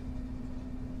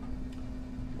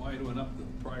it went up the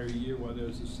prior year, why there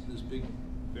was this big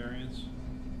variance?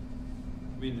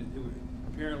 I mean,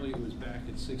 apparently it was back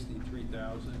at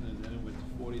 63,000, and then it went to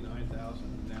 49,000,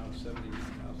 and now it's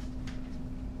 78,000.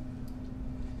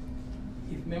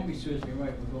 If memory serves me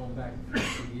right, we're going back a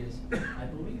few years. I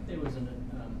believe there was a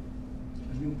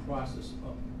new process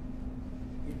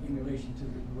in relation to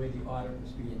the way the audit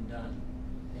was being done.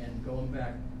 And going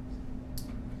back,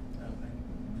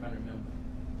 I'm trying to remember,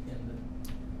 in the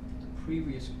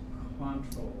previous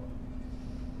comptroller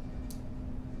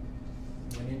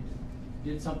went in,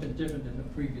 did something different than the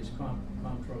previous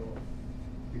comptroller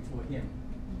before him.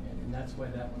 And that's why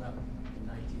that went up in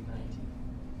 1990.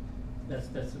 That's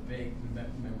a vague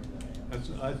memory that I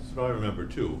have. That's what I remember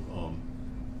too.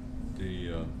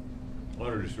 The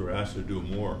auditors were asked to do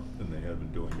more than they had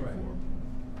been doing Right. before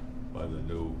by the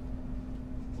new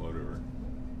auditor.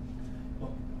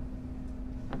 Well,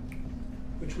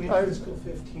 between fiscal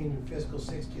 15 and fiscal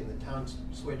 16, the town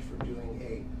switched from doing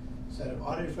a set of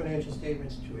audited financial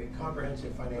statements to a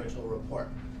comprehensive financial report.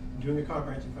 Doing a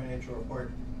comprehensive financial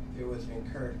report, there was an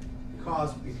incurred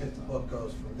cost because the book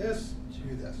goes from this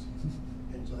to this.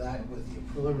 And so that was the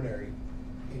preliminary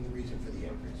reason for the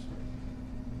increase.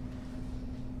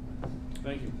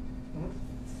 Thank you.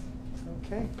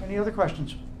 Okay, any other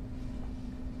questions?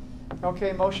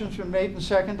 Okay, motion's been made and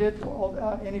seconded.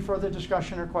 Any further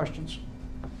discussion or questions?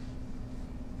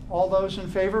 All those in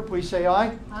favor, please say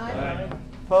aye. Aye. Aye.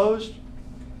 Opposed?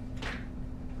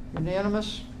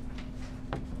 Unanimous?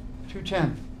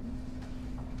 210.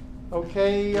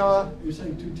 Okay, You're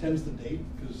saying 210 is the date,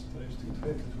 because today's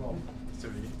 212.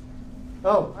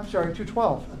 oh, I'm sorry,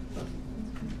 212.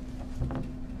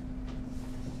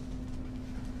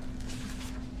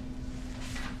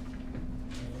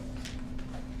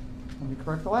 Let me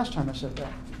correct the last time I said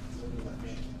that.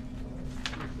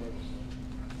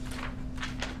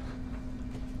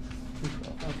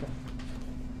 Okay.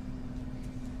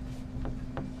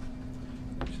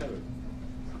 I just have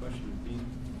a question of Dean.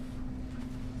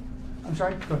 I'm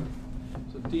sorry, go ahead.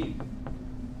 So Dean,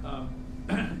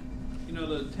 you know,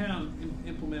 the town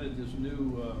implemented this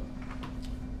new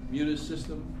munis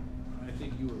system. I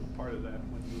think you were part of that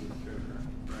when you were treasurer,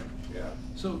 right? Yeah.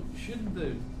 So shouldn't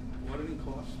the auditing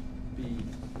costs be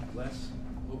less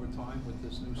over time with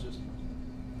this new system?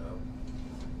 No.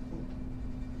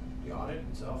 The audit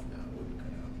itself, no, it wouldn't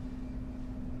cut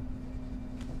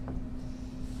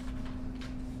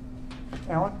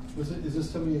out. Alan? Is this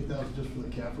 78,000 just for the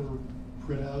CAFR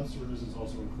printouts, or does this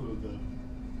also include the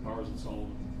Powers and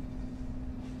Sullivan?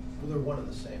 Well, they're one and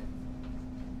the same.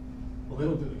 Well, they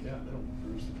don't do the CAFR, they don't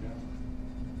produce the CAFR.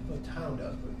 The town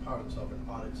does, but Powers and Sullivan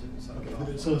audits it and signs it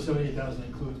Okay, off. so the 78,000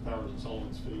 includes Powers and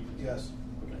Sullivan's fee? Yes,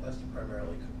 Okay. that's the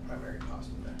primary cost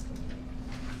of that.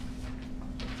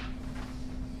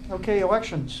 Okay,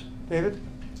 elections. David?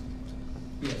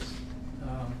 Yes.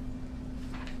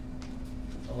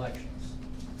 Elections.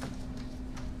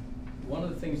 One of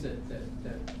the things that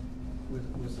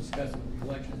was discussed with the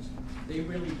elections, they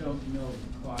really don't know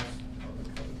the cost of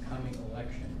the coming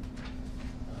election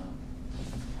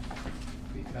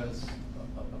because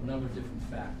of a number of different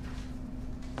factors.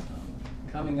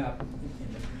 Coming up in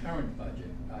the current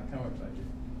budget,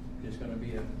 there's going to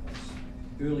be a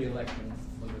early election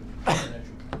for the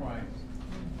presidential primary.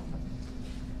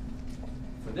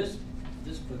 For this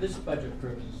budget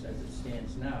purposes, as it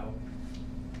stands now,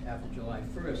 after July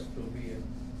 1st, there'll be an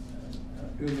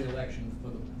early election for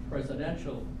the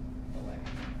presidential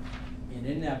election. And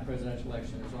in that presidential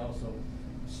election, there's also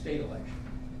a state election.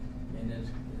 And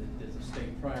there's a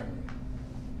state primary.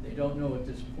 They don't know at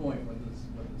this point whether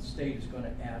the state is going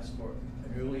to ask for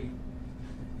an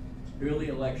early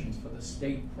elections for the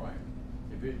state primary.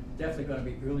 There's definitely going to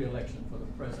be early election for the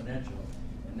presidential,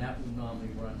 and that would normally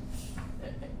run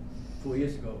 4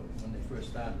 years ago when they first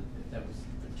started. That was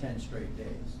for 10 straight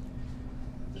days.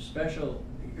 The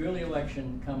early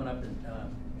election coming up in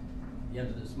the end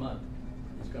of this month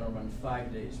is going to run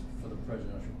 5 days for the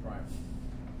presidential primary,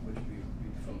 which will be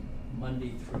from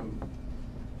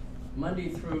Monday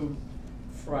through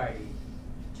Friday.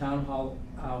 Town hall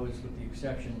hours, with the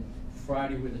exception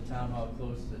Friday where the town hall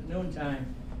closes at noontime,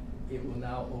 it will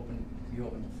now be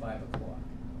open to 5 o'clock.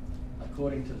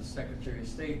 According to the Secretary of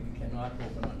State, we cannot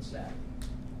open on Saturday.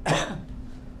 I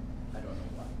don't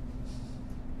know why.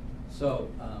 So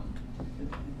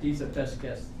these are best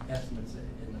guess estimates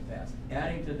in the past.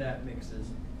 Adding to that mix is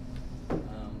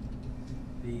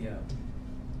the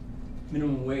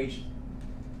minimum wage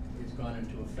has gone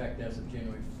into effect as of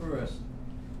January 1st.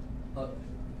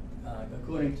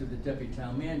 According to the deputy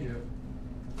town manager,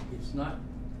 it's not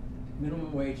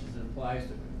minimum wage as it applies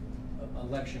to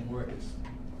election workers.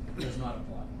 It does not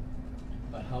apply.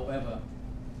 But however,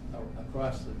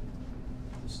 across the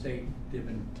state, they've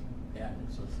been added,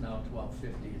 so it's now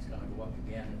 $12.50. It's going to go up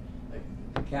again.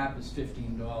 The cap is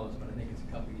 $15, but I think it's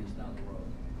a couple years down the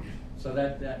road. So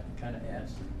that kind of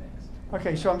adds to the mix.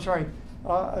 Okay, so I'm sorry,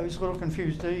 I was a little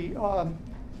confused.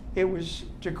 It was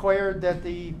declared that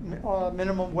the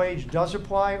minimum wage does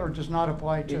apply or does not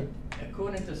apply to?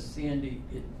 According to Sandy,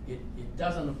 it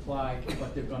doesn't apply,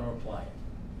 but they're going to apply it.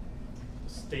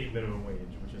 State minimum wage,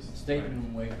 which is. State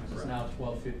minimum wage, which is now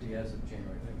 $12.50 as of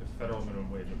January. I think the federal minimum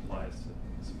wage applies to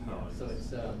municipalities.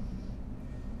 So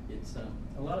it's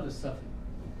a lot of the stuff,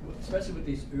 especially with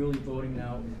these early voting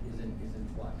now, is in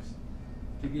flux.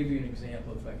 To give you an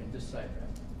example, if I can just sidetrack,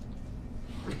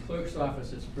 the clerk's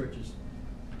office has purchased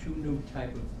 2 new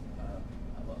type of,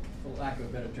 for lack of a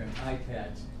better term,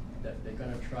 iPads that they're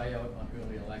going to try out on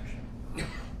early election.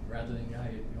 Rather than in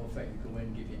fact, you go in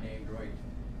and give your name right.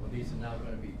 Well, these are now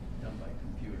going to be done by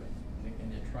computer,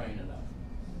 and they're trying it out.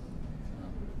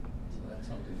 So that's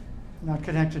something. Not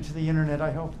connected to the internet,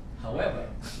 I hope. However,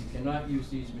 you cannot use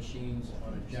these machines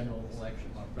on a general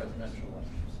election, on presidential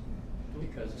elections,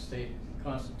 because the state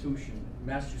constitution,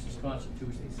 Massachusetts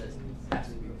Constitution says it has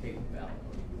to be a paper ballot.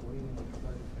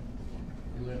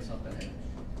 You learn something in it.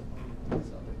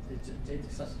 So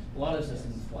it's a lot of this is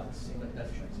in flux. So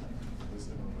that's right.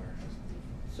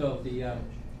 So the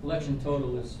election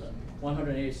total is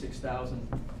 186,011.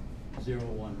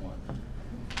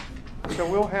 So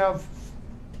we'll have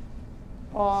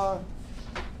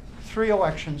 3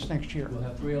 elections next year. We'll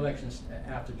have 3 elections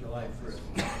after July 1st.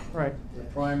 Right.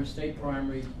 The state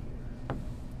primary,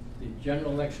 the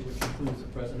general election, which includes the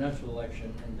presidential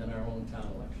election, and then our own town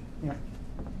election. Yeah.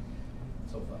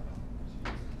 So far.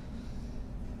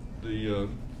 The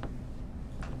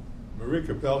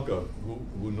Marika Pelka,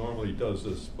 who normally does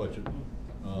this budget,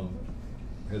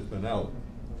 has been out.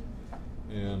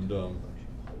 And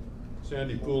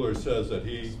Sandy Pooler says that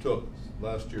he took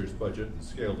last year's budget and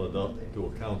scaled it up to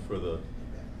account for the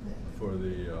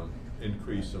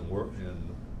increase in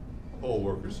poll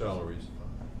worker salaries.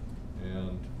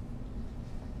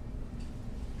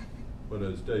 But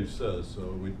as Dave says,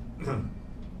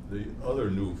 the other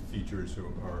new features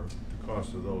are the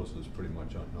cost of those is pretty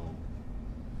much unknown.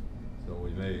 So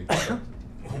we may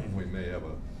have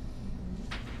a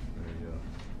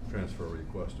transfer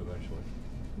request eventually.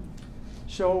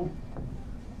 So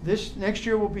this next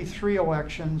year will be 3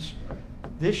 elections.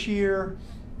 This year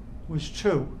was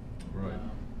 2. Right.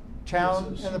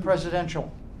 Town and the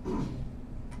presidential.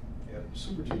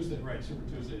 Super Tuesday, right, Super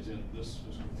Tuesday's in this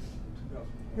fiscal.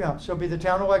 Yeah, so it'll be the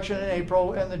town election in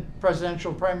April and the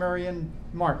presidential primary in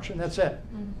March, and that's it.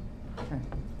 Okay.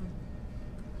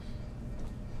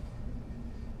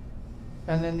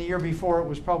 And then the year before it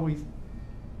was probably,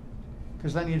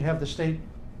 because then you'd have the state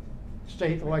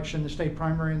election, the state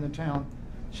primary in the town,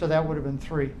 so that would have been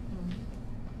 3.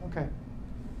 Okay.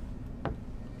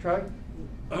 Charlie?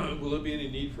 Will there be any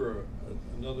need for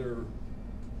another,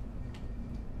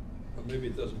 or maybe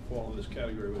it doesn't fall in this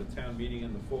category, but a town meeting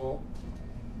in the fall?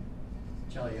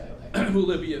 Charlie, Will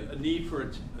there be a need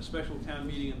for a special town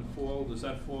meeting in the fall? Does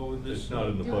that fall in this? It's not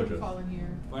in the It would budget. fall in here.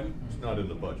 Pardon? It's not in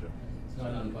the budget. It's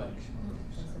not on the budget.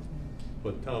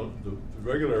 But the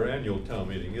regular annual town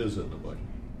meeting is in the budget.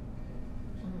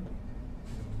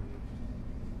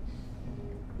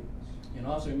 And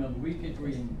also remember, we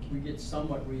get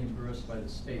somewhat reimbursed by the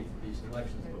state for these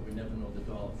elections, but we never know the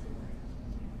dollar figure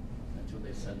until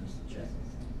they send us the check.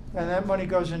 And that money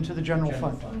goes into the general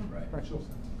fund. Right.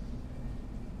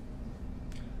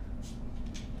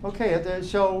 Okay,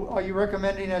 so are you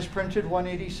recommending as printed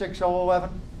 186,011?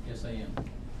 Yes, I am.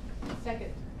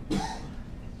 Second.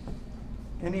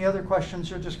 Any other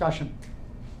questions or discussion?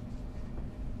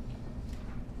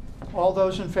 All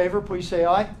those in favor, please say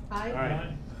aye.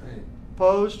 Aye.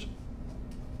 Opposed?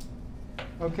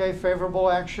 Okay,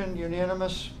 favorable action,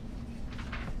 unanimous.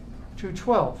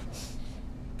 212.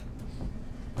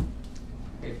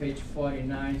 Okay, page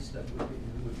 49, stuff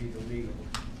would be the legal.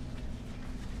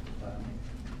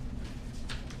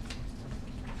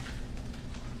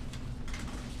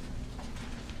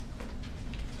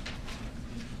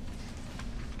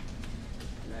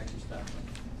 You actually stop on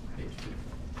page 2.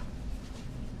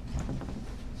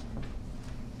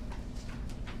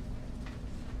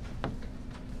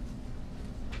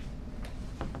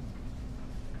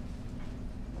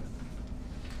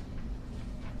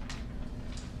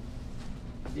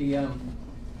 The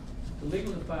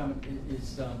legal department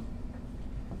is, I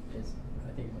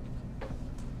think, if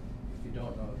you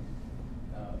don't know,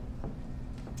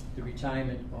 the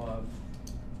retirement of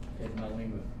Ed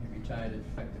Mullinger. He retired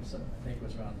effective, I think it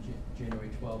was around January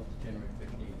 12th to January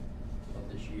 15th of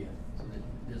this year. So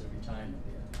there's a retirement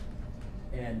there.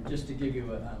 And just to give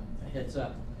you a heads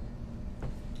up,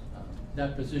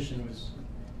 that position was,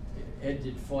 Ed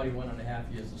did 41 and a half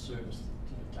years of service to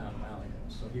the town of Arlington.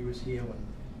 So he was here when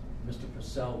Mr.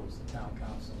 Purcell was the town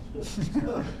council.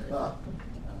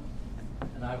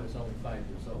 And I was only 5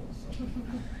 years old,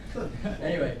 so.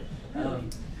 Anyway,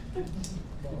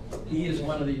 he is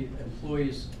one of the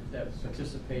employees that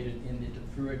participated in the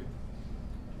deferred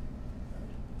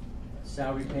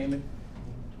salary payment.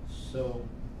 So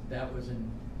that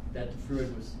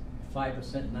deferred was 5%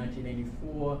 in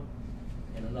 1984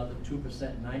 and another 2% in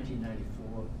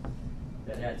 1994.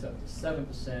 That adds up to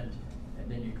 7%, and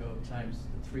then you go times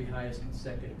the 3 highest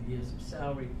consecutive years of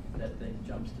salary, that then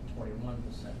jumps to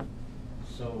 21%.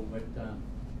 So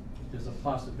there's a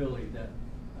possibility that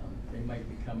they might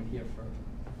be coming here for a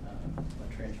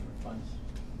transfer of funds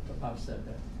to offset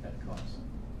that cost.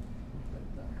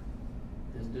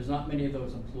 But there's not many of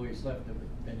those employees left that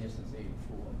have been here since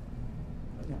 '84.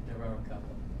 But Yeah. there are a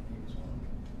couple. He was one.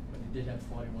 But he did have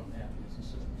 41 and a half years of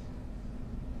service.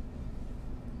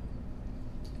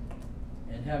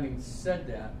 And having said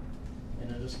that, in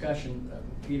a discussion,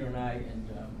 Peter and I and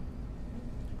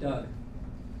Doug,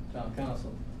 town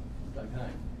council, Doug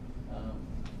Hine,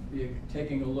 we are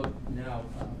taking a look now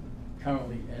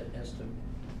currently as to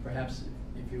perhaps,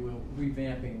 if you will,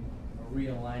 revamping or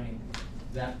realigning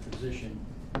that position,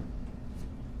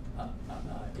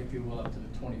 if you will, up to the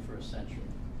 21st century.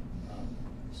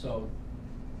 So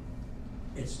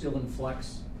it's still in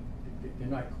flux. They're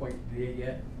not quite there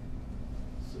yet.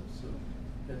 So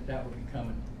that will be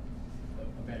coming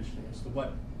eventually. As to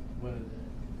what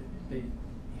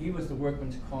he was the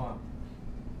workman's comp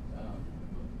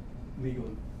legal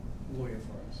lawyer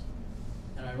for us.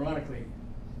 And ironically,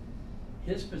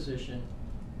 his position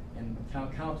and the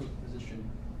town council's position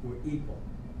were equal.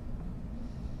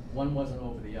 One wasn't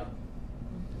over the other.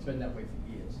 It's been that way for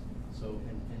years. So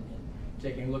in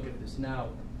taking a look at this now,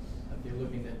 they're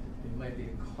looking at there might be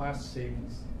a cost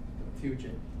savings for the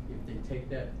future if they take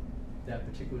that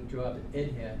particular job that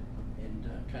Ed had and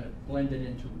kind of blend it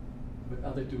into with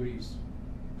other duties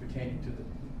pertaining to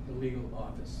the legal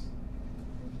office.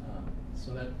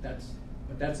 So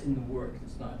that's in the work.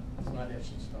 It's not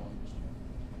etched in stone just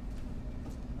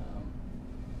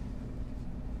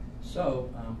yet.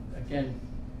 Again,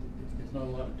 there's not a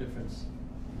lot of difference.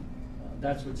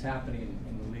 That's what's happening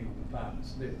in the legal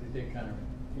departments. They're kind of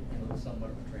in somewhat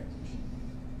of a transition.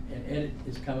 And Ed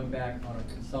is coming back on a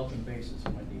consultant basis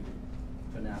when needed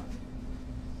for now.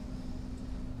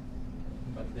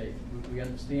 But we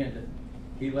understand that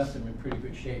he left them in pretty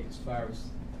good shape as far as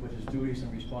what his duties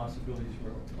and responsibilities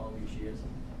were all these years.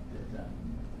 That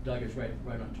Doug is right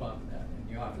on top of that, and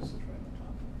the office is right on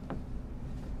top of it.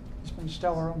 He's been a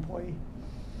stellar employee.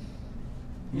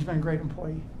 He's been a great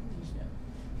employee. Yeah.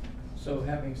 So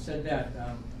having said that,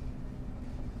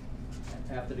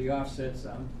 after the offsets,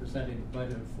 I'm presenting a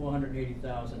budget of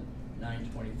 $480,923.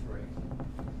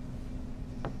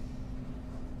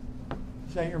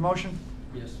 Is that your motion?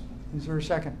 Yes. Is there a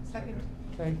second? Second.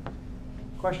 Okay.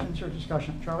 Questions or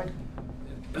discussion? Charlie?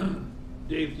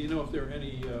 Dave, do you know if there are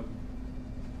any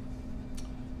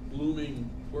looming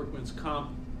workman's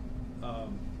comp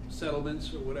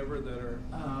settlements or whatever that are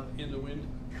in the wind?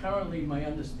 Currently, my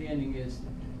understanding is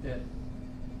that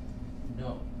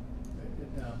no.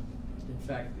 In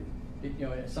fact,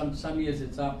 some years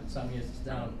it's up and some years it's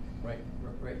down. Right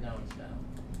now it's down.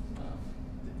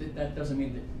 That doesn't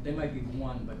mean that there might be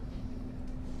one,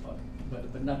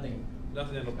 but nothing.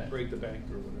 Nothing that'll break the bank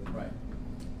or whatever. Right.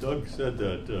 Doug said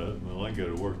that Malenga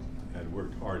had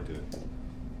worked hard to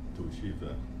achieve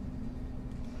that.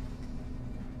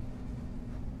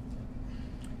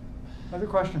 Other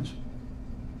questions?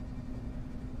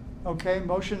 Okay,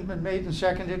 motion been made and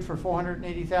seconded for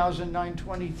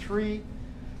 $480,923.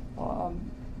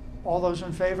 All those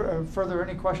in favor, further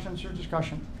any questions or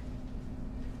discussion?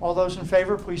 All those in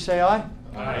favor, please say aye.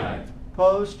 Aye.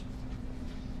 Opposed?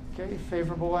 Okay,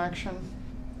 favorable action,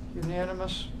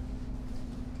 unanimous.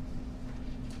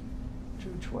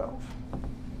 212.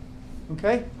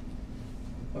 Okay?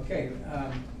 Okay,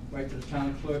 right to the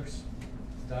town clerks,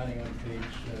 starting on page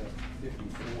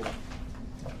 54.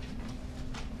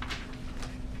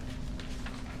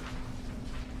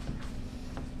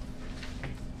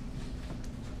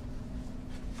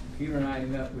 Peter and I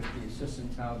met with the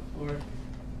assistant town clerk.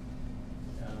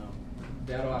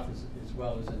 that office as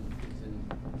well is in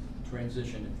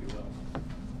transition, if you will.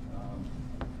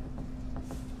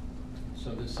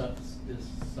 So there's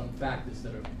some factors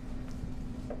that are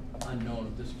unknown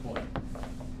at this point.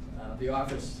 The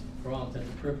office, for all intents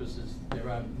and purposes, there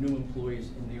are new employees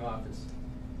in the office.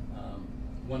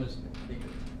 One is, I think it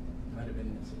might have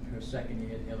been her second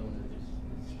year, the other one is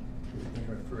in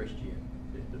her first year.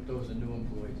 Those are new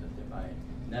employees that they're hiring.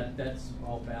 And that's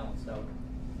all balanced out.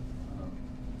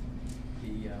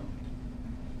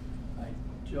 I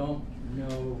don't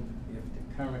know if the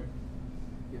current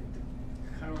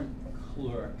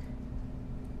clerk,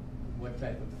 what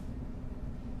type of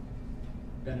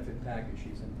benefit package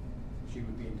she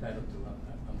would be entitled to.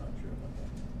 I'm not sure about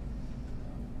that.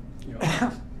 You know,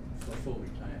 for full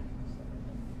retirement and stuff like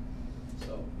that.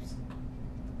 So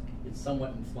it's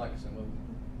somewhat in flux, and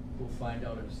we'll find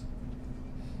out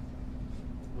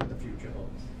what the future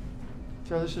holds.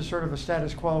 So this is sort of a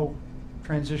status quo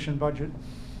transition budget.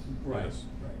 Right. Right.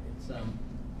 It's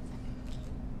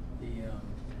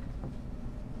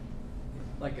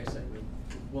like I said,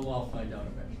 we'll all find out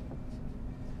eventually.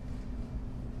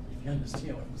 If you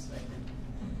understand what I'm saying.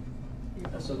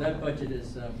 So that budget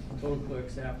is total clerk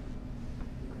staff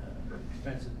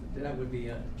expenses. That would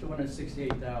be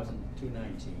 $268,219.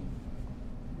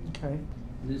 Okay.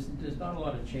 There's not a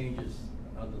lot of changes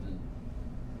other than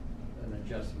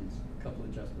adjustments, a couple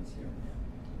adjustments here and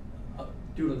there.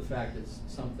 Due to the fact that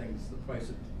some things, the price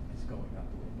is going up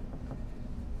a little bit.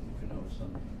 You can notice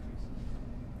some increases.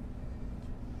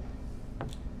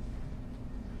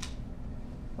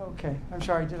 Okay, I'm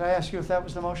sorry, did I ask you if that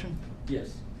was the motion?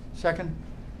 Yes. Second?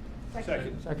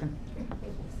 Second. Second.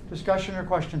 Discussion or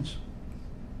questions?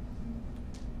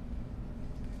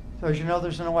 So as you know,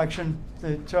 there's an election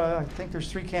that I think there's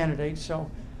 3 candidates, so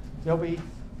there'll be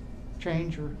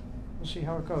change, or we'll see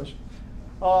how it goes.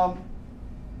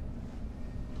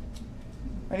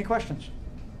 Any questions?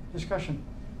 Discussion?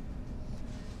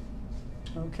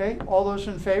 Okay, all those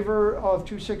in favor of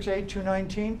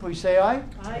 268-219, please say aye.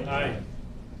 Aye. Aye.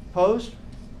 Opposed?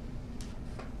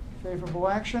 Favorable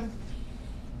action?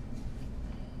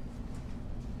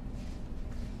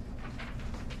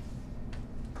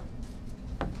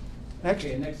 Next.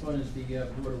 Okay, next one is the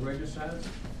Board of Registrars.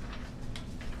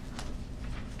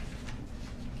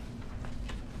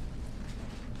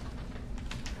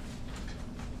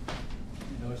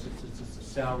 You notice it's a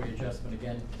salary adjustment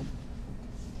again,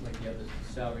 like the other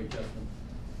salary adjustment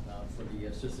for the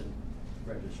assistant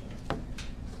registrar.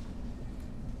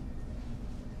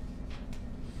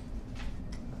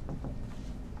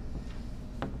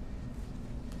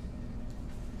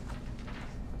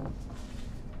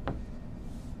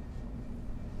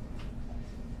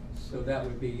 So that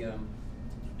would be a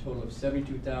total of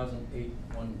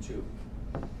 $72,812.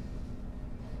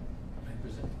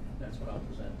 That's what I'll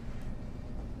present.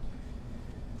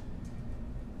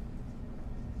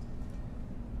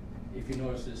 If you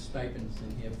notice, there's stipends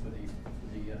in here for the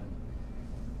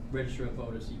register of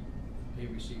voters. They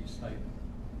receive stipend,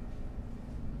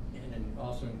 and it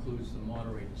also includes the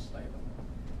moderator's stipend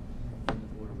in the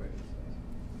Board of Registrars.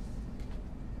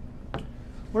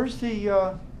 Where's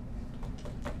the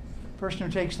person who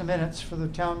takes the minutes for the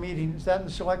town meeting? Is that in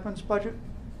the selectmen's budget?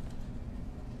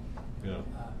 Yeah.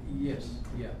 Yes,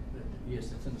 yes,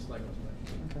 it's in the selectmen's budget.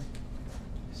 Okay.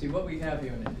 See, what we have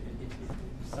here, and it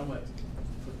somewhat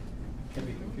can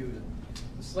be confusing.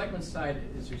 The selectmen's side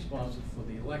is responsible for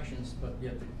the elections, but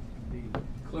yet the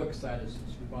clerk side is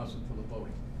responsible for the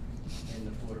voting in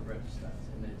the Board of Registrars.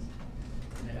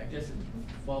 And I guess it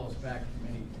follows back to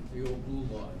the old blue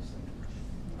laws.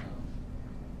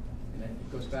 And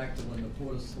it goes back to when the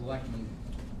Board of Selectmen,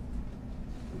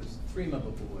 it was a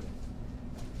 3-member board,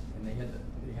 and they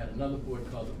had another board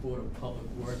called the Board of Public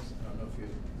Works. I don't know if you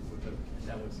would have, and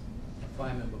that was a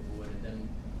 5-member board. And then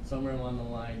somewhere along the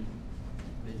line,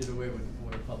 they did away with the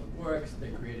Board of Public Works.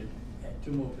 They created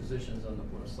 2 more positions on the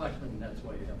Board of Selectmen, and that's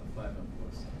why you have a 5-member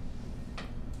board.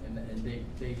 And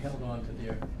they held on to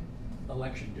their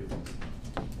election duties.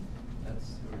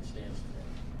 That's where it stands today.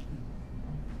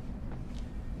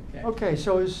 Okay,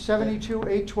 so is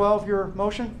 72-812 your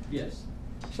motion? Yes.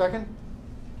 Second?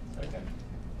 Second.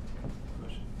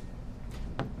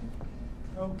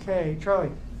 Okay,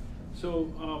 Charlie.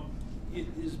 So,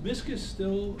 is Miscus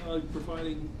still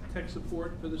providing tech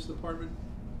support for this department?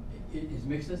 Is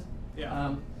Mixus?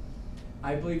 Yeah.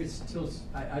 I believe it's still,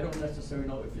 I don't necessarily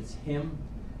know if it's him.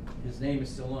 His name is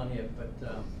still on here, but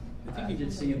I think I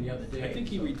did see him the other day. I think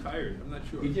he retired, I'm not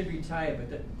sure. He did retire, but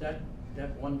that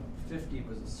 150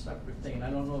 was a separate thing. I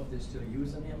don't know if they're still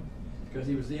using him, because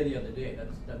he was there the other day.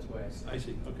 That's why I said. I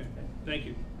see, okay. Thank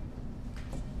you.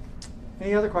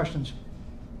 Any other questions?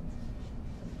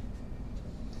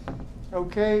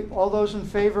 Okay, all those in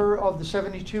favor of the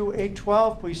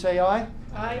 72,812, please say aye.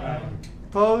 Aye.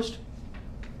 Opposed?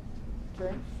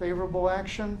 Okay, favorable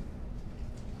action.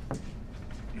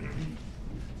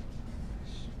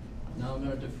 Now I'm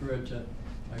gonna defer to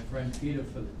my friend Peter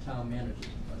for the town manager's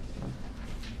budget.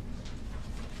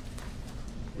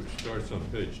 Which starts on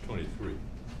page 23.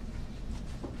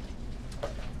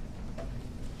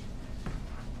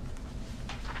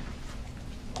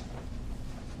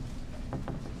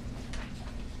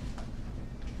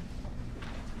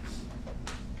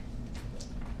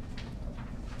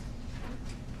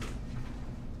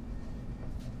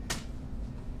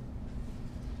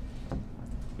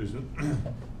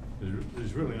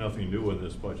 There's really nothing new in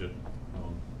this budget.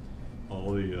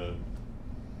 All the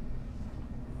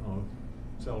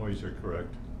salaries are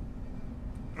correct.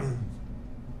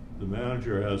 The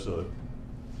manager is in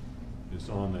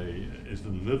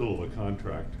the middle of a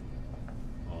contract,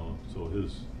 so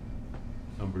his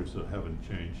numbers haven't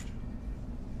changed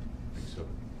except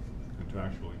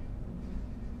contractually.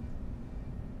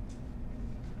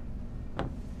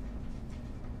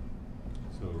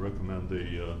 So recommend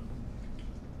the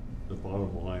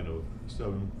bottom line of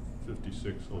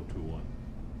 756,021.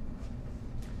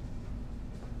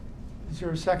 Is there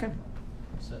a second?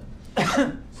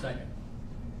 Second.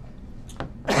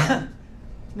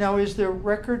 Now, is the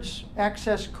records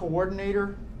access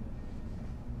coordinator?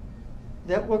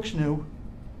 That looks new.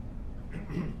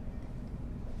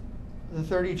 The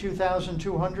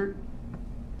 32,200?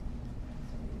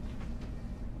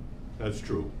 That's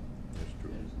true. That's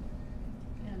true.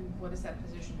 And what does that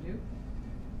position do?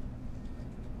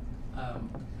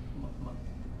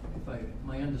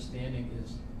 My understanding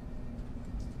is,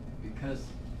 because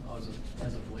as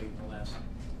of late, in the last year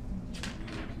or 2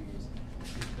 years,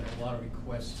 there's been a lot of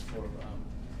requests for,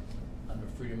 under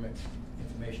Freedom of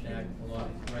Information Act, a lot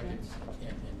of records,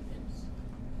 and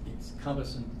it's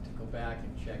cumbersome to go back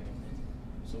and check,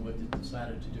 and so what they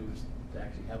decided to do is to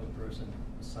actually have a person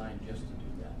assigned just to do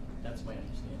that. That's my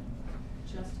understanding.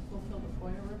 Just to fulfill the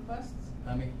FOIA requests?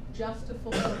 I mean, Just to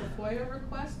fulfill the FOIA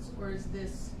requests, or is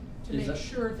this to Is make that-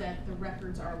 sure that the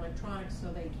records are electronic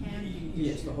so they can be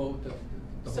yes, issued? the whole thing.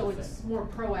 So it's more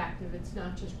proactive, it's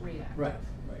not just reactive? Right,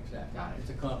 exactly. Got it. It's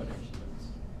a combination, but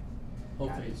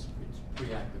hopefully it's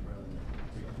reactive rather than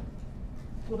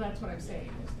reactive. Well, that's what I'm saying,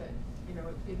 is that, you know,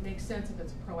 it makes sense if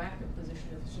it's a proactive position,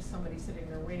 if it's just somebody sitting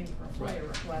there waiting for a FOIA Right.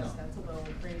 request, No. that's a little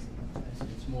crazy.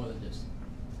 It's more than just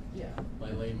Yeah.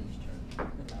 my layman's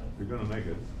term. If you're gonna make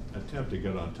an attempt to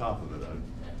get on top of it,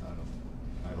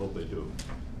 I hope they do.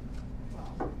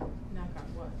 Well, knock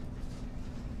on wood.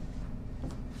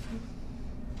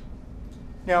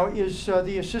 Now, is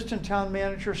the assistant town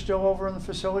manager still over in the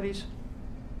facilities?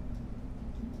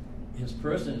 His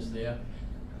person is there.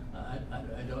 I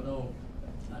don't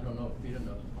know if Peter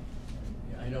knows.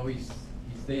 Yeah, I know he's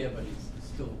there, but he's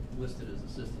still listed as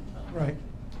assistant town. Right.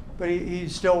 But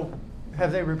he's still,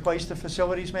 have they replaced the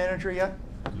facilities manager yet?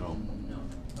 No. No,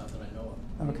 not that I know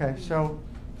of. Okay, so,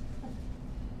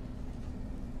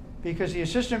 because the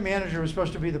assistant manager was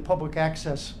supposed to be the public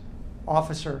access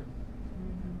officer.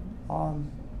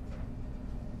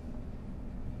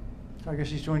 So I guess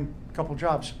he's doing a couple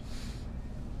jobs.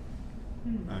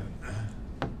 The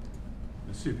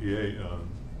CPA, not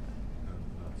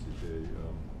CPA,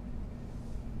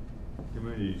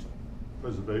 Community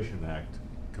Preservation Act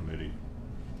Committee,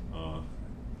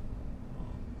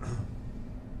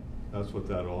 that's what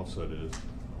that offset is.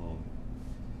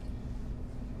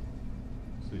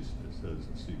 At least it says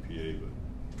CPA, but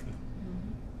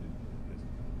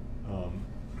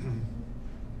Mm-hmm.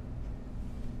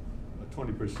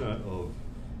 20% of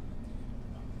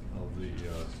the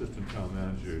assistant town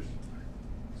manager's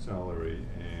salary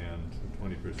and 20%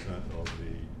 of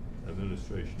the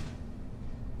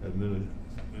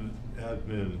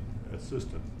admin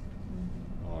assistant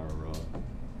are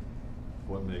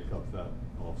what make up that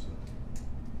offset.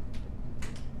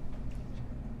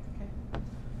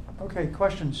 Okay,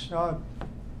 questions?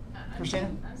 Christina?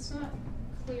 I'm still not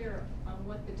clear on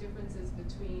what the difference is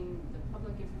between the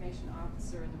public information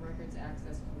officer and the records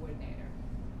access coordinator.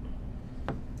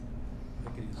 I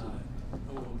can answer that.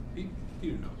 Oh, well,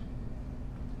 Peter knows.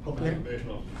 Public Yeah. information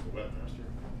officer is the webmaster.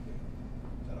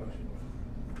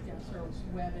 Yes, or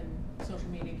web and social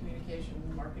media communication,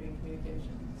 marketing communication,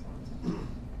 and so on and so forth.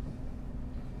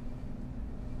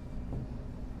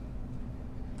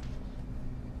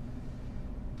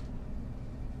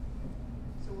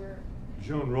 So we're,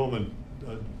 Joan Roman,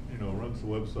 runs the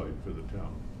website for the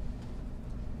town.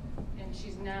 and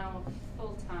she's now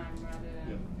full-time rather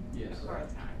than Yes.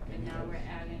 part-time, and now we're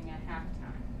adding a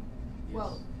half-time.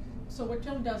 Well, So what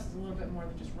Joan does is a little bit more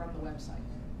than just run the website.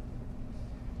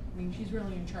 I mean, she's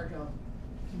really in charge of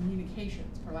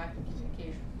communications, proactive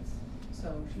communications.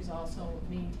 So she's also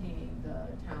maintaining the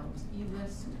town's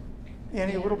e-list.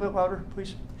 Annie, a little bit louder,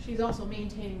 please. She's also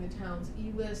maintaining the town's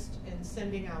e-list and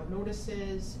sending out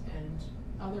notices and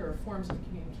other forms of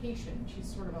communication. She's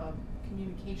sort of a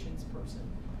communications person,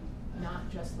 not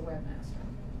just the webmaster.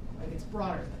 Like, it's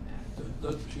broader than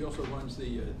that. She also runs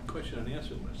the question and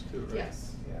answer list too, right?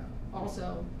 Yes. Yeah.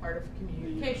 Also part of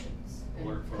communications and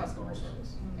Work phone customer calls.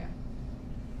 service. Yeah.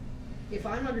 If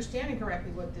I'm understanding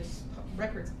correctly, what this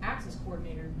records access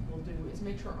coordinator will do is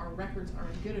make sure our records are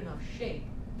in good enough shape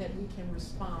that we can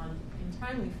respond in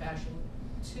timely fashion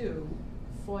to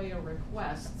FOIA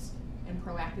requests and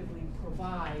proactively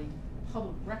provide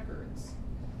public records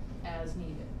as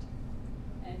needed.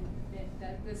 And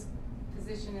that this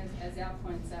position, as Al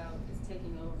points out, is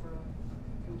taking over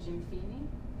from Jim Feeney?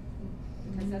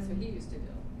 Because that's what he used to do.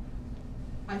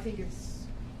 I think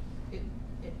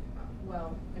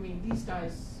well, I mean, these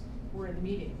guys were in the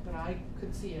meeting, but I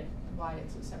could see it, why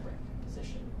it's a separate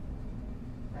position,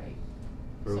 right?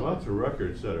 There are So- lots of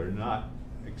records that are not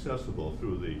accessible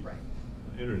through the Right.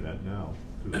 internet now,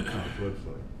 through the town's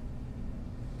website.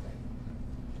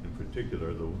 In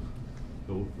particular, the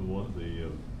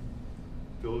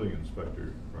building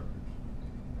inspector records.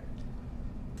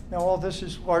 Now, all this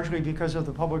is largely because of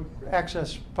the public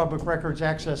records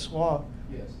access law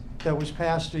Yes. that was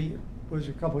passed was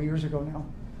a couple of years ago now.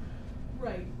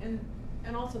 Right, and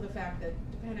also the fact that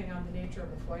depending on the nature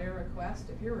of a FOIA request,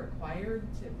 if you're required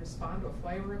to respond to a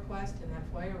FOIA request, and that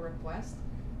FOIA request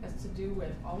has to do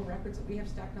with all the records that we have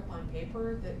stacked up on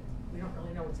paper that we don't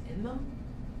really know what's in them,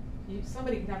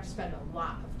 somebody would have to spend a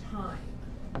lot of time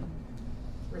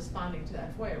responding to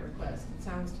that FOIA request. It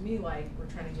sounds to me like we're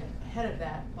trying to get ahead of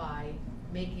that by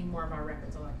making more of our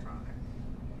records electronic,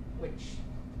 which,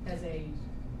 as a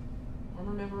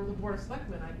former member of the Board of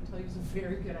Selectmen, I can tell you is a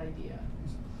very good idea.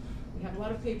 We have a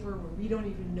lot of paper where we don't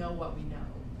even know what we know.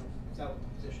 Is that what the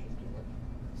position is doing?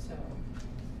 So,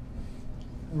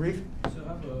 Reef? So I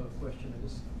have a question,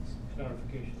 just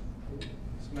clarification.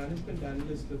 This management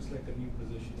analyst looks like a new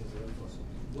position as well,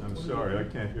 possibly. I'm What sorry, I is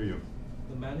it? can't hear you.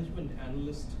 The management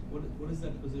analyst, what does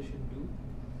that position do?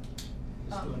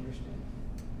 Just to understand.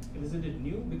 And isn't it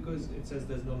new because it says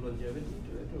there's no longevity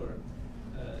to it, or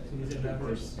is it that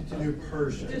person? It's a new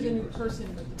person. there's a new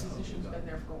person, but the position's been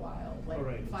there for a while, All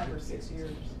right, like 5 or 6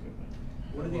 years.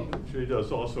 What do they do? She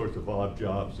does all sorts of odd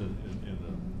jobs in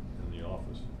the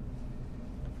office.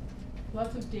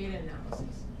 Lots of data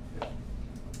analysis.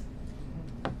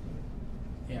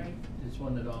 And Right. there's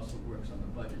one that also works on the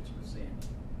budgets with Sandy.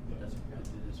 That's,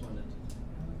 there's one that's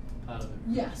part of the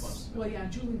Yes, responsibility. well, yeah,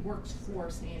 Julie works for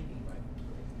Sandy.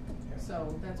 Right.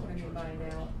 So that's what I mean by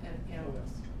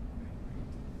analyst.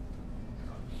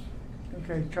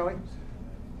 Okay, Charlie?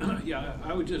 Yeah,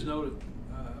 I would just note,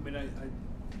 I mean, I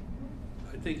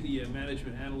think the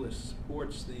management analyst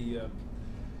supports the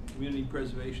Community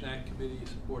Preservation Act Committee,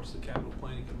 supports the Capital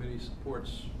Planning Committee,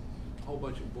 supports a whole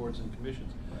bunch of boards and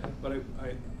commissions. But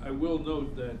I will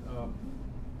note that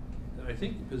I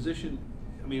think the position,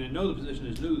 I mean, I know the position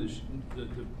is new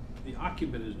the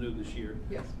occupant is new this year.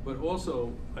 Yes. But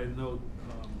also, I note,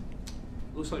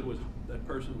 looks like that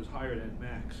person was hired at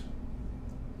Max.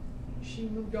 She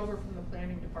moved over from the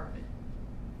planning department.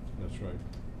 That's right.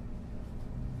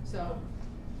 So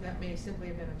that may simply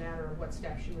have been a matter of what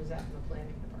step she was at in the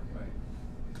planning department. Right.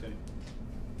 Okay.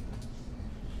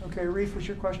 Okay, Reef, was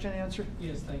your question answered?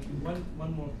 Yes, thank you. One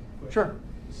more question. Sure.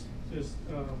 Just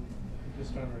trying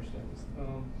to understand this.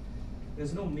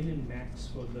 There's no min and max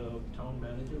for the town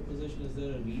manager position. Is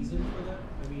there a reason for that?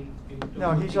 I mean, in terms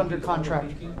No, of he's under thinking, contract.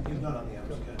 overthinking? He's not on the M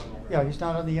schedule. Yeah, he's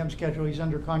not on the M schedule, he's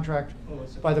under contract Oh,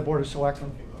 it's by the Board of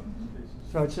Selectmen. Okay.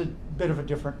 So it's a bit of a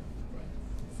different. Right.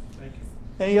 Thank you.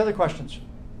 Any other questions?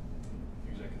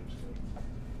 Executive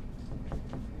schedule.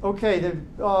 Okay,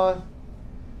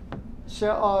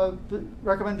 the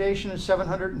recommendation is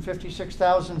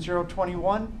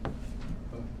 756,021.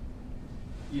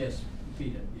 Yes,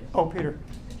 Peter, yes. Oh, Peter.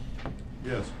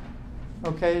 Yes.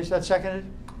 Okay, is that seconded?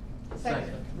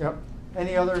 Second. Yep.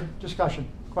 Any other discussion,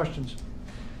 questions?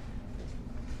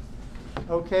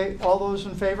 Okay, all those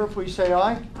in favor, please say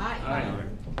aye. Aye.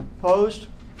 Opposed?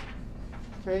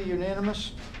 Okay,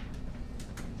 unanimous.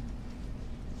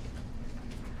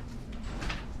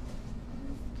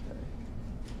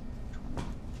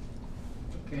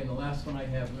 Okay, and the last one I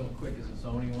have real quick is a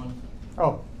zoning one.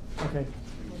 Oh, okay.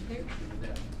 We should do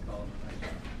that, call it a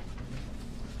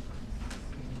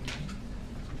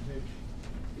night.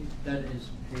 That is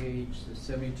page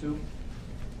 72.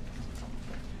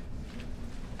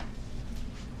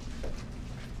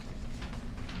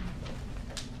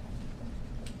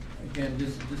 again, this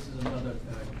is another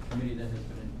committee that has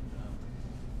been in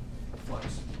flux,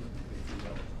 if you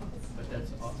will. But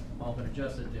that's all been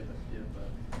adjusted.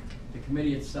 The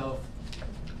committee itself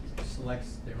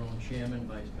selects their own chairman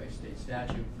by state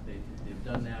statute. They've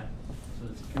done that. So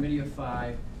it's a committee of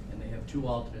 5, and they have 2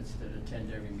 alternates that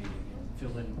attend every meeting and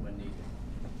fill in when needed.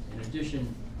 In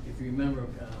addition, if you remember,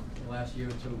 the last year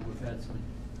or two, we've had some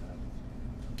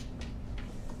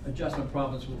adjustment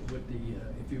problems with the,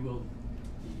 if you will,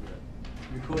 the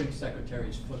recording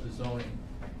secretaries for the zoning.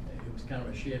 It was kind of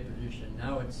a shared position.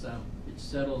 Now it's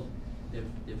settled.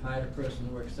 They've hired a person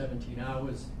who works 17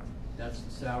 hours. That's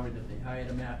the salary that they hired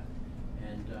him at,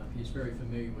 and he's very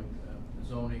familiar with the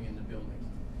zoning and the building.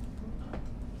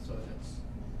 So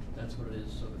that's what it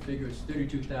is. So the figure is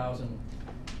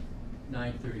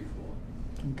 $32,934.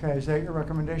 Okay, is that your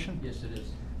recommendation? Yes, it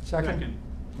is. Second?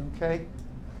 Okay.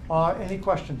 Any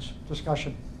questions,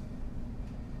 discussion?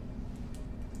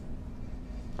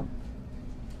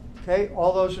 Okay,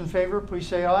 all those in favor, please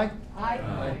say aye. Aye.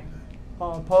 Aye.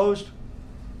 Opposed?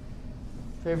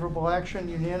 Favorable action,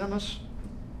 unanimous.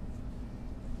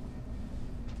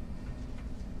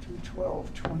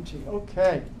 21220,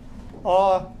 okay.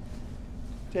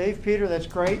 Dave, Peter, that's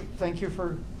great. Thank you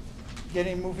for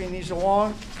moving these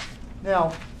along.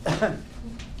 Now,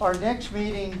 our next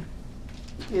meeting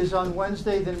is on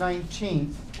Wednesday the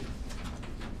 19th.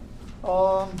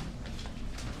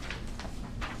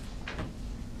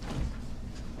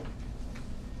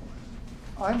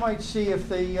 I might see if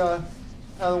the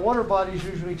water bodies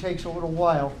usually takes a little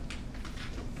while.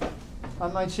 I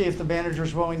might see if the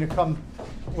manager's willing to come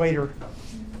later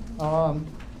on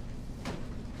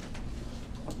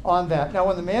that. Now,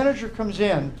 when the manager comes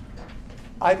in,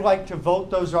 I'd like to vote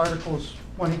those articles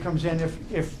when he comes in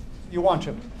if you want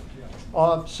to.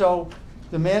 So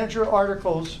the manager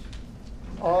articles,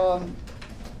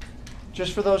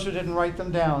 just for those who didn't write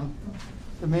them down,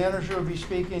 the manager will be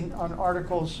speaking on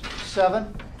Articles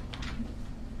 7,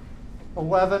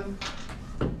 11,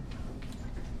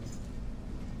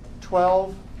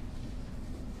 12,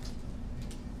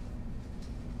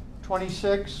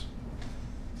 26,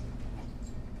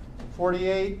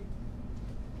 48,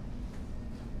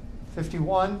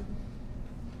 51,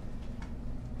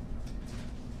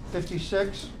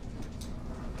 56,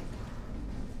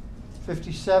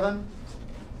 57.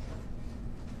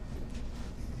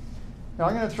 Now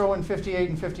I'm going to throw in 58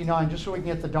 and 59 just so we can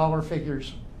get the dollar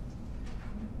figures.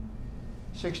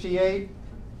 68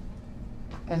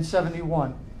 and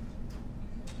 71.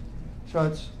 So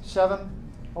it's 7,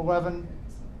 11,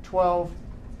 12,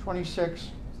 26,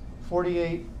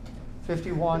 48,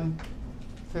 51,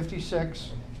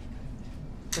 56,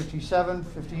 57,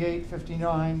 58,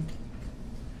 59,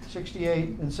 68,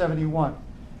 and 71.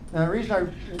 Now the reason I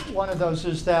wanted those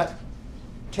is that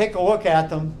take a look at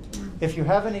them. If you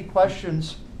have any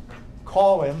questions,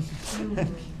 call him.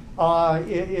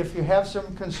 If you have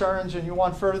some concerns and you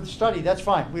want further study, that's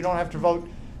fine. We don't have to vote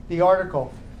the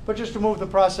article. But just to move the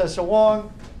process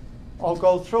along, I'll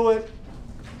go through it,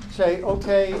 say,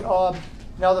 okay,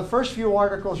 now the first few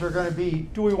articles are going to be,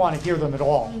 do we want to hear them at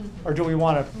all? Or do we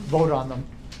want to vote on them?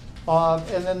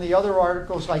 And then the other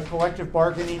articles like collective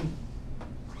bargaining,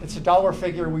 it's a dollar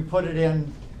figure, we put it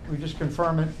in, we just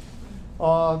confirm it.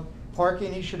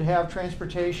 Parking, he should have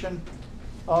transportation.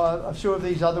 A few of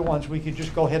these other ones, we could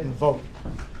just go ahead and vote.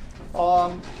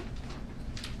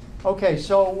 Okay,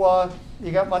 so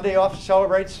you got Monday off,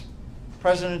 celebrates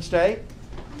President's Day.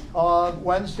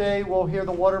 Wednesday, we'll hear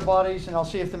the water bodies, and I'll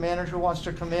see if the manager wants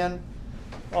to come in.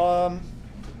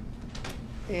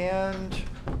 And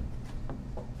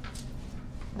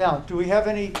now, do we have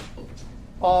any,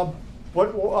 what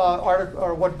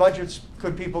budgets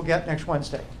could people get next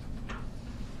Wednesday?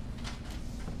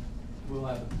 We'll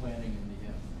have the planning and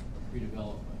the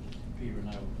redevelopment. Peter and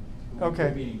I will Okay.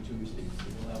 be meeting Tuesday, so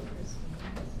we'll have it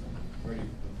ready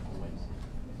for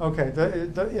Wednesday. Okay,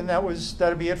 and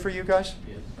that'd be it for you guys?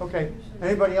 Yes. Okay.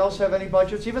 Anybody else have any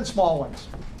budgets, even small ones?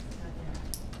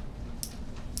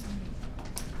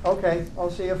 Okay, I'll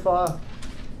see if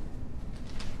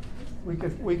we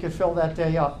could fill that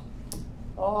day up.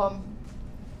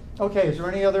 Okay, is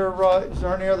there any other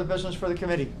business for the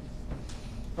committee?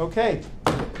 Okay,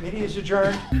 meeting is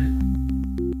adjourned.